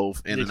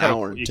 12 in an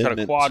hour and 10 You cut a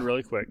minutes. quad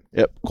really quick.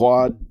 Yep,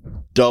 quad,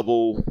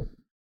 double,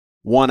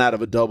 1 out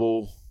of a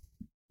double,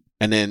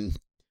 and then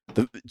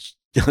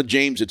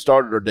James had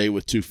started our day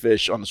with 2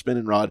 fish on the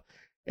spinning rod,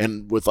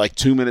 and with like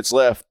 2 minutes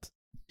left,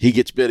 he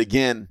gets bit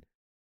again.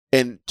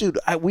 And dude,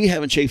 we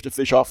haven't chafed a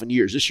fish off in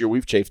years. This year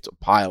we've chafed a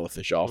pile of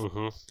fish off.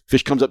 Mhm.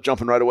 Fish comes up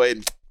jumping right away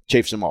and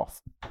chafes him off.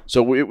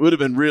 So it would have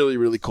been really,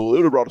 really cool. It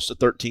would have brought us to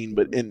 13,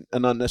 but in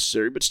an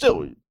unnecessary. But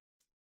still,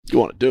 you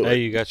want to do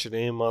Hey, it. you got your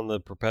name on the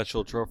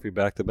perpetual trophy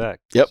back to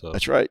back. Yep, So,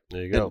 that's right.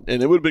 there you go.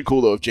 And it would have been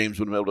cool though if James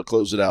would have been able to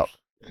close it out.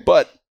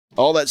 But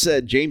all that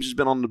said, James has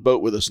been on the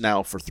boat with us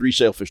now for 3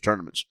 sailfish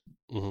tournaments.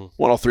 Mhm.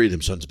 Won all 3 of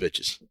them sons of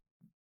bitches.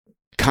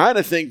 Kind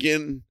of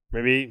thinking,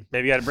 Maybe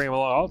you got to bring him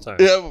along all the time.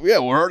 yeah,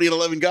 we're already at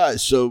 11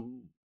 guys. So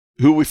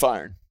who are we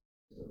firing?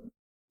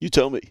 You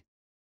tell me.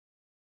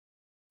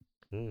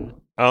 I don't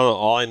know.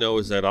 All I know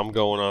is that I'm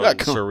going on Yeah,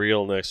 come on.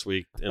 Surreal next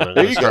week, and I'm There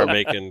going you to start go.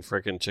 making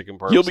freaking chicken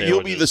parm You'll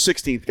be the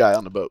sandwiches. 16th guy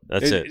on the boat.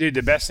 That's it. Dude,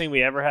 the best thing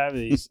we ever have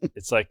is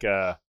it's like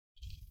I'll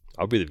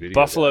be the video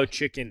buffalo guy.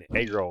 chicken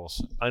egg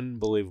rolls.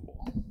 Unbelievable.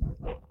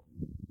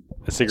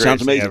 It's the greatest Sounds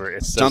thing amazing. ever.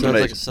 It's Sounds so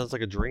amazing. Sounds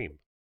like a dream.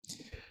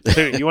 So,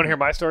 you want to hear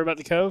my story about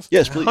the Cove?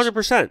 Yes, please.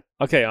 100%.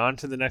 Okay, on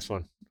to the next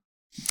one.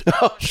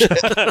 Oh, shit.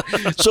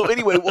 So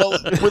anyway, well,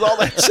 with all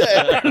that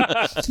said,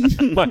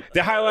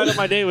 The highlight of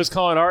my day was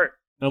calling Art.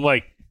 I'm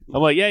like,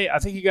 yeah, I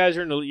think you guys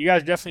are you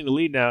guys are definitely in the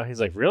lead now. He's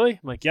like, really? I'm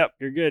like, yep,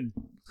 you're good.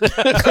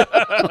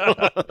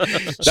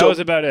 That So- was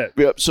about it.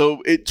 yeah,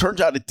 so it turns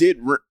out it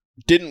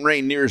didn't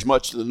rain near as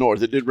much to the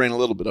north. It did rain a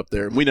little bit up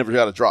there, and we never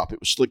got a drop. It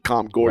was slick,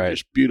 calm,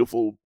 gorgeous,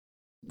 beautiful.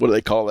 What do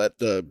they call that?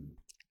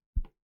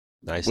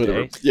 Nice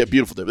Whatever. day. Yeah,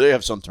 beautiful day. They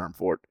have some term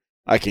for it.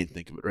 I can't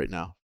think of it right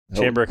now.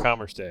 Chamber of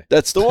Commerce Day.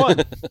 That's the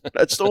one.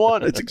 That's the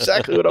one. That's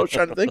exactly what I was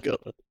trying to think of.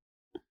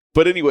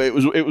 But anyway,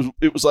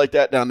 it was like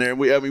that down there. And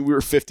we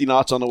were 50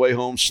 knots on the way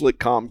home, slick,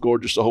 calm,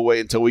 gorgeous the whole way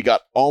until we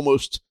got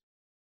almost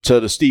to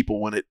the steeple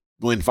when it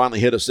finally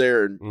hit us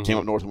there and came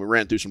up north, and we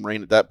ran through some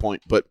rain at that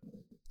point. But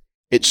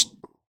it's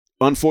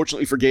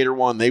unfortunately for Gator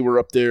One, they were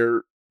up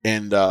there,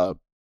 and one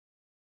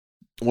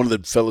of the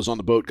fellas on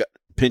the boat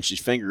pinched his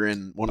finger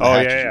in one of the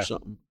hatches or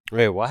something.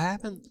 Wait, what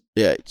happened?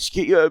 Yeah,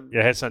 Yeah,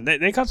 had some.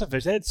 They caught some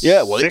fish. They had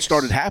well, it 6.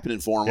 started happening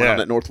for him Yeah. on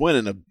that north wind,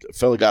 and a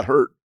fella got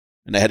hurt,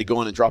 and they had to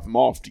go in and drop him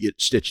off to get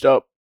stitched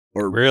up.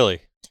 Or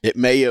Really? it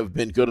may have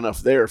been good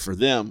enough there for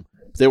them.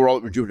 They were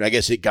all at Jupiter. I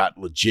guess it got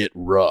legit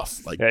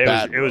rough, like Yeah,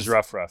 bad. it was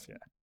rough. Yeah.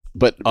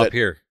 But Up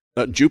here.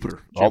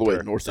 Jupiter, all the way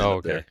Jupiter. north end Oh,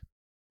 up there. okay.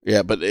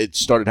 Yeah, but it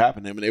started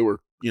happening. I mean, they were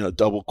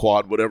double,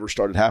 quad, whatever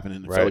started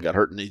happening. The fella Right. got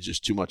hurt, and he's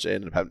just too much. They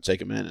ended up having to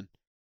take him in,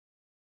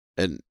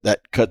 and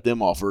that cut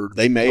them off. Or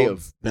they may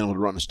have been able to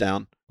run us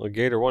down. Well,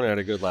 Gator 1 had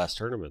a good last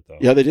tournament, though.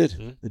 Yeah, they did.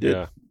 Mhm. They did.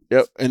 Yeah.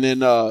 Yep. And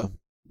then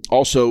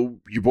also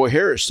your boy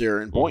Harris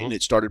there in Boynton, Mhm.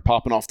 it started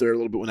popping off there a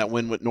little bit when that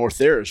wind went north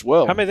there as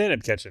well. How many they end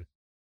up catching?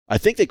 I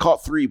think they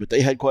caught 3, but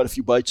they had quite a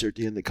few bites there at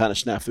the end that kind of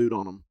snafu'd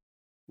on them.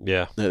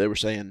 Yeah. They were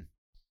saying.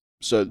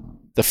 So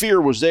the fear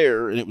was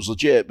there and it was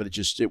legit, but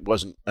it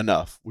wasn't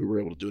enough. We were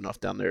able to do enough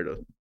down there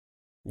to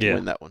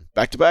win that one.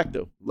 Back to back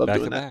though. Love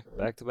doing that.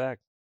 Back to back.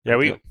 Yeah,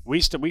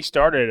 we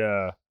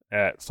started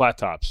at Flat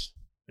Tops.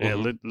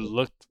 And it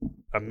looked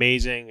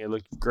amazing. It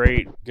looked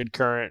great. Good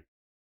current.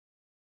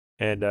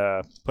 And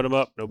put them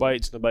up. No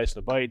bites.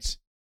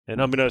 And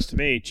unbeknownst to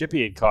me,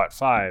 Chippy had caught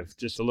 5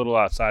 just a little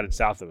outside and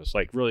south of us.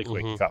 Like really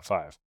quick, he caught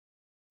 5.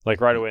 Like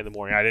right away in the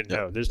morning. I didn't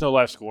know. There's no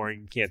live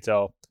scoring. You can't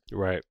tell.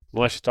 Right.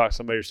 Unless you talk to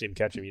somebody or see him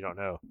catch him, you don't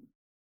know.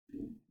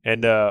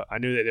 And I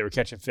knew that they were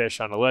catching fish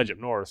on a ledge up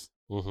north.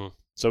 Mm-hmm.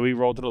 So we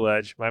rolled to the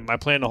ledge. My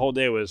plan the whole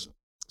day was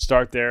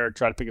start there,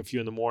 try to pick a few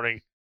in the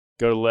morning,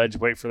 go to the ledge,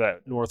 wait for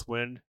that north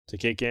wind to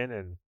kick in,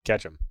 and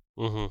catch them.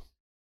 Mm-hmm.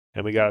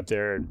 And we got up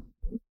there, and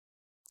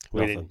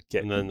we didn't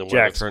get and then the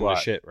jack weather turned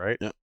to shit, right?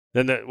 Yeah.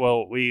 Then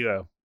we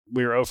were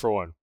 0 for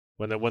 1.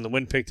 When the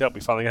wind picked up,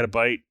 we finally got a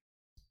bite.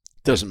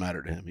 Doesn't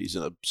matter to him. He's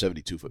in a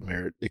 72-foot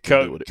Merritt. It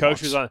can do what it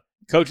Coach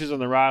wants. was on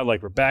the ride,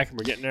 like we're back and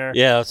we're getting there.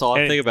 Yeah, that's all I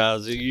And- think about.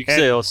 Is you can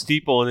say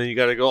Steeple, and then you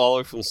got to go all the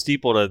way from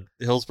Steeple to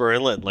Hillsborough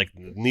Inlet, like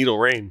needle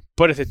rain.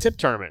 But it's a tip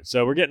tournament,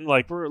 so we're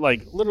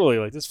literally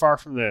like this far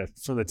from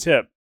the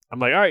tip. I'm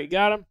like, all right, you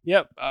got him.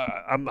 Yep.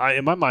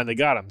 In my mind, they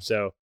got him.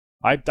 So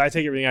I take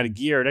everything out of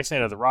gear. Next thing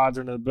I know, the rods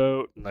are in the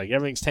boat, and like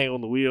everything's tangled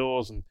in the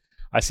wheels, and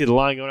I see the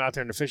line going out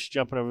there, and the fish is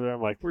jumping over there.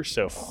 I'm like, we're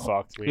so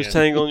fucked, man. Who's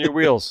tangling your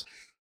wheels?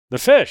 The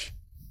fish.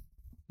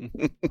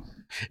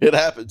 It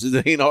happens.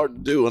 It ain't hard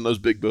to do on those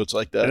big boats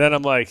like that. And then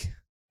I'm like,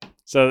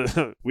 so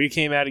we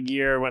came out of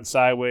gear, went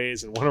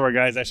sideways, and one of our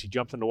guys actually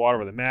jumped in the water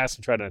with a mast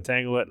and tried to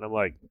untangle it. And I'm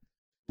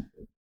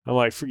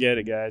like, forget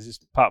it, guys.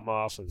 Just pop them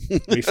off, and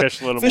we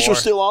fished a little Fish more. was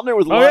still on there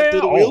with the line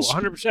through the wheels?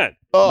 100%.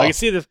 Oh. I can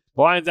see the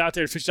lines out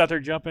there, the fish out there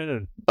jumping.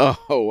 And Oh,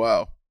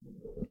 wow.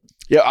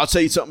 Yeah, I'll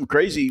tell you something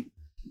crazy.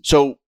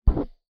 So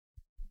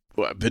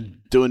I've been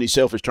doing these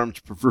sailfish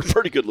tournaments for a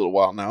pretty good little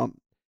while now.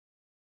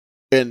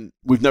 And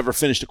we've never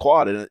finished a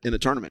quad in a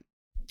tournament.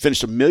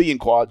 Finished 1 million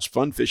quads,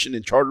 fun fishing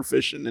and charter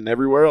fishing and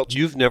everywhere else.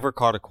 You've never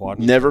caught a quad?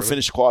 Never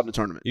finished a quad in a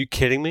tournament. You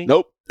kidding me?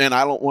 Nope. And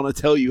I don't want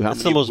to tell you how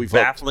That's many the most we've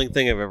hooked. baffling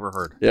thing I've ever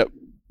heard. Yep.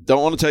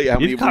 Don't want to tell you how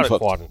many You've we've caught a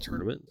hooked. quad in a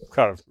tournament.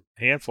 caught a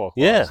handful of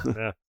Yeah. quads.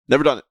 Yeah.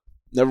 Never done it.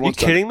 Never You once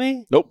done it. kidding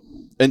me? Nope.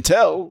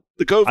 Until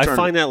the Cove I tournament.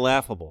 find that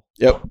laughable.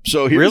 Yep.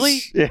 So here's, Really?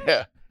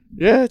 Yeah.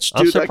 Yeah. It's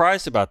I'm dude,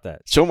 surprised about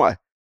that. so am I.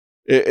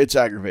 It's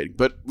aggravating,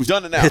 but we've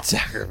done it now. It's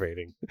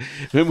aggravating.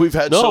 And we've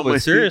had No, so but many.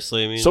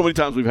 seriously, I mean, So many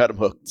times we've had them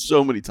hooked.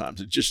 So many times.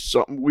 It's just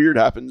something weird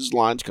happens.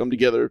 Lines come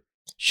together.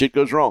 Shit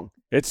goes wrong.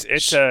 It's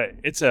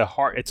a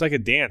hard. It's like a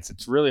dance.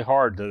 It's really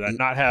hard to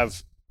not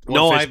have. one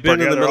no, fish I've been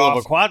burn in the other middle off.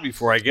 of a quad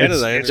before. I get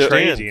it. I It's understand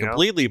crazy, you know?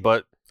 completely,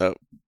 but Oh.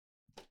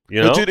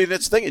 you know, But dude, and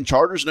that's the thing. In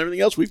charters and everything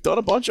else, we've done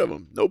a bunch of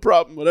them. No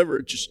problem. Whatever.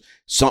 It just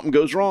something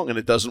goes wrong and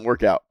it doesn't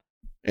work out,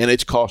 and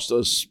it's cost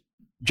us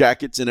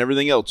jackets and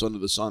everything else under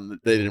the sun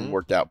that they didn't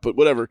work out. But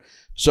whatever.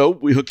 So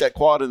we hooked that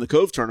quad in the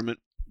Cove tournament,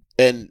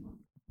 and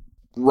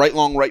right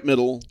long, right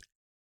middle,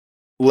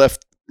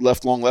 left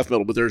long, left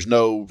middle. But there's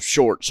no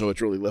short, so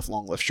it's really left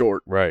long, left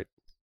short. right?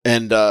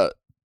 And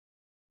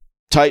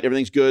tight,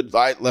 everything's good.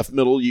 Right, left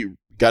middle, you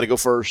got to go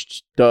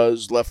first.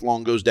 Does left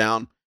long goes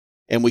down,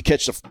 and we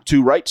catch the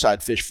 2 right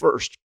side fish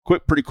first,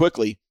 pretty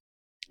quickly,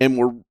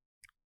 and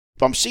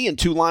I'm seeing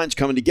 2 lines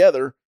coming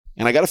together,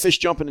 and I got a fish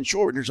jumping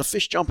inshore, and there's a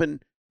fish jumping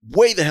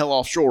way the hell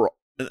offshore.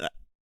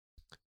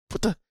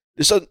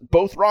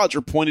 Both rods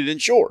are pointed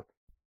inshore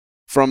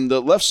from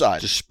the left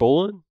side. Just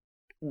spooling.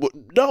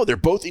 No, they're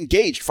both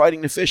engaged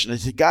fighting the fish, and I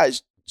said,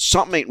 guys,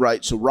 something ain't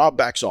right. So Rob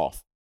backs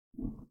off.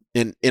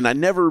 And I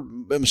never,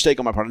 a mistake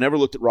on my part, I never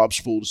looked at Rob's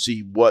spool to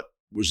see what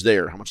was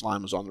there, how much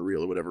line was on the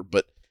reel or whatever.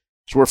 But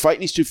so we're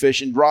fighting these 2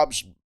 fish, and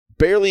Rob's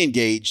barely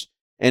engaged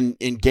and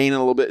gaining a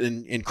little bit,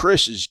 and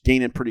Chris is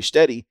gaining pretty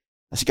steady.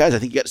 I said, guys, I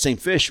think you got the same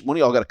fish. One of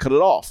y'all got to cut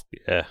it off.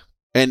 Yeah,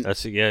 And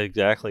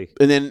exactly.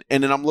 and then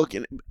I'm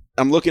looking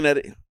at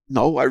it.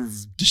 No, I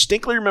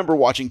distinctly remember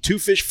watching 2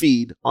 fish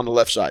feed on the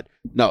left side.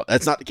 No,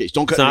 that's not the case.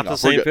 Don't cut It's not anything the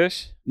off. We're same good.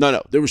 fish.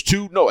 No, there was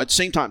 2. No, at the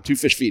same time, 2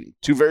 fish feeding.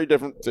 2 very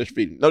different fish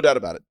feeding. No doubt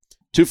about it.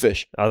 2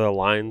 fish. Other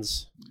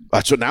lines.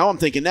 So now I'm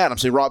thinking that. I'm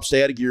saying, Rob,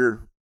 stay out of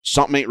gear.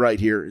 Something ain't right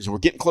here. We're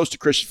getting close to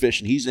Chris's fish,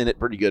 and he's in it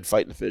pretty good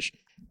fighting the fish.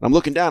 And I'm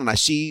looking down, and I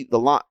see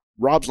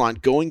Rob's line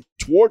going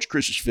towards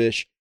Chris's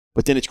fish,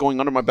 but then it's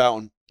going under my bow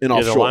and Yeah,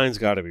 offshore. the line's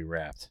got to be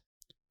wrapped.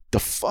 The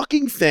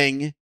fucking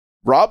thing,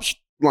 Rob's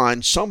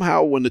line,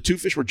 somehow when the 2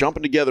 fish were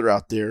jumping together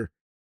out there,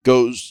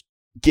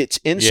 gets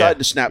inside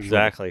the snap.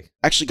 Exactly.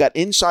 Actually got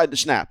inside the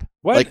snap.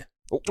 What? Like,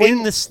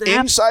 In the snap.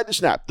 inside the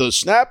snap. The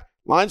snap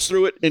lines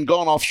through it and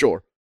gone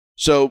offshore.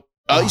 So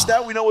at least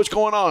now we know what's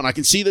going on. I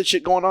can see that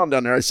shit going on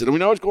down there. I said, we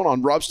know what's going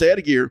on. Rob, stay out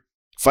of gear.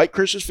 Fight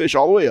Chris's fish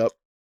all the way up.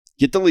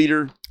 Get the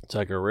leader. It's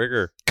like a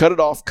rigger. Cut it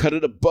off. Cut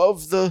it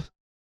above the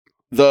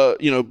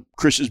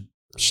Chris's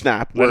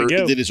snap Let where it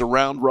go. it is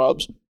around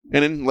Rob's.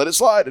 And then let it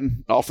slide.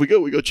 And off we go.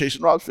 We go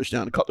chasing Rob's fish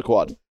down and cut the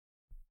quad.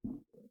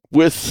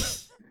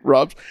 With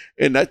Rob's.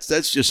 And that's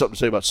just something to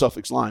say about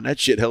Suffolk's line. That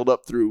shit held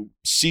up through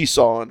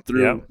seesawing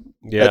through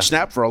Yeah. that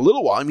snap for a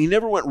little while. I mean, he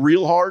never went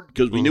real hard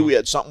because we knew we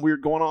had something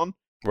weird going on.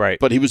 Right.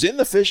 But he was in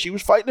the fish. He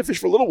was fighting the fish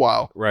for a little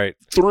while Right.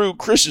 through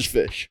Chris's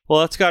fish.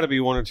 Well, that's got to be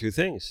one or two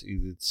things: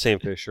 either the same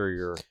fish or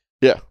your.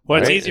 Yeah. Well,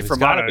 it's Right? easy It's for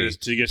gotta mono be.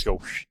 to just go.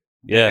 Whoosh.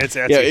 Yeah. That's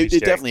Yeah, easy it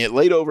steak. definitely it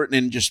laid over it and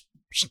then just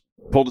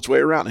pulled its way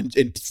around,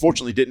 and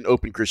fortunately didn't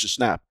open Chris's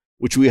snap,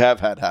 which we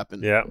have had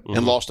happen, Yeah. Mhm.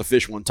 and lost a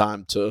fish one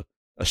time to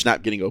a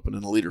snap getting open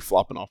and a leader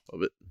flopping off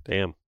of it.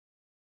 Damn.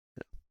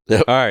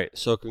 Yep. All right.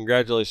 So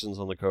congratulations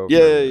on the Cove.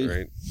 Yay.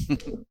 Right.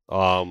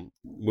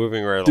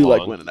 Moving right Do along.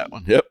 like winning that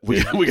one. Yep,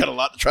 we got a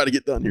lot to try to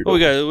get done here. Oh, we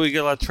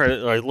got a lot to try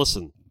to. All right,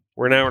 listen.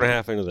 We're an hour and a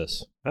half into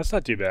this. That's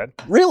not too bad.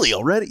 Really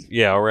already?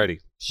 Yeah, already.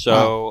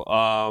 So,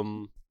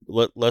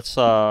 let's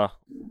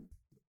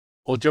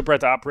We'll jump right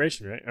to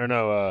operation, right? Or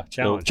no,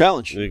 challenge.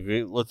 Challenge.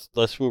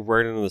 let's move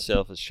right into the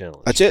Selfish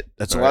Challenge. That's it.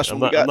 That's the All right, last I'm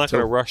one not, we got. I'm not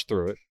going to So- rush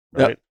through it.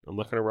 Yep. Right? I'm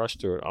not going to rush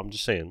through it. I'm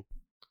just saying.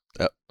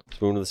 Yep.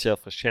 Let's move into the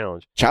Selfish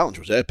Challenge. Challenge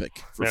was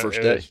epic for Yeah, first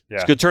it day. is. Yeah.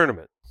 It's a good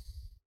tournament,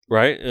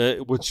 right?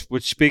 Which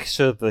speaks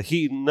to the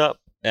heating up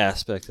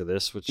aspect of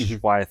this, which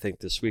is why I think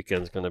this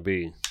weekend's going to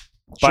be.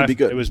 Should be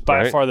good. It was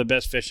by Right? far the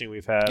best fishing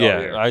we've had. all Yeah,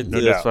 year. I, no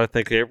that's doubt. what I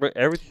think. Every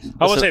I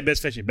won't listen, say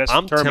best fishing, best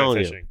I'm tournament telling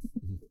you. fishing.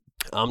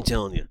 I'm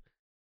telling you,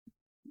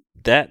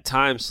 that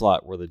time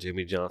slot where the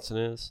Jimmy Johnson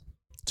is,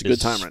 It's a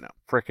good time right now.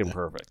 freaking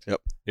perfect.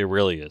 Yep. It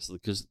really is,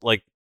 because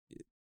like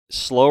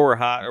slow or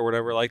hot or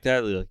whatever like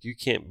that, like, you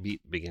can't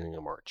beat the beginning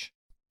of March.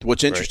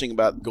 What's interesting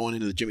about going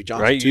into the Jimmy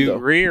Johnson, Right? too, You though,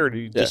 agree or do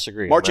you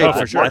disagree? March, I-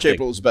 April, I March, think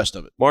April is the best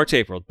of it. March,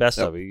 April, best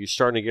Yep. of it. You're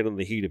starting to get in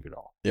the heat of it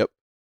all.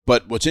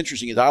 But what's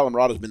interesting is Island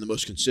Rod has been the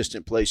most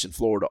consistent place in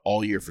Florida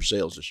all year for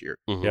sales this year,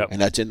 Mhm. Yep.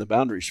 and that's in the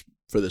boundaries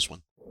for this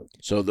one.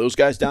 So those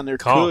guys down there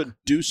Conk. could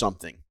do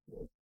something.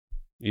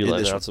 You in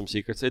letting this out one. some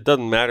secrets? It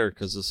doesn't matter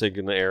because this ain't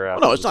going to air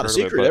out. Well, no, in it's the not a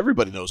tournament, secret. but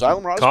Everybody knows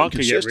Island Rod's Conk been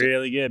could get consistent.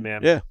 really good,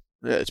 man. Yeah.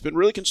 Yeah, it's been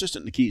really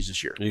consistent in the Keys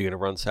this year. Are you going to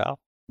run south?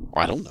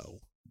 I don't know.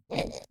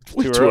 It's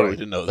way Too too early. early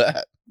to know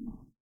that.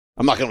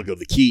 I'm not going to go to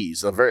the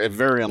Keys. I shouldn't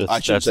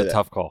That's say a that.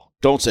 tough call.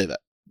 Don't say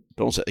that.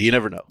 Don't say. You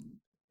never know.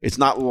 It's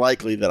not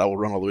likely that I will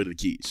run all the way to the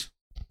Keys,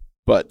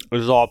 but It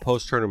was all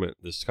post tournament.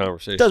 This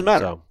conversation Doesn't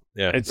matter. So,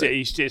 yeah,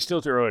 It's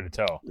still too early to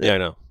tell. yeah, I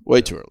know.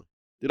 way too early.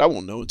 Dude, I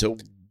won't know until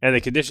And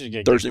the conditions are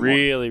going Thursday to get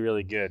morning. really,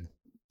 really good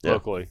Yeah.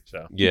 locally.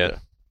 So Yeah,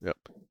 Yep.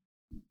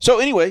 So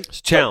anyway, it's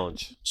a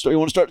challenge. so you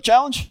want to start the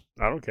challenge?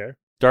 I don't care.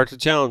 Start the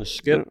challenge.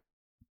 Skip.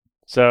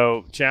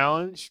 So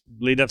challenge,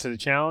 lead up to the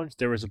challenge,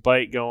 there was a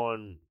bite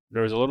going.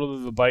 There was a little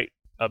bit of a bite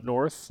up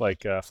north,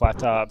 like flat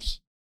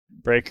tops,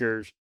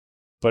 breakers,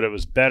 but it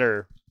was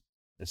better.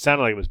 It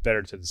sounded like it was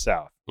better to the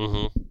south.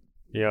 Mm-hmm.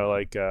 You know,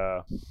 like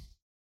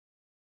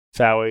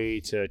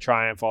Fowey to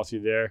Triumph all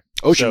through there.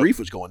 Ocean So- Reef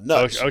was going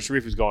nuts. Ocean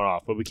Reef was going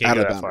off, but we can't Out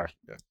go of that the far.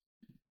 boundary.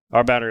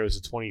 Our boundary was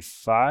a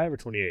 25 or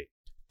 28?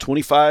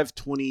 25,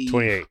 20,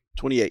 28.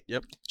 28.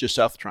 Yep, just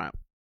south of Triumph.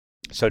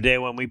 So day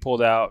one we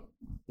pulled out,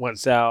 went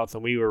south,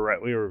 and we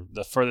were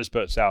the furthest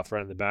boat south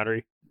running the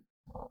boundary.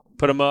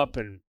 Put them up,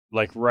 and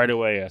like right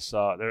away I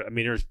saw there. I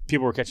mean, there's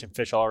people were catching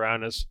fish all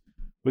around us.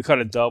 We caught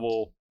a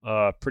double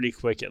pretty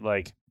quick at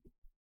like,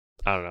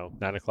 I don't know,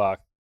 9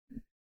 o'clock.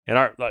 And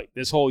our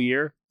this whole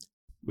year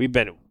we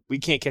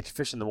can't catch a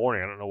fish in the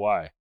morning. I don't know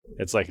why.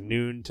 It's like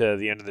noon to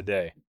the end of the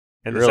day.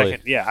 And the Really?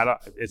 second,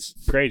 it's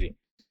crazy.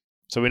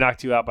 So we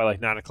knocked two out by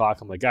like 9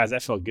 o'clock. I'm like, guys,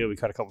 that felt good. We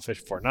caught a couple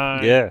fish before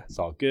 9. Yeah. It's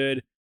all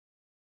good.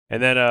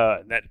 And then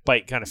that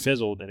bite kind of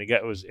fizzled, and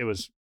it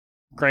was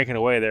cranking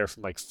away there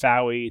from like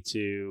Fowey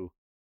to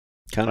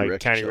County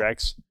County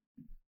Rex.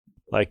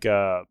 Like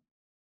Louis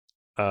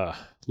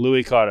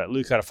caught a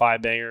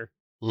 5-banger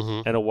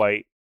Mm-hmm. and a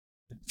white.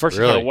 First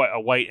he Really? caught a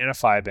white and a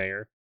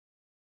 5-banger,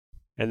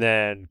 and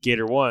then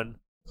Gator 1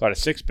 caught a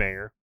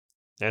 6-banger,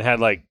 and had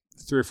like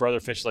 3 or 4 other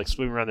fish like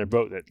swimming around their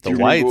boat. That Do you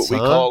The remember whites, what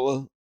we huh? call a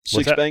that?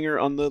 six-banger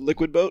on the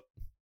liquid boat?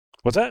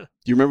 What's that? Do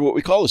you remember what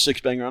we call a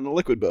six-banger on the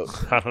liquid boat?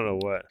 I don't know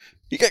what.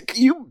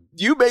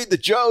 You made the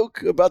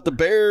joke about the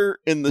bear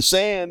in the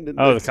sand and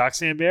Oh, the the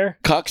cocksand bear.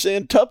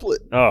 cocksand tuplet.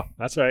 Oh,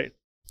 that's right.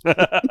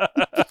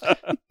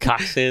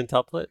 Cocksand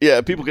tuplet.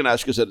 Yeah, people can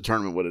ask us at a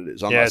tournament what it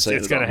is. I'm yeah, not it's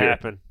saying going it to on here.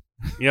 happen.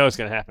 You know it's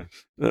going to happen.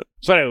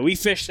 So anyway, we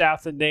fished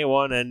south in day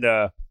one,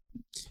 and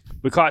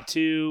we caught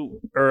 2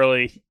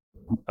 early.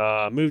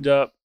 Moved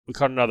up. We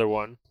caught another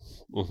one,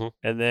 Mm-hmm.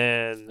 and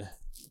then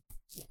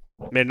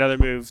made another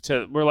move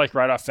to. We're like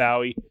right off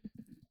Fowey,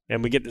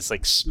 and we get this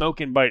like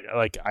smoking bite.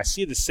 Like I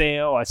see the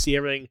sail, I see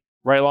everything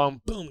right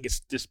along. Boom, gets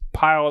just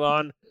piled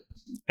on,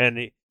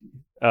 and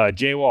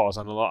Jay Walls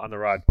on the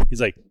rod.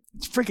 He's like,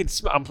 it's freaking.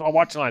 I'm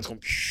watching the lines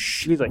going.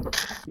 He's like,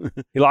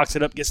 he locks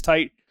it up, gets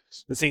tight.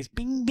 This thing's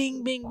bing,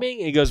 bing, bing, bing.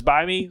 And he goes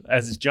by me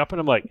as it's jumping.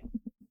 I'm like,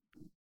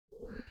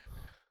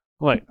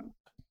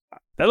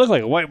 that looked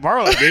like a white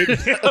marlin, dude.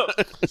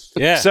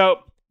 Yeah. So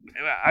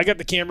I got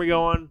the camera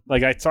going.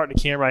 Like I start the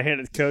camera, I hand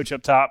it to the coach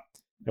up top,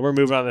 and we're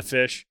moving on the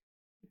fish.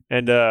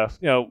 And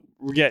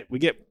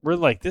we're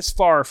like this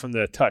far from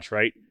the touch,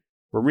 right?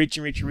 We're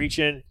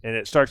reaching, and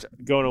it starts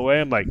going away.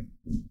 I'm like,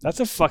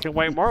 that's a fucking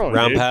white marlin.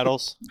 Round dude.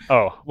 paddles.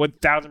 Oh,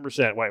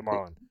 1,000% white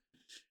marlin.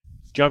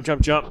 Jump,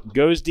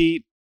 goes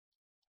deep,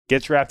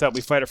 gets wrapped up. We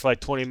fight it for like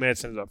 20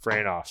 minutes, ends up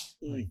fraying off.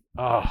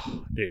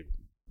 Oh, dude.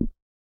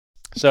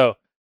 So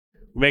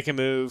we make a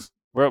move.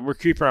 We're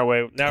creeping our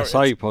way. Now I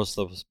saw you post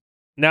those.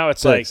 Now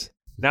it's pics.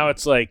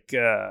 like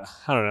I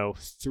don't know,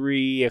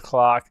 3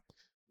 o'clock.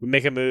 We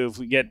make a move.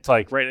 We get to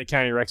like right in the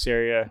county Rex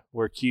area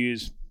where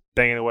Q's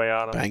banging away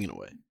on him. Banging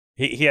away.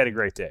 He had a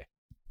great day.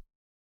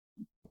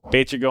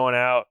 Baits are going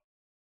out,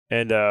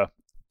 and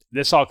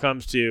this all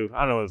comes to, I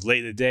don't know, it was late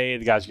in the day.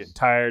 The guys are getting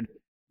tired,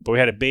 but we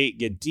had a bait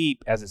get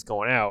deep as it's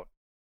going out,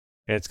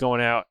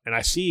 and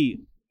I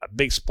see a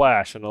big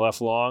splash on the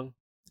left long,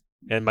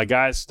 and my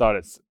guys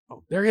thought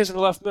there he is in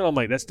the left middle. I'm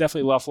like, that's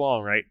definitely left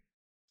long, right?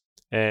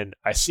 And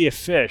I see a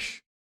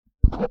fish,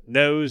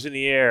 nose in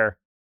the air,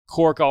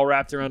 cork all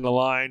wrapped around the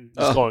line,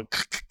 just going.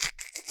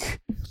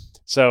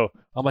 So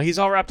I'm like, he's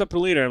all wrapped up in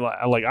the leader.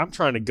 I'm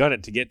trying to gun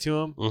it to get to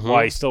him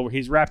while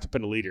he's wrapped up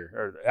in the leader,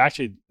 or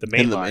actually the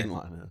main line.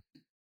 Yeah.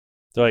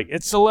 They're like,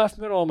 it's the left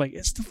middle. I'm like,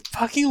 it's the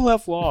fucking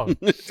left long,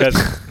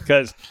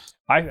 because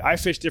I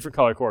fish different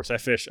color corks. I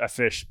fish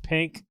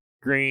pink,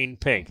 green,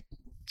 pink.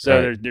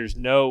 So there's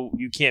no,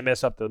 you can't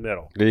mess up the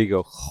middle. There you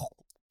go.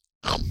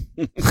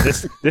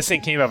 This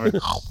thing came up.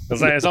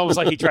 It's almost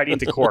like he tried to eat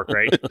the cork,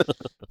 right?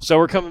 So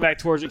we're coming back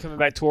towards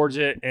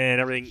it, and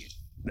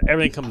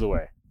everything comes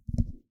away.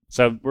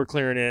 So we're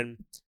clearing in,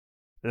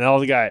 and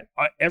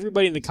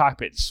everybody in the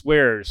cockpit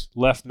swears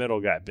left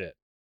middle got bit.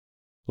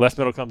 Left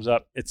middle comes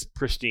up, it's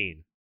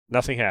pristine.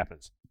 Nothing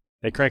happens.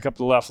 They crank up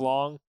the left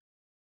long.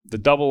 The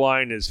double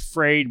line is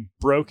frayed,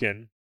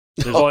 broken.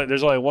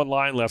 There's only one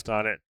line left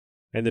on it,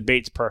 and the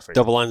bait's perfect.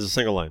 Double line's a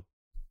single line.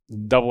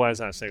 Double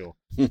line's not a single.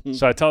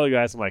 So I tell the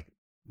guys, I'm like,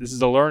 this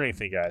is a learning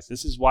thing, guys.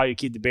 This is why you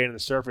keep the bait on the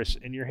surface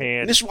in your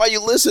hand. This is why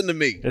you listen to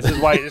me. This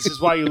is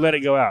why you let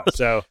it go out.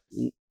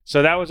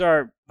 So that was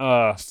our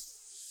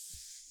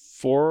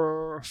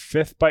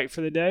fifth bite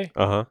for the day.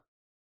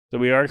 So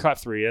we already caught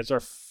 3. That's our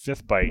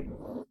 5th bite.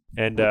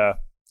 And all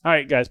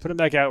right, guys, put them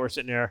back out. We're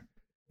sitting there.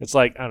 It's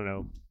like, I don't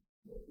know,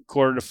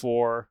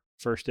 3:45,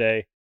 first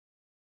day.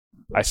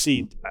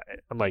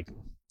 I'm like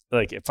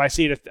if I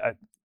see it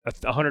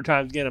 100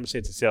 times again, I'm gonna say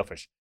it's a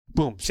sailfish.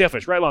 Boom,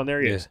 sailfish right along.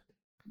 There he is.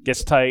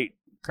 Gets tight,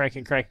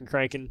 cranking.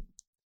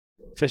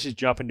 Fish is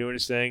jumping, doing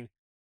his thing,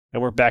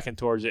 and we're backing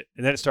towards it,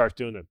 and then it starts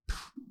doing the.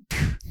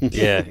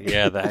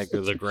 yeah, the heck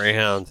of the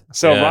greyhound.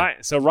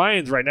 So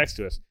Ryan's right next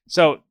to us.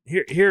 So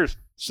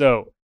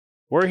so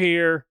we're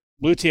here.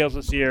 Blue Tails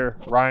is here.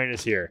 Ryan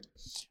is here.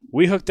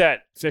 We hooked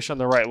that fish on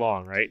the right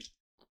long, right?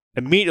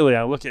 Immediately,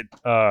 I look at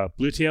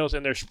Blue Tails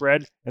and their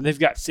spread, and they've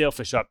got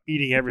sailfish up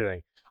eating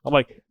everything. I'm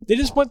like, they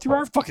just went through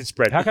our fucking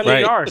spread. How can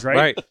they eat ours,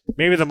 right?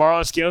 Maybe the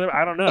marlin scaled them.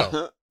 I don't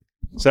know.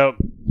 So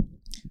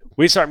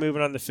we start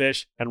moving on the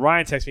fish, and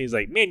Ryan texts me. He's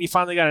like, man, you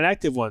finally got an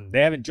active one.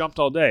 They haven't jumped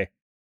all day.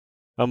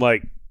 I'm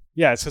like,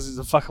 yeah, it's because it's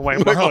a fucking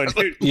white marlin,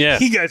 dude. Yeah.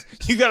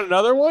 You got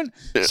another one?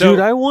 So, dude,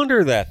 I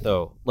wonder that,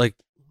 though. Like,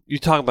 you're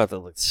talking about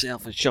the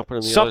sailfish jumping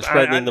in the other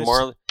spread and the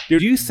marlin. Dude,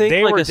 do you think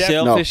like a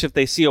sailfish, if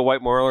they see a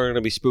white marlin, are going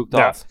to be spooked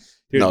off?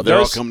 Dude, no, they're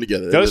all coming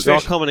together. They're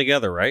all coming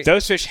together, right?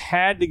 Those fish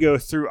had to go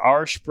through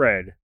our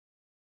spread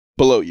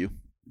below you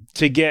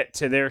to get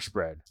to their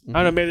spread. I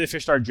don't know. Maybe the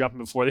fish started jumping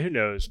before. Who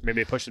knows?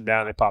 Maybe they pushed them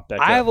down and they popped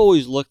back up. I've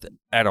always looked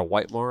at a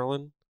white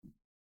marlin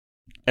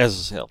as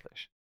a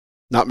sailfish.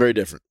 Not very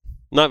different.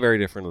 Not very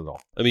different at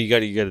all. I mean,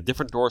 you got a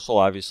different dorsal,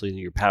 obviously, than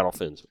your paddle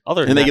fins.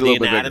 Other than that, the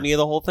anatomy of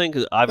the whole thing,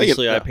 because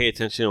obviously I pay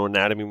attention to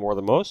anatomy more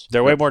than most.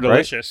 They're way more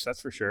delicious,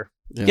 that's for sure.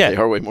 Yeah, they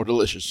are way more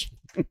delicious.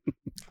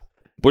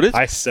 But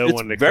I so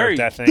wanted to cook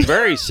that thing.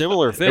 Very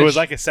similar fish. It was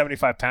like a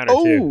 75-pounder,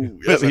 too.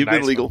 Oh, he'd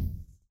been legal.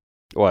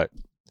 What?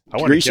 I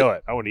want to kill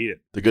it. I want to eat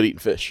it. The good eating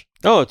fish.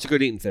 Oh, it's a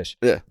good eating fish.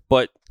 Yeah.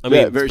 But, I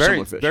mean, very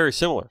similar fish. Very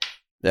similar.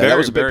 Yeah, that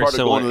was a big part of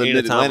going to the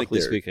Mid-Atlantic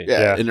there. Speaking.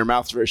 Yeah, and their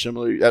mouth's very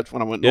similar. That's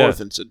when I went north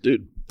and said,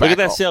 dude, look at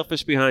that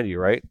sailfish behind you,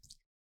 right?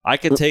 I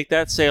can take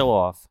that sail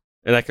off,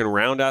 and I can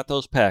round out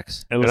those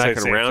pecs, and I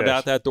can round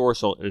out that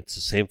dorsal, and it's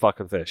the same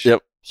fucking fish.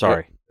 Yep.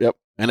 Sorry. Yep.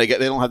 And they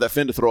don't have that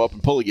fin to throw up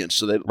and pull against,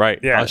 so they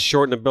I'll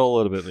shorten the bill a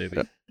little bit,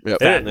 maybe.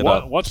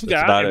 Yep. Once we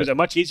got out, it was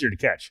much easier to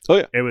catch. Oh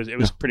yeah. It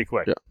was pretty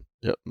quick.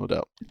 Yeah, no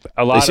doubt.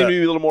 They seem to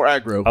be a little more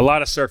aggro. A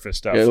lot of surface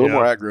stuff. Yeah, a little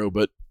more aggro,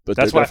 but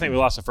that's why I think we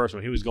lost the first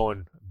one. He was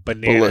going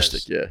bananas.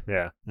 Ballistic.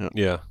 Yeah.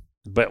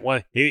 But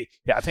I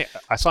think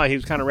I saw he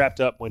was kind of wrapped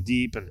up, went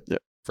deep, and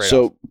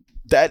so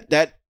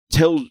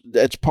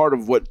that's part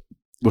of what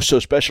was so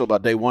special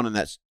about day one in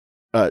that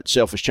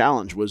Sailfish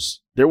Challenge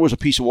was there was a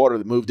piece of water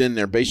that moved in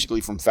there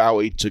basically from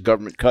Fowey to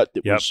Government Cut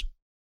that was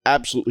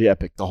absolutely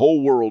epic. The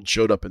whole world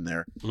showed up in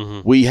there.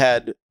 Mm-hmm. We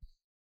haven't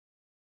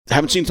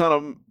seen a ton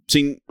of them.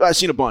 I've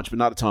seen a bunch, but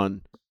not a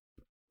ton.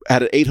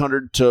 Had an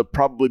 800 to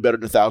probably better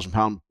than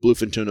 1,000-pound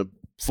bluefin tuna,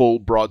 full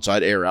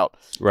broadside air out.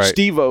 Right.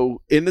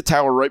 Steve-O in the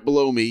tower right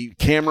below me,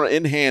 camera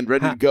in hand,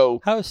 ready to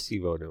go. How is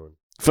Steve-O doing?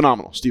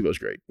 Phenomenal. Steve-O's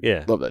great.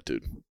 Yeah. Love that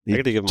dude. I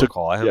got to give him a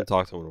call. I haven't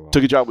talked to him in a while.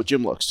 Took a job with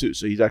Jim Lux, too,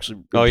 so he's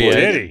actually... Oh,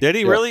 yeah. Did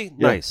he really? Yeah.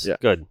 Nice. Yeah.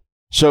 Good.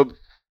 So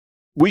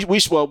we'll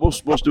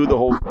do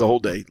the whole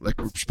day like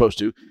we're supposed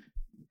to.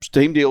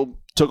 Same deal.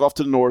 Took off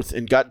to the north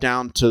and got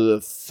down to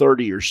the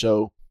 30 or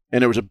so,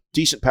 and there was a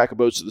decent pack of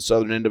boats at the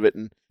southern end of it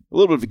and a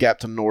little bit of a gap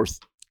to the north.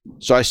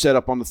 So I set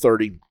up on the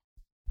 30,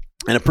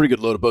 and a pretty good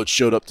load of boats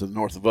showed up to the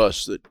north of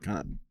us that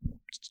kind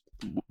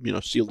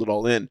of, sealed it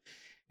all in.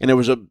 And there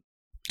was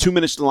 2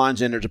 minutes to the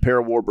line's end. There's a pair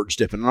of warbirds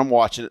dipping, and I'm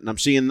watching it, and I'm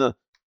seeing the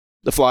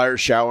flyers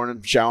showering.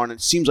 And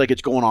it seems like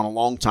it's going on a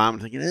long time. I'm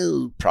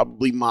thinking,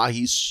 probably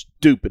Mahi's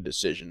stupid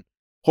decision.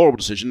 Horrible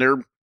decision.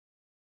 They're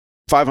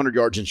 500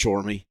 yards inshore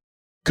of me.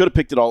 Could have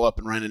picked it all up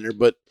and ran in there,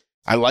 but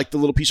I liked the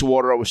little piece of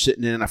water I was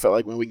sitting in. I felt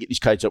like when we get these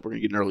kites up, we're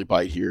going to get an early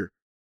bite here.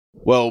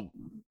 Well,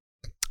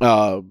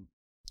 I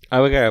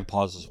gotta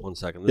pause this 1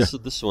 second. This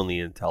is when the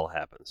intel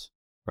happens,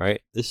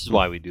 right? This is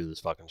why we do this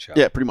fucking show.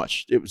 Yeah, pretty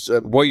much. It was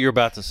what you're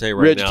about to say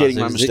right now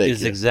my mistake,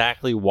 is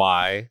exactly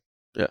why.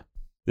 Yeah.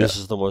 This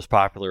is the most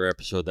popular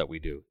episode that we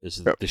do.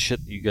 Is the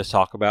shit that you guys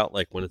talk about,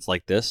 like when it's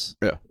like this.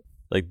 Yeah.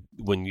 Like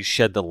when you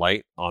shed the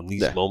light on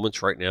these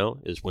moments right now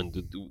is when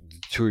the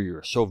two of you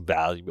are so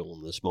valuable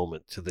in this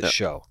moment to the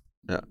show.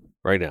 Yeah.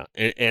 Right now.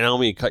 And I don't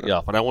mean to cut you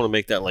off, but I want to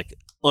make that like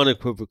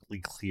unequivocally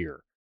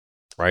clear,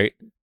 right?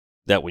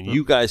 That when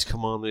you guys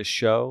come on this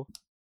show,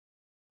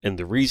 and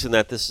the reason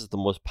that this is the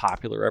most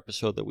popular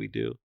episode that we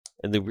do,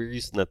 and the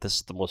reason that this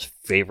is the most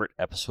favorite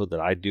episode that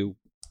I do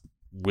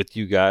with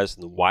you guys,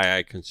 and why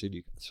I consider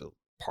you guys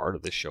a part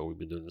of this show, we've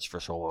been doing this for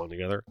so long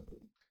together,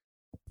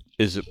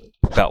 is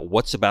about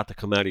what's about to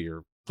come out of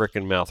your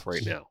frickin' mouth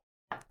right now.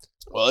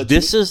 Well,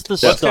 this is the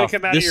What's stuff. going to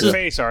come out of your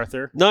face,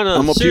 Arthur? No.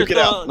 I'm gonna puke it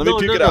out. Let me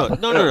puke it out.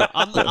 No.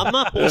 I'm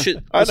not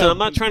bullshit. Listen, I'm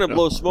not trying to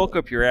blow smoke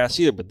up your ass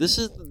either. But this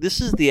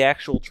is the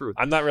actual truth.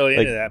 I'm not really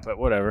into that, but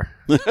whatever.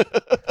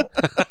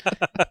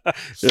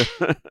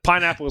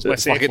 Pineapple is my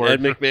safe Fucking word.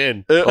 Ed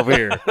McMahon over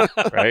here,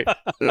 right?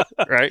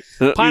 Right?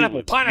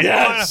 Pineapple.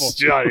 Yes,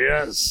 John,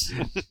 yes.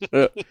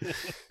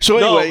 So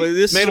anyway, but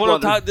this made is a what I'm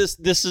blunder. talking.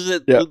 This is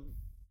it. Yeah.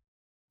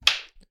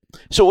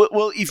 So,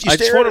 well, if you I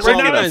just stare wanna at us Right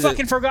long now, I recognize it.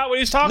 fucking forgot what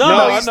he was talking No,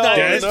 about. he's not.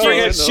 That's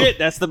pretty good shit.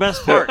 That's the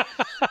best part.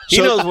 He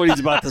So- knows what he's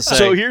about to say.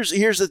 So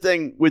here's the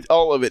thing with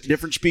all of it.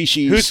 Different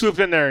species. Who swooped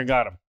in there and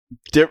got him?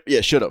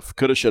 should have,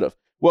 could have, should have.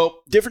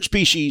 Well, different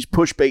species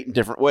push bait in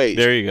different ways.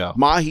 there you go.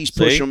 Mahis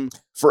push See? them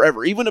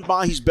forever. Even if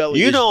Mahi's belly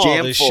You is know all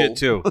jam this full. shit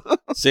too.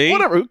 See?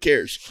 Whatever. Who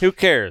cares? Who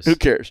cares? Who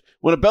cares?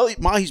 When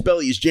Mahi's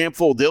belly is jam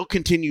full, they'll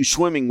continue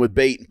swimming with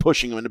bait and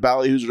pushing them in the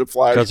ballyhoos or the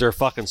flyers. Because they're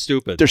fucking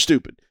stupid. They're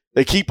stupid.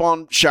 They keep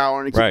on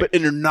showering, Right.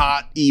 and they're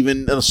not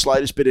even the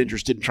slightest bit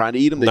interested in trying to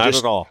eat them. They Not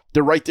just, at all.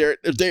 They're right there.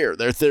 They're there.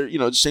 They're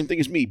the same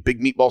thing as me.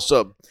 Big meatball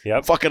sub.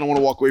 Yep. Fuck, I don't want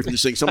to walk away from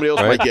this thing. Somebody else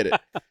Right. might get it.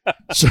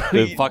 So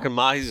The fucking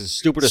Mahis is the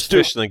stupidest Stu-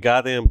 fish in the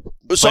goddamn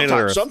but planet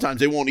Earth.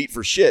 sometimes they won't eat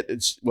for shit.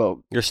 It's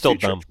You're still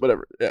future, dumb.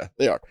 Whatever. Yeah,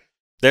 they are.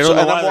 They don't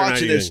know and why I'm they're not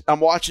watching eating. this. I'm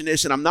watching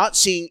this, and I'm not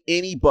seeing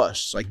any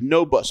busts. Like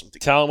no busts. I'm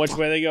thinking, Tell him which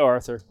way they go,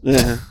 Arthur.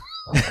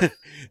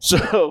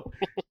 so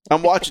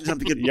I'm watching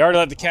something. You already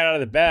let the cat out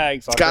of the bag.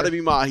 It's got to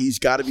be Mahis.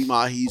 Got to be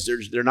Mahis.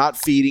 They're not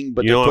feeding,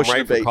 but You know they're I'm pushing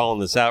right the for bait. calling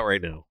this out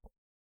right now.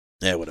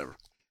 Yeah, whatever.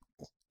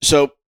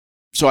 So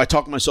I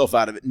talked myself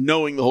out of it,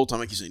 knowing the whole time,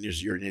 like you said,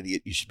 you're an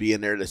idiot. You should be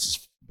in there. This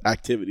is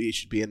activity. You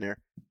should be in there.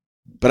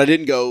 But I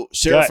didn't go.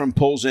 Seraphim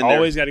pulls in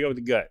Always got to go with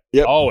the gut.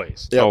 Yep.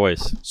 Always. Yep.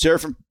 Always.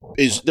 Seraphim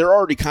they're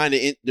already kind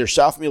of in. They're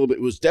south of me a little bit.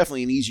 It was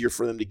definitely easier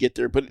for them to get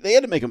there, but they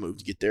had to make a move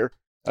to get there.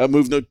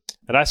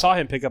 And I saw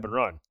him pick up and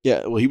run.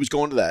 Yeah, well, he was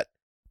going to that.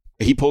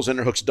 He pulls in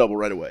there, hooks double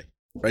right away.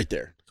 Right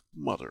there.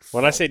 Motherfucker.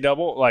 When I say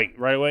double, like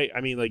right away,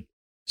 I mean like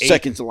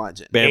Seconds the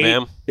lines in.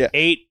 Bam, bam.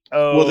 8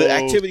 Well, the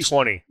activity's-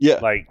 20. Yeah.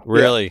 Like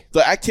Really?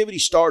 The activity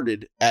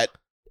started at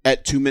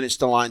 2 minutes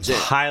to lines in.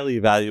 Highly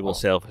valuable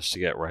sailfish to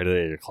get right at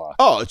 8 o'clock.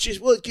 Oh, it's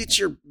just, it gets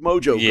your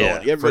mojo Yeah,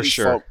 going. Everybody's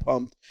for sure.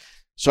 pumped.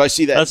 So I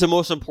see that. That's the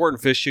most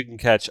important fish you can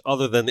catch,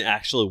 other than the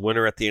actual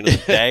winner at the end of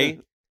the day,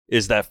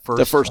 is that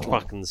first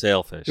one. fucking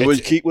sailfish. what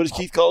does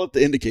Keith call it?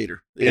 The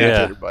indicator. The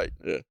Yeah. indicator bite.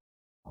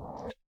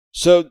 Yeah.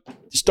 So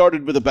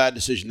started with a bad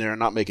decision there and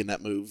not making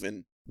that move.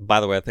 And By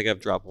the way, I think I've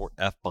dropped more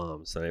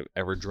F-bombs than I've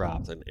ever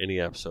dropped in any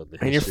episode in the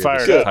And you're history of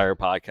fired this up. entire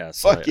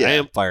podcast. Fuck tonight. yeah. I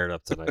am fired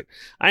up tonight.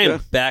 I am Yeah.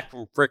 back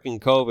from freaking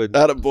COVID,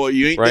 attaboy,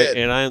 you ain't right? dead.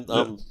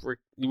 And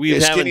we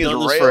As haven't skinny as done a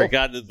this for rail.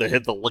 a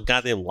the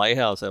goddamn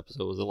Lighthouse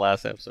episode was the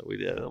last episode we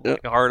did. I'm Yeah.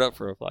 like hard up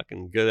for a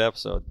fucking good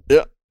episode.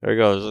 Yeah. There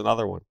goes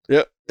another one.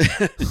 Yeah.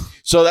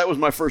 So that was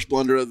my first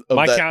blunder of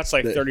my that. count's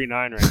like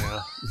 39 right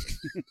now.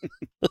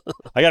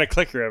 I got a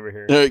clicker over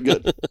here. Very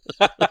good.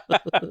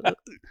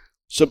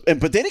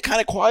 But then it kind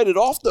of quieted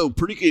off though.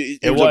 Pretty good.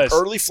 It was was. an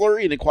early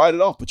flurry and it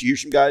quieted off. But you hear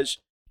some guys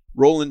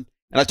rolling.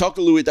 And I talked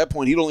to Louis at that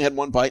point. He'd only had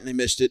one bite and they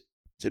missed it.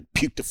 Said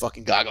puke the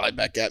fucking goggle eye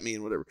back at me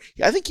and whatever.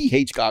 Yeah, I think he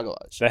hates goggle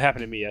eyes. That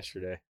happened to me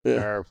yesterday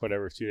Yeah. or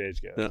whatever, 2 days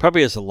ago. Yeah.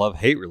 Probably has a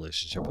love-hate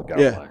relationship with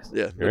goggle eyes.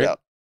 Yeah, no Right?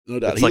 doubt. No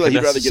doubt. It's like a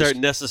He'd rather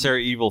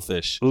necessary evil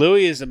fish.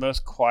 Louis is the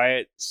most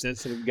quiet,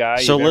 sensitive guy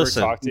So you've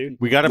listen, ever talked to.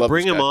 We got to Love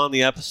bring this him guy. on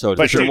the episode.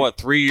 But It's been, dude, what,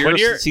 3 When years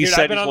you're, since he dude, I've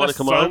said been he on wanted the to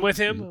come phone on? with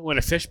him when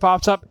a fish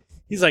pops up.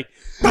 He's like,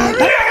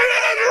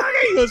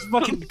 he goes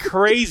fucking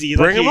crazy.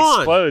 Bring like him he on.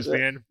 explodes,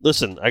 man.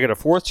 Listen, I got a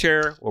fourth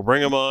chair. We'll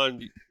bring him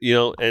on,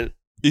 and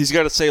he's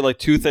got to say like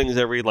 2 things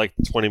every like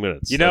 20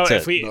 minutes. You know,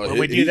 That's if it. when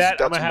we do he's that,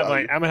 got I'm gonna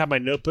some value. have my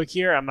notebook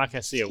here. I'm not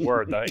gonna say a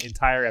word the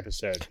entire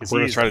episode. 'Cause We're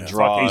going he's to try to the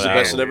draw fucking- it He's the out.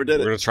 best that ever did it.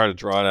 We're going to try to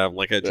draw it out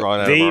like I draw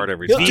it out The- of art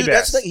every He'll, time. the dude,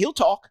 that's best. the thing. He'll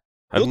talk.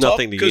 I have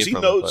nothing to because gain he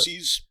from knows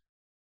it,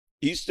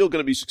 he's still going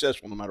to be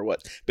successful no matter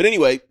what. But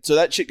anyway, so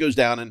that shit goes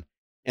down,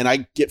 and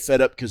I get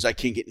fed up because I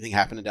can't get anything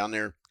happening down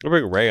there. I'll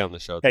bring Ray on the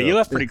show. Yeah, too. you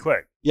left pretty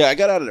quick. Yeah, I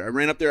got out of there. I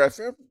ran up there.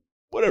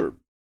 Whatever.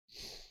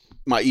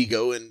 My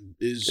ego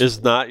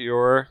is not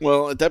your.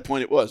 Well, at that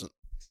point, it wasn't,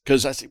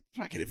 because I said,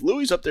 "Fuck it." If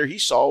Louis up there, he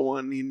saw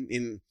one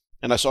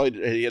and I saw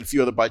he had a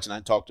few other bites, and I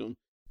talked to him.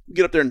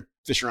 Get up there and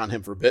fish around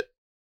him for a bit.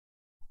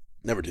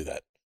 Never do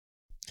that.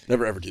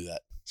 Never ever do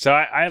that. So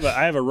I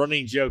have a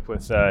running joke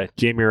with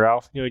Jamie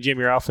Ralph. You know who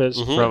Jamie Ralph is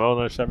Mhm. from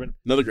 007?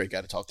 Another great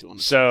guy to talk to on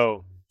this.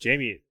 So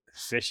Jamie,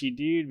 fishy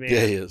dude, man.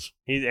 Yeah, he is.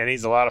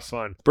 He's a lot of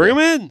fun. Bring him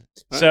in.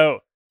 So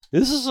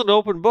This is an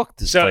open book.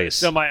 This place.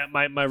 so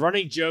my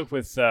running joke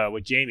with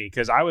Jamie,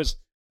 because I was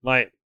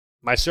my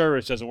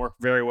service doesn't work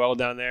very well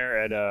down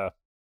there at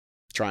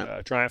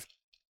Triumph. Triumph.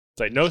 It's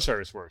like no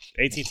service works.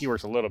 AT&T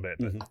works a little bit.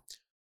 But. Mhm.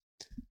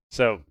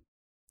 So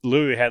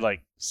Louis had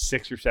like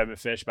 6 or 7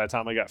 fish by the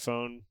time I got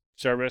phone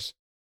service.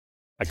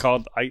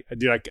 I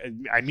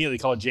immediately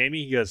called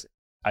Jamie. He goes,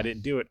 I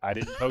didn't do it. I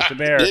didn't poke the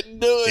bear. Didn't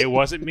do it. It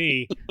wasn't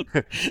me.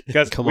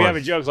 Because Come we on. have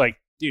a joke like,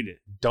 dude,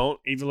 don't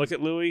even look at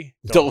Louis.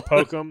 Don't. Don't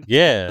poke him.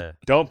 Yeah.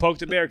 Don't poke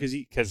the bear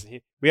because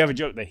we have a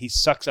joke that he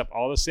sucks up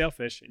all the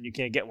sailfish and you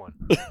can't get one.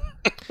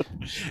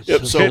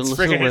 Yep, so It's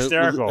freaking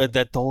hysterical.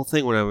 The whole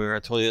thing when I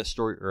told you that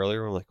story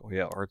earlier, I'm like, oh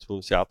yeah, Arts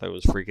moved south. I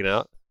was freaking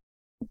out.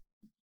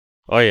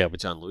 Oh yeah, but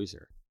John Louis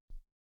here,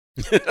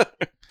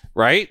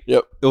 right?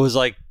 Yep. It was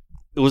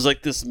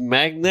like this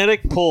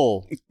magnetic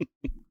pull.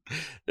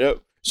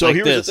 Yep. So Like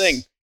here's this.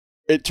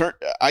 the thing.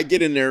 I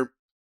get in there,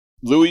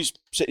 Louis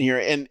sitting here,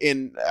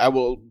 and I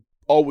will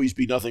always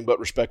be nothing but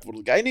respectful to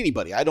the guy and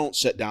anybody. I don't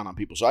set down on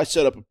people. So I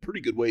set up a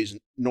pretty good ways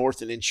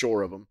north and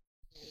inshore of him.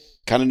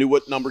 Kind of knew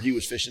what number he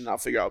was fishing. I'll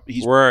figure out.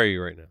 He's Where are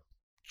you right now?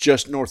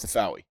 just north of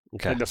Fowey.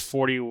 Okay. Like the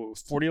 40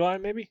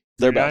 line, maybe?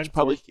 Thereabouts, 39,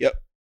 probably. Yep.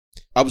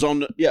 I was on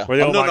the Where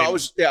the old no, money-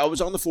 I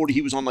was on the 40.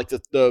 He was on like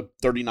the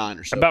 39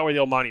 or so. About where the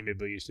old Monty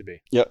Mobile used to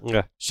be. Yep.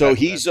 Okay. So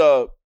he's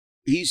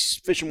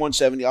fishing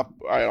 170. All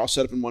right, I'll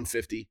set up in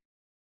 150,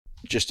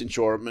 just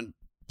inshore him and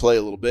play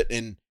a little bit.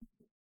 And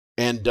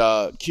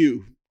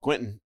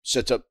Quentin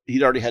sets up.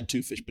 He'd already had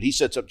 2 fish, but he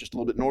sets up just a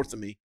little bit north of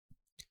me.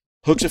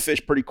 Hooks a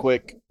fish pretty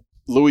quick.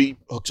 Louis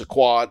hooks a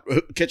quad,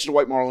 catches a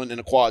white marlin and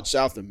a quad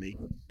south of me.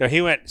 No,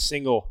 he went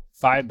single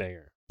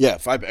 5-banger. Yeah,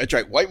 5. That's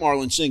right. White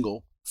marlin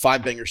single,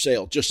 5-banger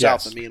sail just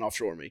south of me and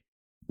offshore me.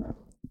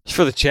 It's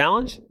for the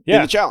challenge. In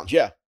Yeah. the challenge,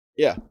 yeah.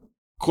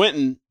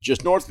 Quentin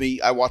just north of me.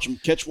 I watch him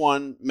catch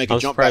one, make a I'm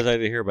jump back. surprised I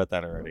didn't hear about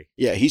that already.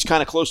 Yeah, he's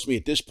kind of close to me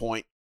at this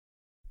point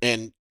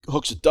and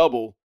hooks a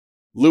double.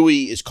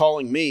 Louis is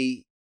calling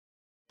me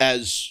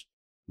as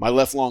my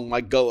left long,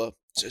 Mike Gullah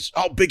says,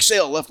 "Oh, big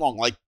sail, left long."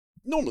 Like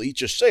normally he's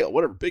just sail,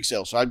 whatever, big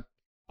sail. So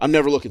I'm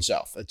never looking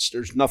south.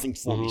 There's nothing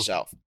for me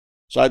south.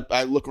 So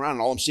I look around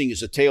and all I'm seeing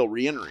is a tail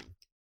re-entering.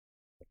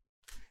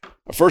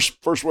 My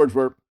first words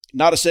were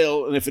not a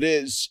sail, and if it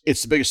is,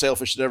 it's the biggest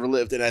sailfish that ever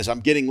lived. And as I'm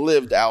getting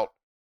lived out,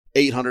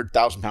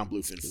 800,000-pound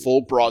bluefin,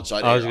 full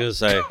broadside. I was air. going to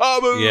say,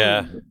 Kaboom!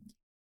 yeah,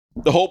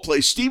 The whole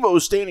place. Steve-O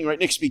is standing right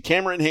next to me,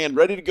 camera in hand,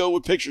 ready to go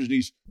with pictures. And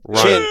he's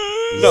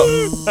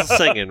right.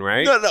 Singing,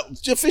 right? No.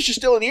 The fish is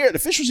still in the air. The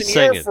fish was in the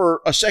Singing. air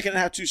for a second and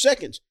a half, 2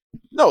 seconds.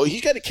 No,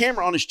 he's got a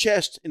camera on his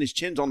chest and his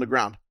chin's on the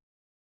ground.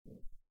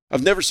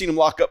 I've never seen him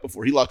lock up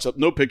before. He locks up,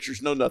 no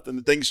pictures, no nothing.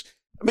 The thing's,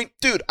 I mean,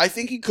 dude, I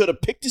think he could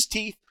have picked his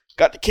teeth,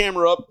 got the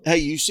camera up. Hey,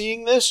 you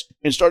seeing this?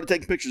 And started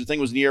taking pictures. The thing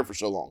was in the air for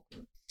so long.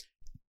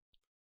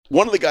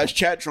 One of the guys,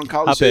 Chad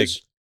Troncalli, How big?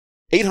 says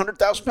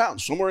 800,000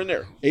 pounds, somewhere in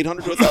there,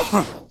 800 to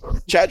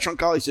 1,000. Chad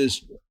Troncalli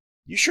says,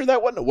 "You sure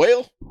that wasn't a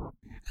whale?"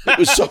 It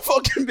was so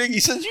fucking big. He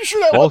says, "You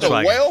sure that wasn't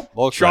a whale?"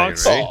 Volkswagen,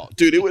 Trunks. right? Oh,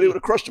 dude, it would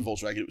have crushed a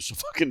Volkswagen. It was so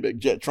fucking big.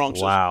 Jet trunks.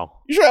 Wow.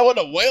 You sure that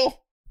wasn't a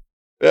whale?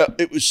 Yeah,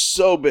 it was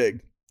so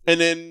big. And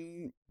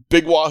then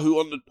big wahoo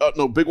on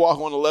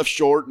the left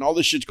short, and all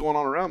this shit's going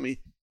on around me.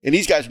 And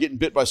these guys are getting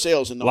bit by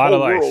sails in the Lot whole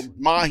of life. world,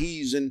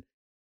 mahis and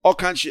all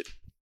kinds of shit.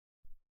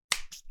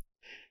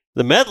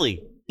 The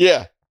medley.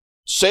 Yeah,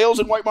 sails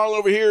and white marlin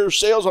over here.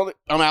 Sails on the.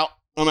 I'm out.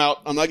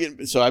 I'm not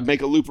getting. So I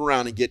make a loop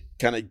around and get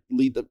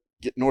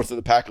north of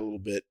the pack a little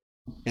bit,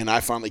 and I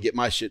finally get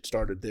my shit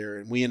started there.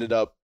 And we ended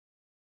up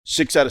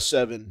 6 out of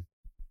 7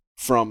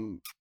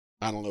 from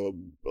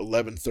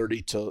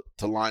 11:30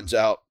 to lines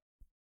out,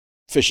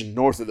 fishing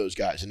north of those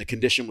guys, and the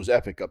condition was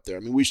epic up there. I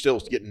mean, we still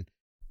was getting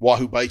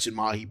wahoo bites and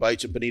mahi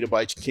bites and bonita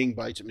bites and king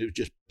bites. I mean, it was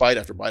just bite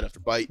after bite after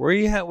bite. Where are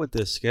you at with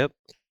this, Skip?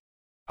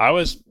 I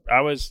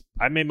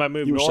made my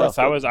move You were north. south,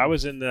 I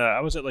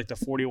was at like the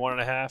 41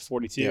 and a half,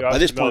 42. Yeah, I was by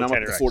this in the middle point,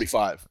 I'm of up to Tenerife.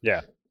 45.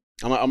 Yeah.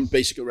 I'm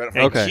basically right up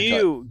And Okay.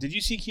 Q, did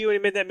you see Q when he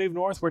made that move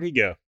north? Where'd he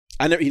go?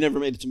 He never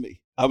made it to me.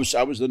 I was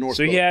the north.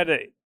 So he boat.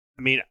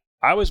 had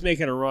I was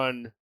making a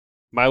run.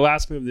 My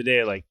last move of the day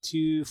at like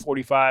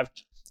 2:45.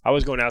 I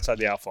was going outside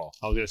the outfall.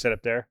 I was going to set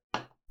up there.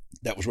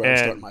 That was where I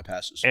was and- starting my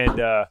passes.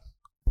 And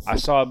I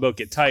saw a boat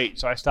get tight,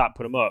 so I stopped,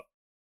 put him up,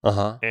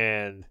 Uh-huh.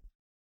 and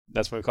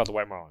that's when we caught the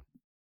white marlin.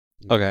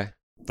 Okay.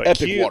 But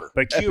Epic Q, water.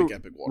 But Q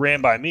Epic water. ran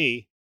by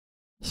me,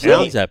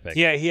 Sounds epic.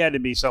 Yeah, he had to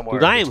be somewhere.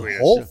 Dude, I am between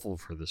us. hopeful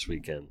for this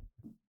weekend.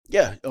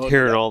 Yeah.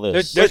 Hearing all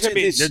this. There's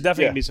It's-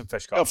 definitely yeah. gonna be some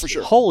fish caught. Oh, for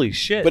sure. Holy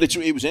shit. But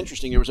it was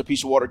interesting. There was a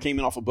piece of water came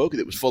in off of Boca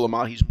that was full of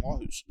mahis and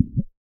wahoos.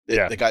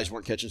 Yeah. The guys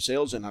weren't catching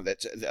sails, and on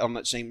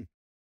that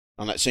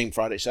same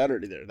Friday,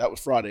 Saturday there. That was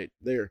Friday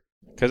there.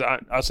 Because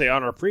I'll say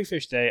on our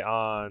pre-fish day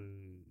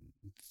on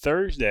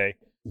Thursday,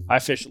 I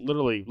fished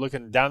literally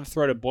looking down the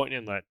throat of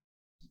Boynton Inlet,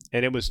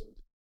 and it was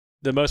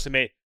the most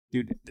amazing.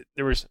 Dude,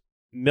 there was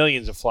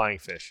millions of flying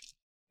fish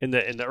in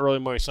the early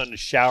morning sun,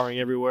 just showering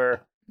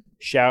everywhere,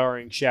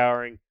 showering.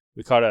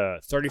 We caught a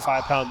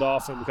 35-pound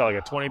dolphin. We caught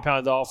like a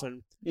 20-pound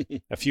dolphin.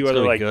 A few It's other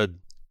gonna be like. good.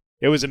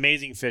 It was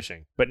amazing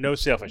fishing, but no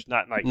sailfish.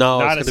 Not No,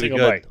 a it's gonna be single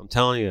good. bite. I'm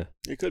telling you.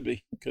 It could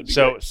be. Could be.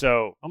 So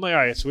great. I'm like, all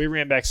right. So we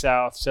ran back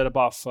south, set up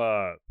off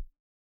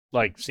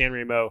like San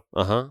Remo,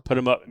 Uh-huh. put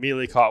him up.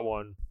 Immediately caught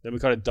one. Then we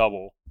caught a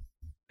double,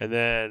 and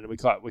then we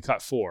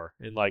caught 4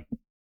 in like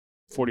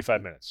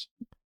 45 minutes.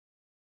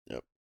 So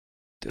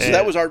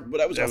that was our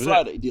it.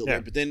 Friday deal Yeah.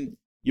 there. But then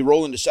you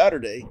roll into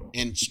Saturday,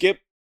 and Skip,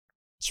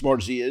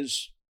 smart as he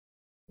is,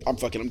 I'm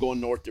going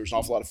north. There's an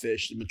awful lot of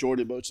fish. The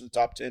majority of the boats in the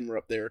top 10 were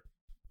up there.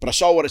 But I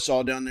saw what I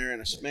saw down there,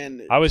 and I said,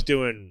 man, I was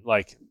doing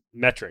like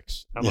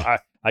metrics. I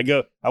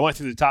went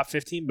through the top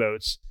 15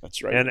 boats,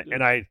 that's right.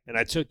 and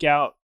I took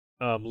out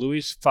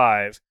Louis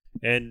 5,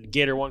 and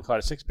Gator 1 caught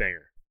a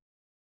 6-banger.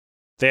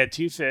 They had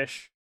 2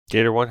 fish.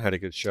 Gator 1 had a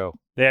good show.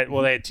 They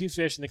had 2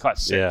 fish, and they caught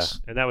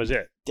 6, and that was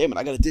it. Damn it,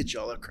 I got to ditch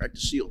y'all. I cracked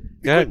the seal.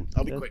 Good.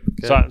 I'll be Good. quick.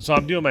 Good. So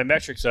I'm doing my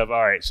metrics of,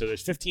 all right, so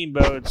there's 15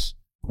 boats.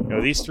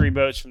 These 3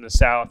 boats from the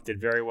south did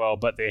very well,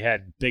 but they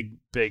had big,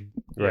 you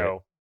Right.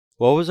 know.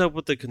 What was up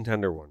with the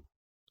contender one?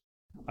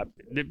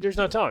 There's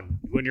no telling.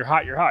 When you're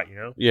hot, you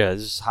know. Yeah,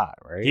 this is hot,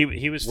 right?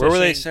 He was Where were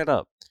they fishing, set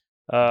up?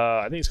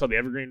 I think it's called the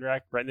Evergreen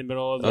Wreck, right in the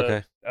middle of the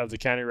Okay. of the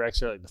county wrecks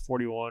there, like the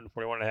 41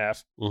 and a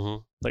half,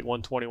 Mm-hmm. like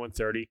 120,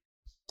 130.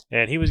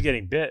 And he was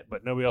getting bit,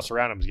 but nobody else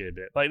around him was getting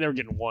bit. Like they were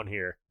getting one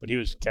here, but he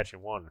was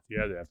catching one after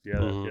the other, after the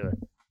other, after the other.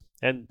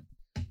 And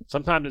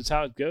sometimes it's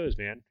how it goes,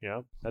 man. You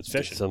know, that's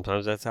fishing.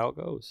 Sometimes that's how it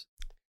goes.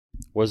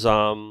 Was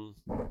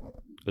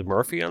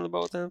Murphy on the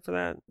boat then for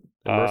that?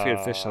 And Murphy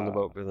had fished on the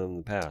boat with him in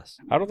the past.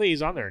 I don't think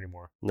he's on there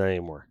anymore. Not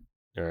anymore.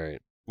 All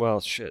right. Well,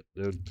 shit,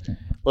 dude.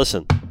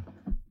 Listen.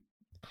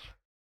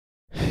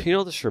 You know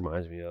what this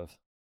reminds me of?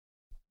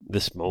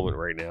 This moment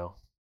right now.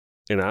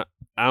 And I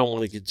don't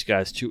want to get you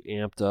guys too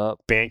amped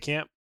up. Band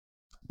camp?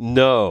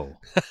 No.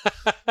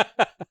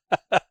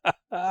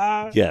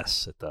 A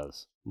Yes, it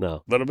does.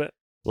 No. little bit.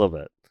 A little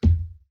bit.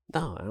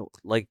 No, I don't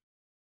like,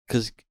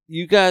 because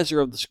you guys are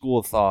of the school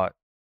of thought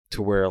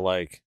to where,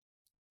 like,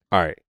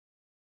 all right,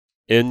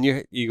 in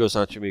your ego,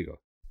 Sancho Amigo,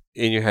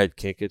 in your head,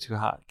 can't get too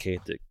hot, can't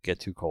get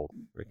too cold,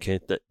 or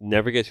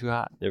never get too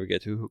hot, never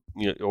get too,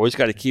 you always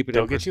got to keep it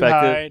Don't in get too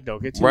perspective. high.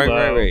 Don't get too Right,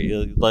 low.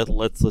 right.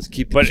 Let's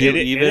keep the But keel it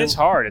even. is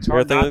hard. It's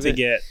hard Everything not like to that.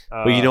 get.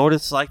 But you know what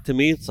it's like to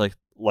me? It's like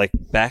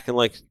back in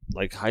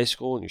like high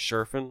school and you're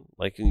surfing,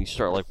 like, and you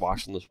start like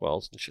watching those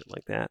wells and shit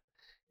like that,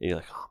 and you're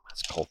like, oh,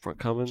 that's cold front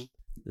coming.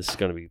 This is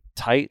gonna be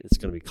tight. It's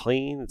gonna be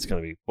clean. It's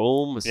gonna be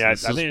boom. Yeah,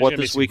 This I is think what there's gonna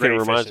be this some weekend great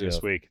reminds fishing me this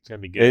of. week. It's gonna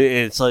be good.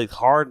 It's like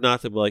hard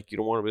not to be like, you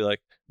don't want to be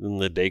like, then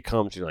the day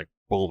comes, you're like,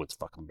 boom, it's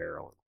fucking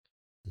barreling.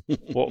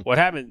 Well, what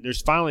happened?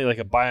 There's finally like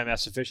a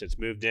biomass of fish that's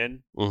moved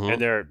in, Mm-hmm.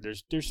 and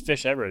there's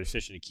fish everywhere. There's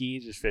fish in the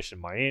Keys. There's fish in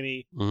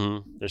Miami.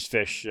 Mm-hmm. There's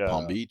fish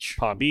Palm Beach.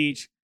 Palm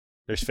Beach.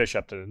 There's fish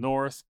up to the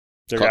north.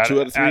 They're Caught out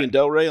 2 out of 3 in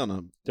Delray on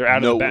a They're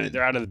out no of the win.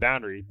 they're out of the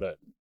boundary, but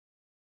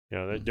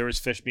there was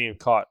fish being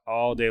caught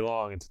all day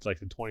long until like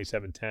the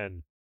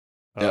 27:10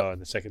 Yep. in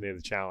the second day of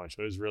the challenge.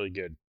 So it was really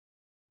good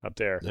up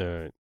there.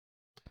 All right.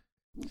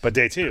 But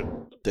day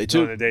 2. Day 2.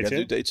 Going to day You gotta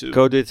 2? do Day 2.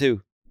 Go day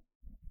 2.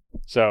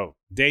 So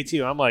day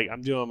 2,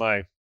 I'm doing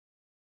my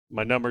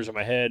numbers in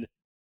my head,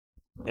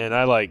 and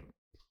I'm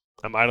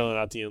idling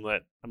out the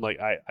inlet. I'm like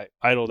I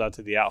idled out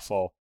to the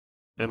outfall,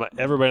 and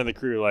everybody on the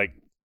crew like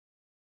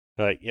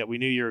yeah, we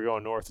knew you were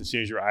going north as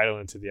soon as you were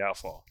idling to the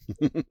outfall,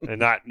 and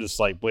not just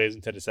like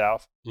blazing to the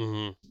south.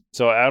 Mm-hmm.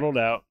 So I idled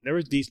out. There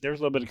was a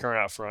little bit of current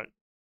out front,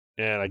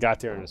 and I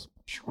got there and just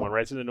went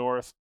right to the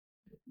north.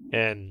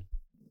 And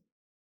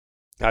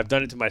I've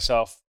done it to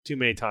myself too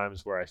many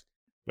times where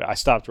I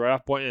stopped right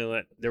off Point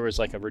Inlet. There was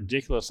like a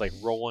ridiculous like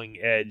rolling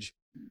edge.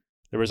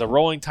 There was a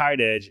rolling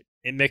tide edge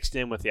and mixed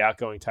in with the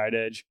outgoing tide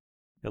edge,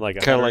 and like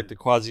Kind of like the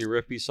quasi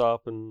rip you saw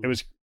up and it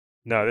was.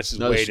 No, this is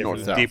No, way this is different.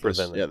 north-south. deeper This-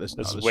 than it. Yeah, this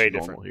This is is way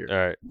normal different. here.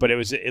 all right. But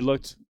it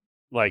looked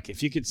like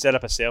if you could set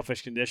up a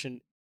sailfish condition,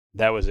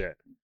 that was it.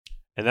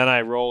 And then I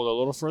rolled a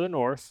little further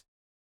north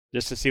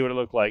just to see what it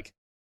looked like,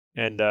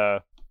 and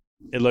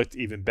it looked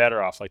even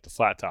better off like the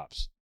flat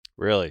tops.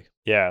 Really?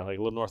 Yeah, like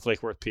a little North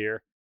Lake Worth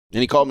Pier.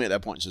 And he called me at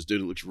that point and says,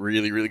 dude, it looks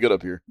really, really good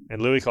up here.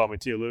 And Louis called me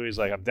too. Louis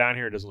like, I'm down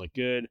here. It doesn't look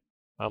good.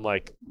 I'm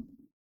like,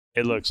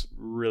 it looks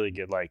really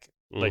good, like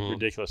Mhm.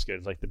 ridiculous good.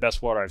 It's like the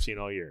best water I've seen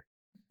all year.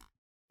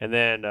 And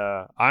then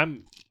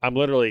I'm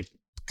literally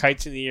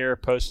kites in the air,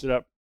 posted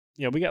up.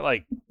 We got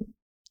like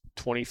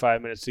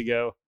 25 minutes to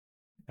go.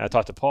 And I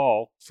talked to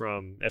Paul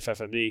from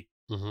FFMD,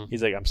 Mm-hmm.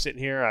 He's like, I'm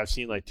sitting here. I've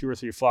seen like 2 or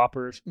 3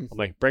 floppers. I'm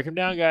like, break them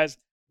down, guys.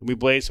 And we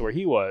blazed to where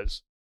he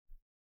was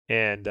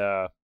and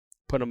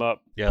put them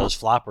up. Yeah, those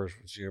floppers.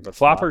 But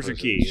Floppers are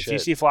key. If shit. you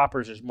see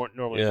floppers, there's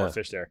normally more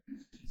fish there.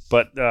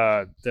 But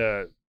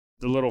the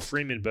little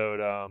Freeman boat,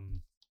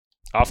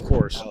 off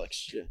course.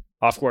 Alex, yeah.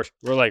 Off course.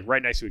 We're like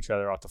right next to each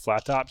other off the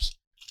flat tops.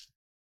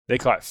 They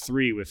caught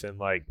 3 within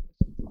like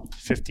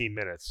 15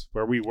 minutes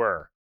where we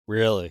were.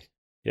 Really?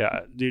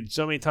 Yeah, dude.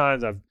 So many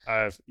times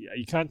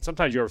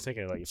sometimes you overthink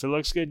it. Like if it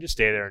looks good, just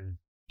stay there and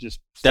just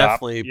stop.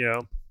 Definitely. You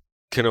know.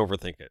 Can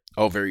overthink it.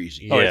 Oh, very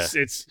easy. Yeah. Oh,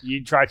 it's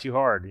you try too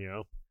hard. You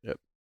know.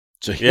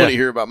 So you want to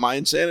hear about my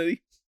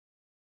insanity?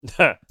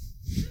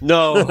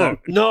 No,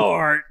 no,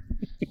 Art.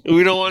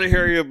 We don't want to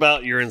hear you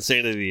about your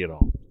insanity at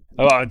all.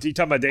 Oh, are you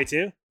talking about day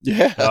 2?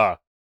 Yeah.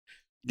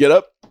 Get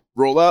up,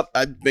 roll out.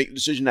 I make the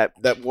decision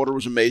that water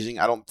was amazing.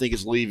 I don't think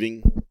it's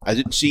leaving. I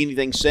didn't see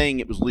anything saying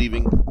it was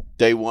leaving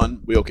day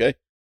 1. We okay?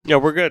 Yeah,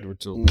 we're good. We're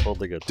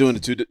totally good. Doing a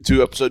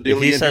two episode deal.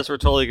 If he says we're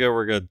totally good,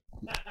 we're good.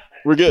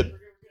 We're good.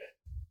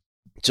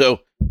 So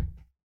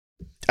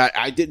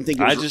I didn't think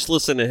it was I just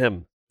listen to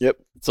him. Yep.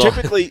 So,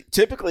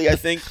 Typically, I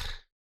think.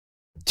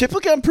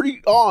 Typically, I'm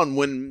pretty on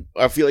when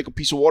I feel like a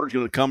piece of water is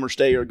going to come or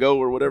stay or go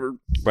or whatever.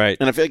 right.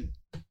 And I feel like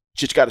it's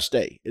just got to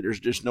stay. There's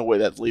just no way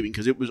that's leaving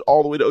because it was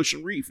all the way to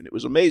Ocean Reef and it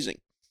was amazing.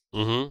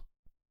 Mm-hmm.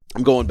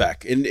 I'm going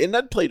back. And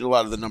I'd played a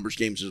lot of the numbers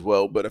games as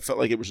well, but I felt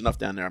like it was enough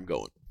down there. I'm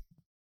going.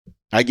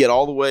 I get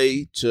all the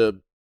way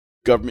to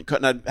Government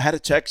Cut, and I had a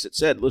text that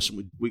said,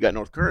 listen, we got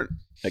North Current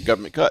at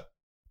Government Cut.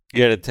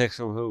 You had a text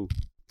from who?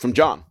 From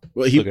John.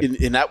 Well, Okay.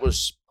 and that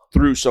was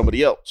through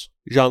somebody else.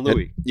 Jean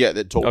Louis.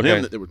 That told Okay.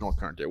 him that there was North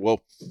Current there.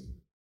 Well,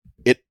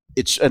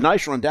 it's a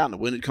nice run down. The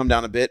wind had come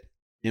down a bit,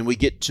 and we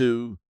get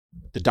to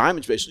the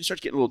Diamonds basically. It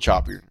starts getting a little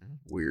choppier.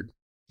 Weird.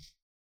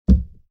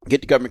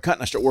 Get to Government Cut,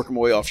 and I start working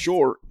my way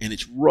offshore, and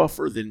it's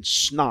rougher than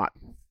snot.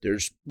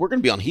 We're going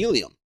to be on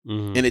helium,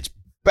 Mm-hmm. and it's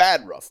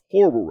bad rough,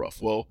 horrible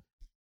rough. Well,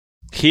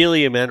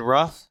 Helium and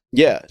rough.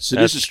 yeah. So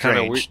this is kinda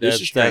strange. weird.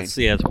 This is strange.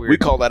 It's weird. We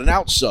call that an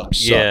outsuck.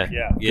 yeah,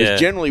 Yeah. yeah.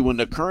 Generally, when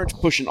the current's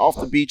pushing off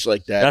the beach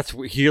like that, That's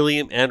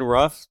helium and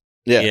rough.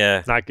 yeah,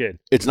 Yeah. Not good.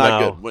 it's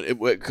not No. good.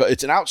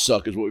 It's an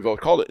outsuck is what we've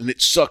always called it, and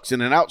it sucks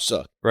in an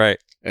outsuck. Right.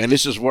 And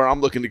this is where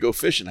I'm looking to go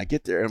fishing. I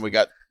get there, and we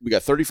got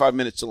 35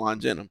 minutes to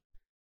lines in them.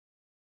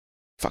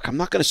 Fuck, I'm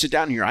not going to sit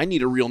down here. I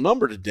need a real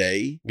number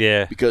today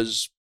Yeah.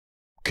 because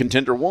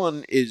contender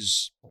 1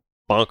 is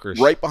Bonkers.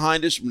 right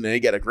behind us. And they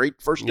got a great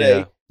first day,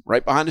 Yeah.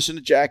 right behind us in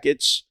the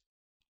jackets,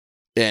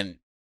 and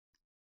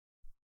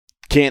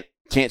can't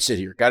sit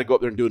here. Got to go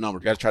up there and do a number.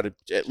 Got to try to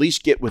at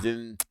least get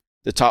within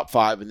the top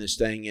 5 in this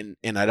thing,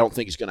 and I don't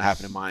think it's going to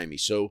happen in Miami.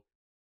 So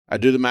I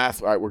do the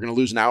math. All right, we're going to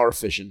lose an hour of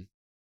fishing.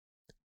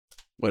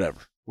 Whatever.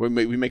 We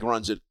make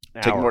runs that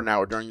take more than an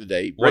hour during the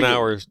day. 1 Regular.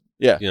 hour is,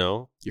 Yeah. you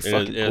know, You're in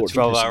fucking a course,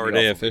 12-hour you're pissing me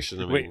day off of on me.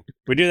 fishing. I mean,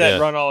 We do that Yeah.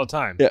 run all the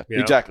time. Yeah, you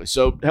know? exactly.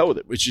 So hell with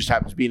it. Which just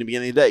happens to be in the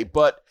beginning of the day.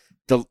 But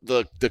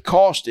the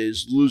cost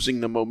is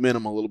losing the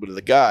momentum a little bit of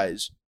the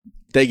guys.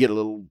 They get a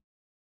little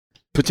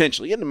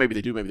potentially, and maybe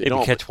they do, maybe they maybe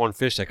don't. catch one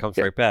fish that comes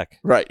Yeah. right back.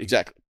 Right,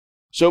 exactly.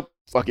 So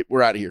fuck it,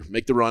 we're out of here.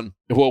 Make the run.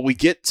 Well, we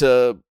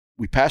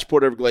pass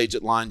Port Everglades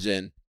at Lines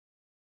End,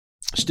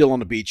 still on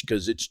the beach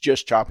because it's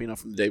just choppy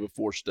enough from the day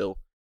before still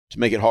to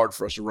make it hard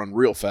for us to run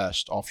real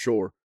fast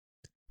offshore.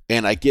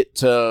 And I get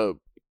to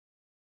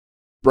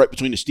right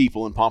between the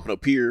steeple and Pompano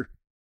Pier,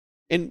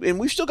 and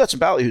we've still got some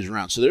ballyhoos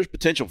around, so there's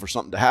potential for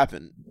something to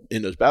happen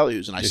in those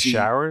ballyhoos. And I Just see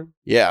showering?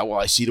 yeah, well,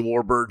 I see the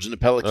warbirds and the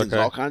pelicans and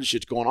Okay. all kinds of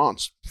shit's going on.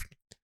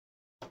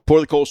 Pour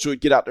the coals to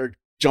it, get out there,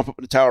 jump up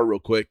in the tower real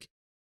quick,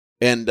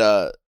 and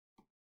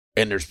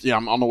there's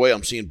I'm on the way.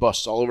 I'm seeing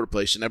busts all over the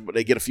place, and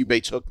they get a few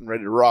baits hooked and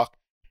ready to rock,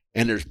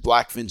 and there's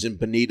blackfins and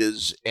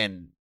bonitas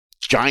and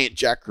giant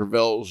Jack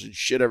Crevalles and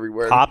shit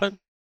everywhere. Popping?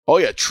 Oh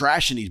yeah,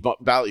 trashing these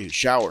ballyhoos,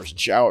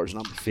 showers, and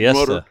I'm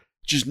Fiesta.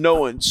 just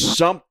knowing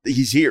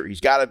he's here. He's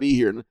got to be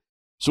here. And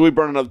so we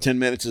burn another 10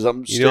 minutes as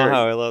I'm You staring. know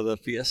how I love the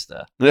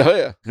Fiesta. Oh,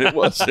 yeah, it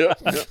was. Yeah,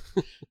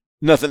 yeah.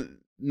 Nothing,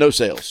 no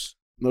sales.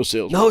 No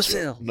sales. No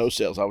whatsoever. sales. No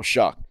sales. I was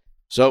shocked.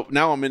 So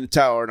now I'm in the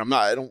tower, and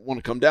I don't want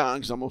to come down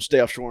because I'm going to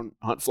stay offshore and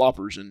hunt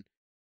floppers.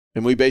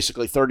 And we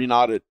basically 30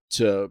 knotted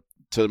to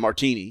the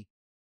Martini,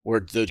 where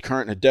the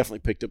current had definitely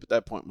picked up at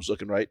that point, was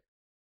looking right.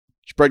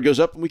 Spread goes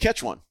up, and we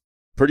catch one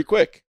pretty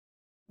quick,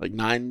 like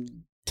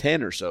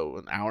 9:10 or so,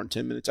 an hour and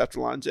 10 minutes after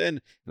Lines End.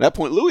 At that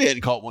point, Louis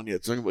hadn't caught one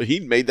yet, so he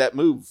made that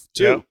move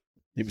too. Yep.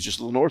 He was just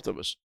a little north of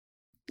us.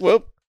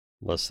 Well,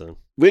 Listen.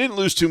 we didn't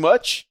lose too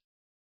much.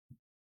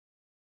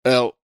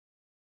 Well,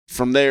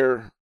 from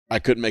there, I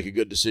couldn't make a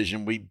good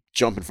decision. We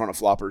jump in front of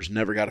floppers,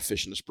 never got a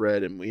fish in the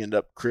spread, and we end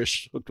up,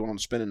 Chris hooked one on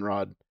the spinning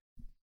rod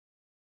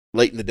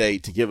late in the day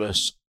to give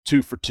us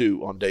 2 for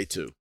 2 on day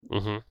 2,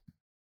 Mm-hmm.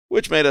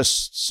 which made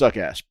us suck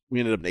ass. We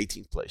ended up in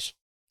 18th place.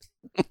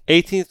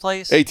 18th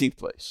place? 18th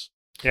place.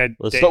 Yeah,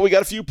 Let's- But we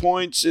got a few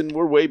points, and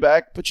we're way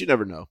back, but you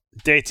never know.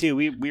 day 2,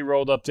 we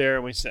rolled up there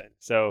and we said,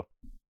 so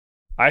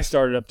I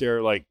started up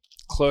there like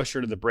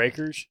closer to the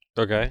breakers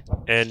Okay.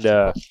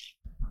 and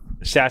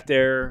sat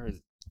there.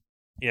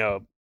 You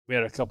know, We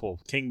had a couple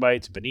king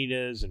bites,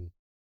 bonitas, and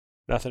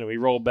nothing. We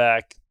rolled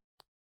back.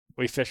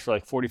 We fished for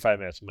like 45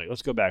 minutes. I'm like,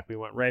 let's go back. We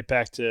went right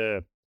back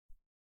to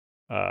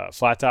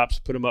flat tops,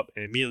 put them up,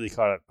 and immediately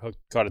caught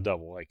a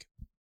double. Like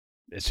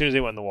as soon as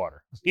they went in the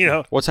water,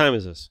 What time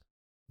is this?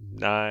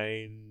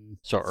 9.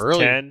 So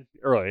early. 10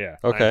 early, yeah.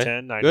 Okay.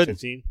 9:10,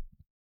 9:15.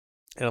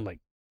 And I'm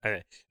like,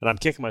 and I'm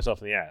kicking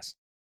myself in the ass.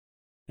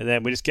 And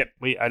then I just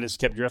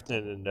kept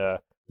drifting, and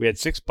we had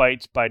 6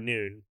 bites by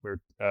noon.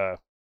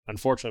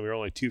 Unfortunately, we were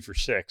only 2 for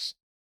 6.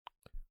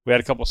 We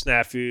had a couple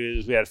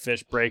snafus. We had a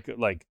fish break,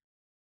 like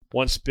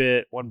 1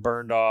 spit, 1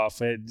 burned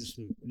off. It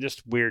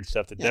just weird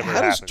stuff that never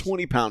happens. How does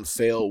 20-pound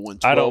fail when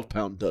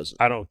 12-pound doesn't?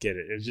 I don't get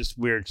it. It was just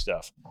weird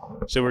stuff.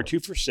 So we're 2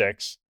 for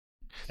 6,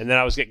 and then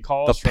I was getting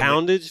calls. The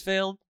poundage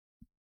failed?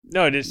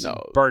 No, it just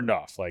burned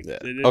off. Like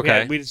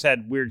Okay. We just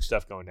had weird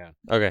stuff going down.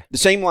 Okay. The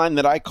same line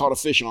that I caught a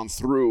fish on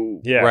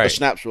through Yeah. a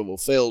snap swivel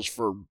fails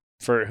for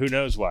who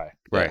knows why.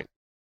 Right.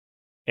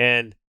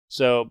 And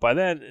so by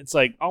then it's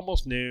like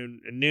almost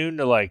noon. And noon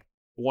to like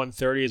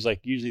 1:30 is like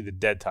usually the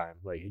dead time.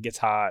 Like it gets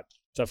hot,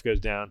 stuff goes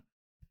down.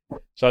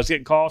 So I was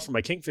getting calls from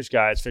my kingfish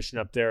guys fishing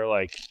up there,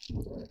 like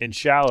in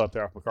shallow up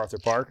there off MacArthur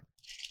Park.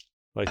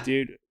 Like,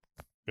 dude,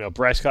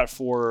 Bryce caught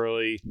 4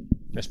 early.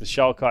 Miss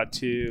Michelle caught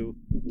 2.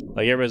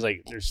 Like everybody's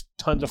like, there's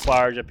tons of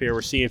flyers up here.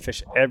 We're seeing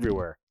fish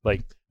everywhere.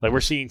 Like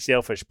we're seeing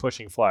sailfish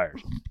pushing flyers.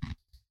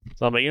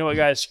 So I'm like, you know what,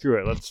 guys, screw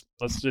it.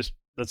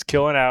 Let's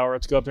kill an hour.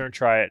 Let's go up there and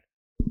try it.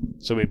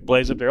 So we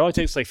blaze up there. It only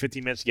takes like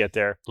 15 minutes to get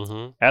there.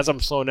 Mm-hmm. As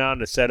I'm slowing down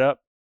to set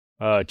up,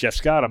 Jeff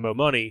Scott on Mo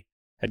Money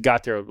had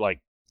got there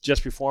like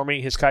just before me.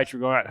 His kites were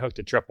going out and hooked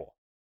a triple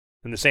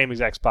in the same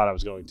exact spot I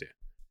was going to.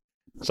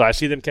 So I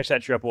see them catch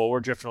that triple. We're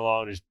drifting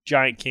along. There's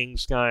giant king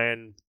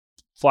skying,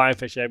 flying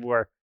fish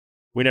everywhere.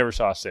 We never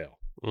saw a sail.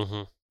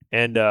 Mm-hmm.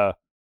 And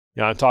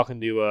I'm talking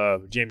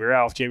to Jamie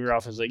Ralph. Jamie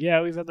Ralph is like,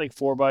 yeah, we've had like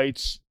 4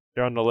 bites.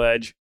 They're on the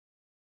ledge.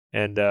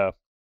 And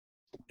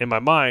in my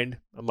mind,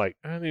 I'm like,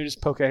 maybe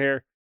just poke out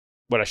here.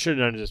 What I should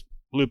have done is just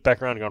loop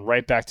back around and gone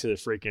right back to the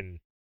freaking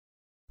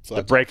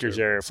the breakers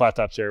area, flat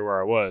tops area where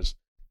I was.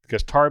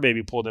 Because Tar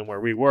Baby pulled in where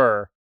we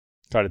were,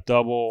 got a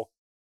double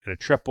and a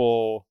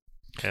triple,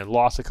 and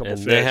lost a couple and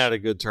fish. They had a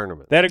good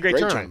tournament. They had a great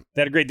tournament.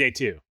 They had a great day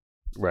too.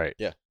 Right.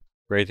 Yeah.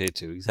 Great day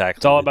 2, exactly.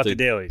 It's all about the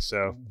dailies.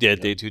 So yeah,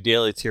 day 2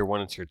 daily, tier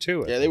 1 and tier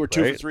 2. They were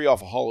 2 for 3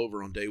 off a haul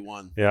over on day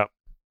 1. Yeah.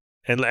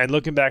 And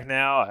looking back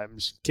now, I'm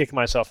just kicking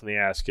myself in the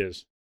ass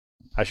because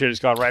I should have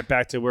just gone right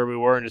back to where we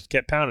were and just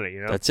kept pounding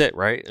it. That's it,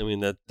 right? I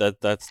mean,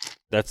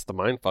 that's the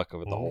mind fuck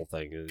of it. The whole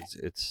thing is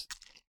it's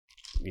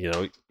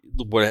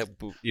what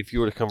if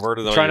you would have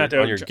converted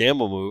on your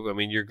gamble move? I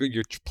mean, you're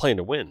playing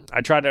to win.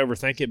 I tried to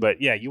overthink it,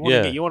 but yeah, you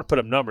want to put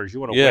up numbers,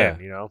 you want to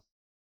win,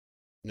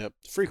 Yep.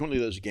 Frequently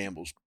those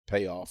gambles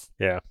pay off.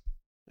 Yeah.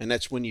 And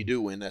that's when you do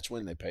win. That's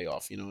when they pay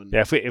off. And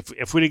yeah.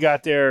 If we'd have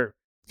got there,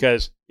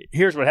 because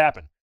here's what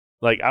happened.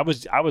 Like I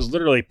was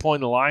literally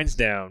pulling the lines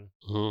down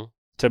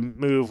to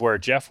move where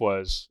Jeff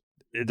was.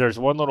 There's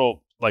one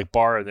little like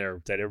bar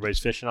there that everybody's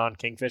fishing on,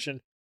 king fishing.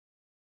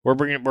 We're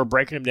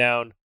breaking him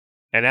down,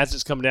 and as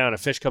it's coming down, a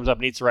fish comes up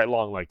and eats right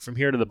along, like from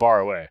here to the bar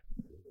away.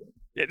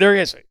 There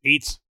he is.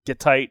 Eats, get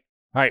tight.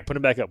 All right, put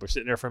him back up. We're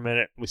sitting there for a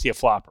minute. We see a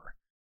flopper.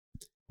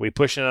 We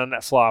push in on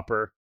that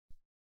flopper,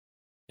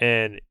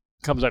 and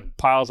comes up,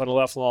 piles on the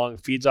left long,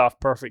 feeds off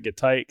perfect, get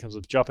tight, comes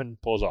up jumping,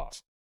 pulls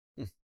off.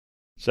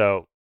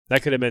 So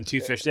that could have been 2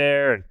 fish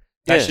there,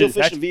 and still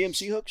fishing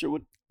VMC hooks or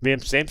what?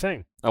 Same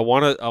thing. I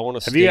want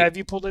to. Have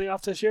you pulled any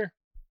off this year?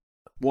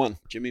 One.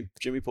 Jimmy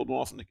pulled one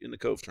off in the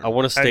Cove tournament. I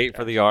want to state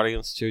for the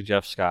audience too,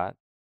 Jeff Scott,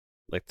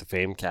 like the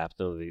famed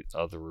captain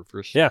of the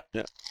roofers. Yeah.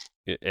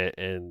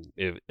 And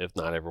if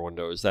not everyone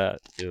knows that,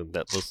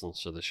 that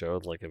listens to the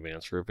show, like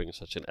Advanced Roofing is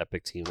such an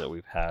epic team that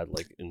we've had,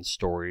 like in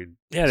storied.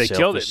 Yeah, they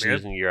killed it, man.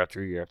 Season, year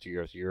after year after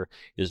year after year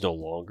is no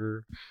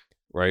longer.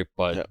 Right,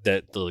 but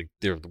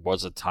there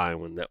was a time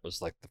when that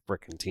was like the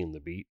frickin' team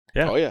to beat.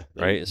 Yeah. Oh yeah.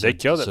 Right. They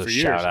killed it for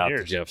years. Shout out and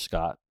years. to Jeff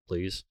Scott,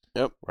 please.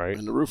 Yep. Right.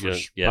 And the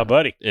roofers. Yeah. My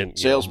buddy. And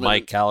Salesman.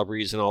 Mike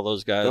Calabrese and all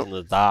those guys and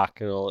the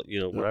doc and all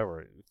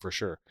whatever for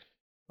sure.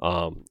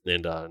 And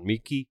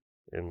Miki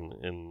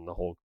and the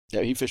whole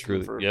he fished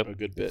crew for a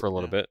good bit for a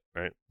little bit,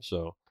 right?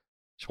 So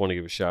just want to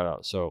give a shout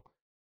out. So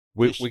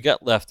we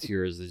got left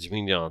here is the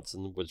Jimmy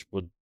Johnson, which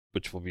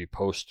will be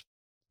post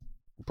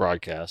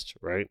broadcast,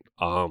 right?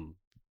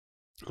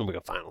 And we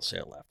got final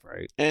sale left,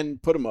 right?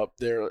 And put them up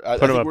there. I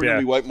think we're going to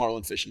be white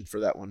marlin fishing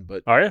for that one,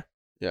 but are you?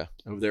 Yeah,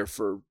 over there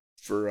for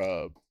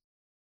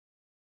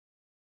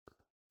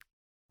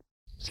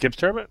Skips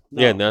tournament.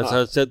 No, yeah,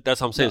 that's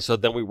how I'm saying. No. So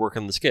then we work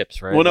on the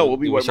skips, right? Well, no, we'll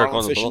be white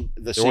marlin fishing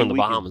the same we're in the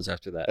Bahamas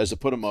after that. As a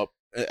put them up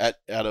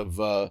out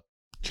of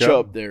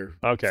Chubb there.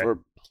 Okay.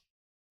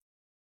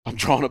 I'm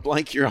drawing a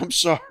blank here. I'm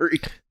sorry.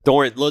 Don't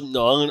worry.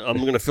 No, I'm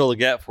going to fill the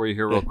gap for you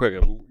here real quick.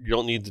 You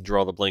don't need to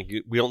draw the blank.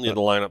 We don't need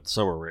to line up the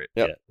summer rate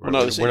yet. Well,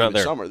 no, this ain't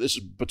the summer. This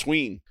is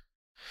between.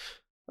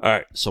 All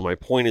right. So my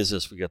point is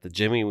this: we got the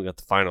Jimmy, we got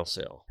the final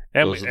sale.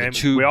 And those are the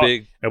two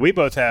big. And we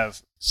both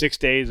have 6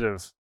 days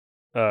of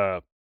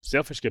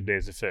Sailfish Cup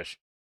days to fish.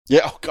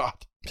 Yeah. Oh God.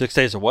 6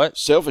 days of what?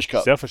 Sailfish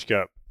Cup. Sailfish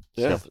Cup.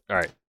 Yeah. All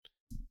right.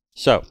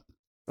 So,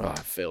 I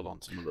failed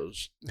on some of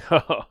those.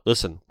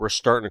 listen, we're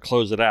starting to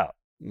close it out,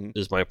 Mhm.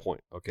 is my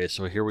point. Okay,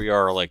 so here we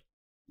are, like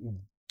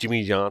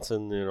Jimmy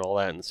Johnson and all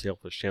that in the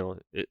Sailfish Channel.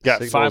 It Got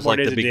signals 5 more like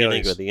days the of beginning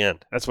dailies. or the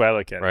end. That's what I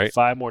look at. Right.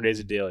 5 more days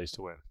of dailies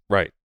to win.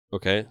 Right.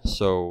 Okay,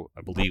 so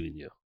I believe in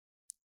you.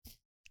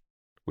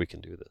 We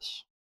can do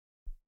this.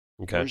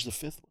 Okay. Where's the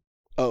fifth one?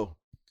 Oh,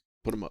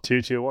 put them up.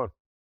 2, 2, 1.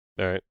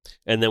 All right.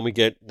 And then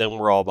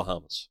we're all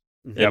Bahamas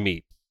and Yep.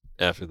 meet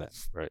after that.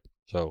 Right.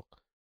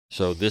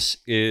 So this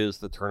is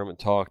the tournament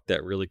talk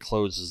that really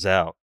closes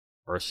out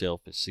our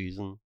Sailfish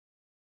season.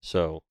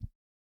 So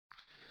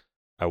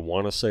I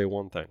want to say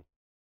one thing.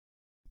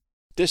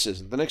 This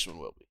isn't. The next one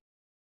will be.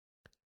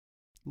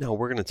 No,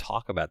 we're going to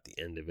talk about the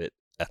end of it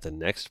at the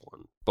next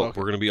one, but Okay.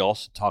 we're going to be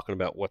also talking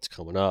about what's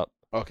coming up.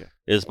 Okay.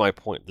 Is my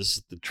point. This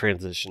is the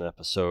transition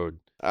episode.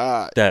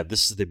 Ah, That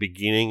this is the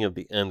beginning of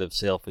the end of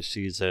Sailfish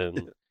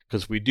season.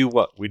 Because we do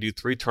what? We do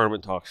 3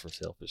 tournament talks for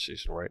Sailfish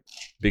season, right?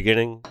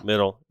 Beginning,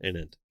 middle, and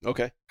end.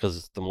 okay. Because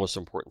it's the most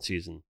important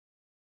season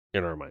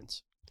in our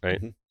minds, right?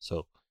 Mhm.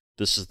 So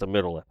this is the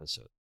middle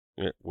episode.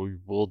 We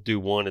will do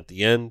one at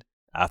the end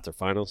after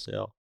final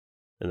sale,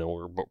 and then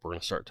we're going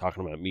to start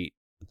talking about meat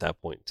at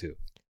that point too,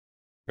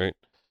 right?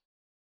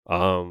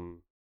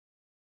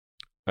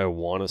 I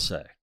want to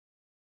say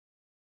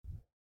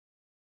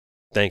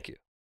thank you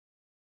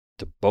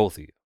to both of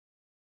you,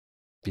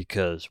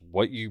 because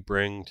what you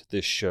bring to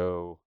this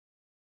show,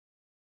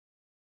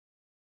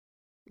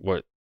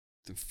 what,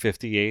 the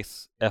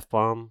 58th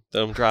F-bomb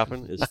that I'm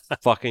dropping is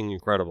fucking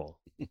incredible.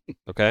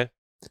 Okay?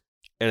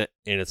 And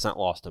it's not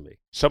lost on me.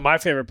 So my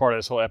favorite part of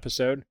this whole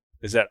episode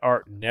is that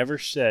Art never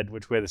said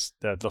which way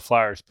the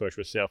Flyers push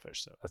with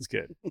Sailfish. So that's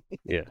good.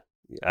 Yeah.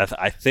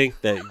 I think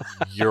that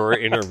your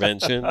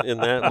intervention in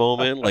that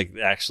moment, like,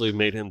 actually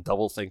made him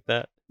double think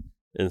that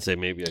and say,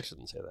 maybe I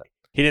shouldn't say that.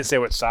 He didn't say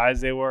what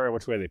size they were or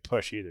which way they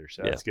push either.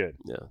 So that's good.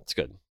 Yeah, it's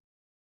good.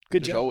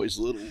 Good There's job. always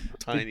little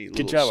tiny Good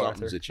little job,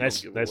 somethings Arthur. that you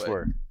Nice, don't give nice away.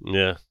 work.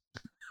 Yeah.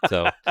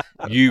 So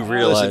you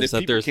realize if that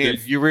people there's can't-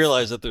 you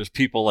realize that there's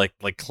people like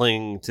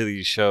clinging to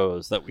these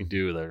shows that we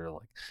do that are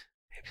like,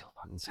 maybe he'll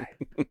fucking say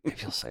it. Maybe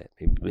he'll say it.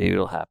 Maybe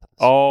it'll happen.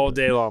 All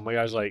day long. My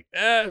guy's like,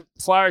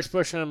 Flyers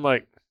pushing. I'm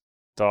like,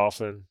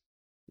 Dolphin,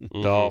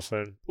 Mhm.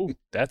 Dolphin. Ooh,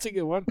 that's a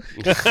good one.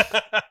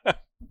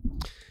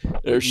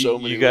 There's so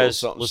You many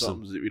guys- little listen,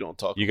 somethings that we don't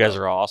talk You about. guys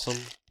are awesome.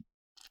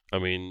 I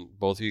mean,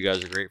 both of you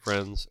guys are great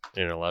friends,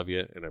 and I love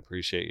you and I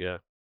appreciate you.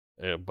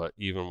 But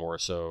even more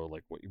so,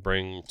 like what you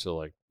bring to,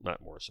 like,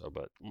 not more so,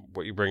 but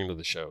what you bring to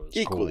the show is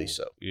Equally cool.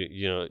 so.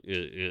 You know,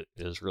 it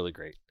is really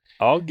great.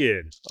 All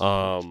good.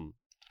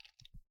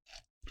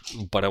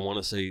 But I want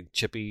to say,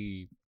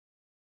 Chippy,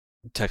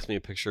 text me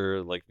a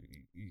picture, like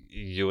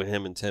you and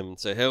him and Tim, and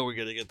say, "Hey, we're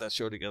gonna get that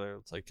show together."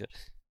 It's like,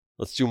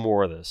 let's do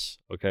more of this,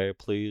 okay?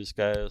 Please,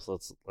 guys,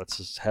 let's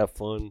just have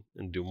fun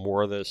and do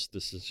more of this.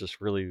 This is just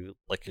really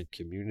like a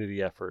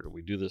community effort, and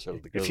we do this over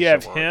the. If you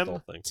have Ghost of Orange, the him,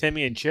 whole thing.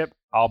 Timmy, and Chip,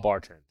 I'll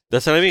bartend.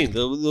 That's what I mean.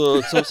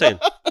 That's what I'm saying.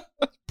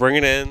 Bring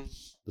it in.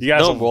 You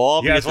guys, No, we'll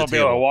all you guys be at won't the be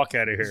able to table. walk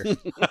out of here.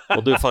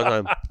 We'll do a fun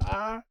time.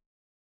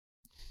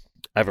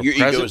 I have a Your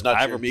ego present. is not I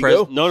have your a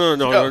amigo? No,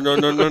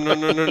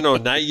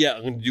 not yet.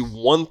 I'm gonna do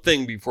one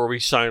thing before we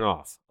sign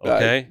off.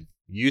 Okay.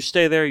 You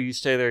stay there. You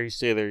stay there. You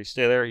stay there. You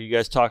stay there. You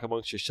guys talk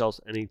amongst yourselves.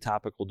 Any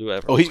topic will do.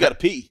 Oh, he's got to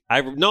pee. I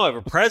have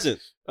a present.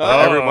 for Oh.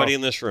 everybody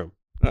in this room.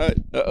 All right.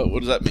 What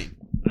does that mean?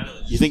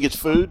 You think it's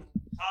food?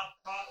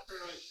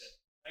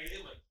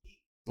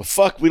 Well,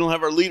 fuck. We don't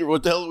have our leader.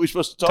 What the hell are we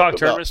supposed to talk Talk about?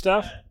 tournament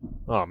stuff?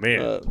 Oh,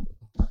 man.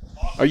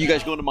 Are you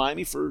guys going to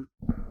Miami for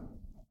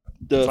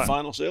the Fi-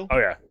 final sale? Oh,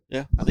 yeah.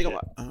 Yeah, I think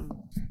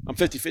I'm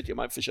 50-50. I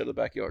might fish out of the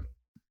backyard.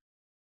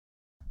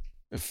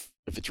 If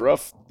it's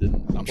rough,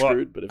 then I'm Well,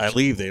 screwed. But if I it's,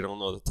 leave. They don't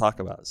know to talk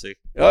about it. See.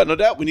 no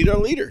doubt, we need our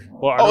leader.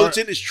 Well, Oh, it's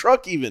in his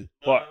truck even.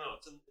 What?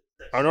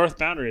 Our north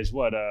boundary is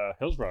what?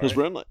 Hillsborough. His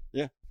Right? Inlet.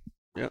 Yeah.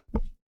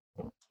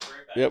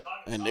 Yep.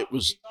 And it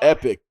was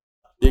epic.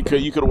 You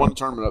could have won the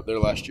tournament up there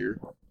last year.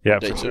 Yeah,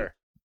 Day for two. sure.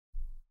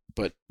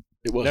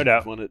 It wasn't.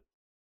 doubt. Won it.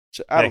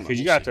 So, Yeah, I don't know. because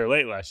you We'll got see. there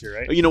late last year,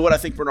 right? You know what? I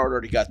think Bernard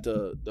already got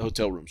the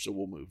hotel room, so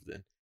we'll move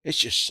then. It's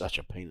just such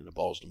a pain in the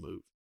balls to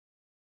move.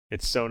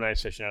 It's so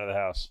nice fishing out of the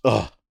house.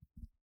 Ugh.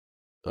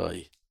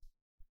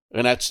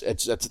 And that's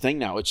the thing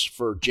now. It's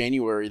for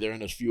January. They're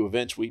in a few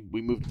events. We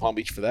moved to Palm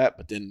Beach for that,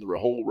 but then the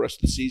whole rest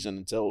of the season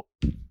until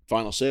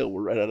final sale,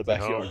 we're right out of the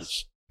backyard. Oh.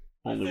 It's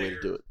the only way to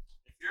do it.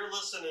 If you're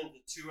listening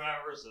to 2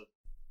 hours of,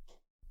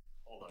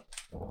 hold on.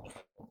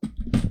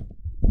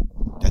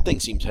 That thing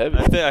seems heavy.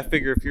 I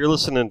figure if you're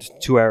listening to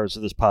 2 hours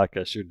of this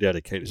podcast, you're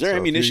dedicated. Is there So if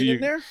ammunition you,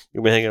 in there?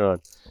 You'll be hanging on.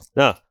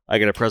 No, I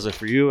got a present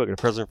for you. I got a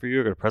present for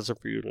you. I got a present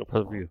for you. I got a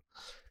present for you.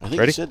 I think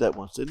Ready? he said that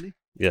once, didn't he?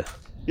 Yeah,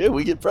 Yeah,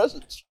 we get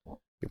presents.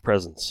 your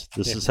presents.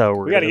 This Yeah. is how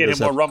we're We got to gonna get end him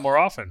this more run more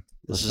often.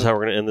 This is how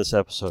we're going to end this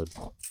episode.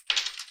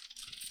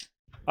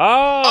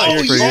 Oh,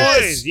 your yes!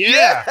 coins.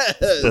 Yeah.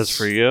 Yes! That's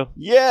for you.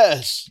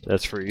 Yes.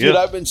 That's for you. Dude,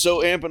 I've been so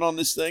amping on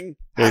this thing.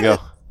 There you go.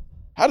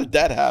 How did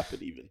that happen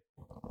even?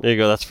 There you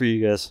go. That's for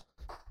you guys.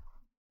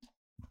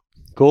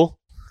 Cool.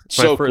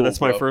 So cool, That's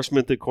my bro. first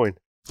minted coin.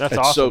 That's That's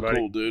awesome, so buddy.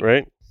 cool, dude.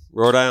 Right?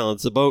 Rhode Island,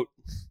 it's a boat.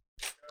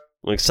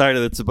 I'm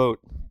excited it's a boat.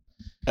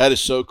 That is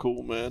so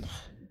cool, man.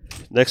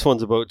 Next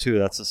one's a boat, too.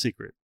 That's a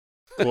secret.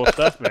 Cool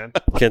stuff, man.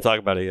 Can't talk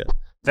about it yet.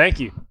 Thank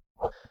you.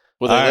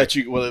 Will they All let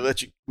you? Will they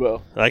let you?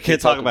 Well, I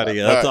can't talk about it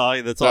yet. That's all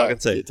I can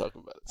say. Can't talk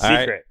about it. All right.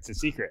 Secret. It's a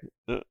secret.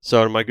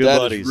 So, to my good That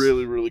buddies, is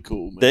really, really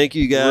cool, man. thank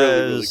you guys.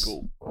 Really, really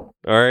cool. All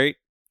right?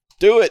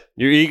 Do it.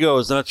 Your ego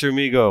is not your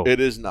amigo. It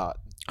is not.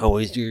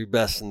 Always do your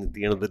best, and at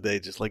the end of the day,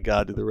 just let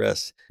God do the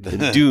rest.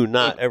 And do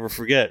not ever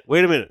forget.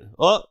 Wait a minute.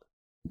 Oh,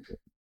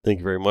 thank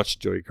you very much,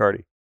 Joey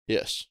Cardi.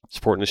 Yes.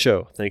 Supporting the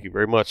show. Thank you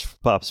very much,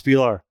 Pops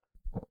Pilar.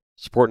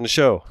 Supporting the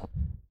show.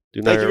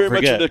 Do not Thank you ever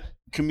very forget. much to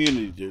the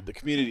community, dude. The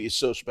community is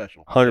so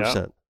special.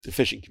 100%. The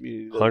fishing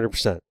community.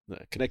 100%. The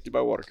Connected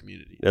by Water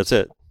community. That's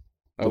it.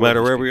 I No love matter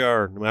this where community. we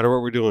are, no matter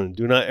what we're doing,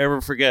 do not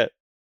ever forget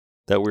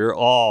that we're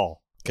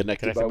all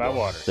Connected, Connected by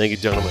water. Thank you,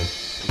 gentlemen.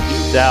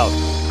 Peace out.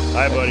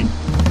 Bye,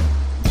 buddy.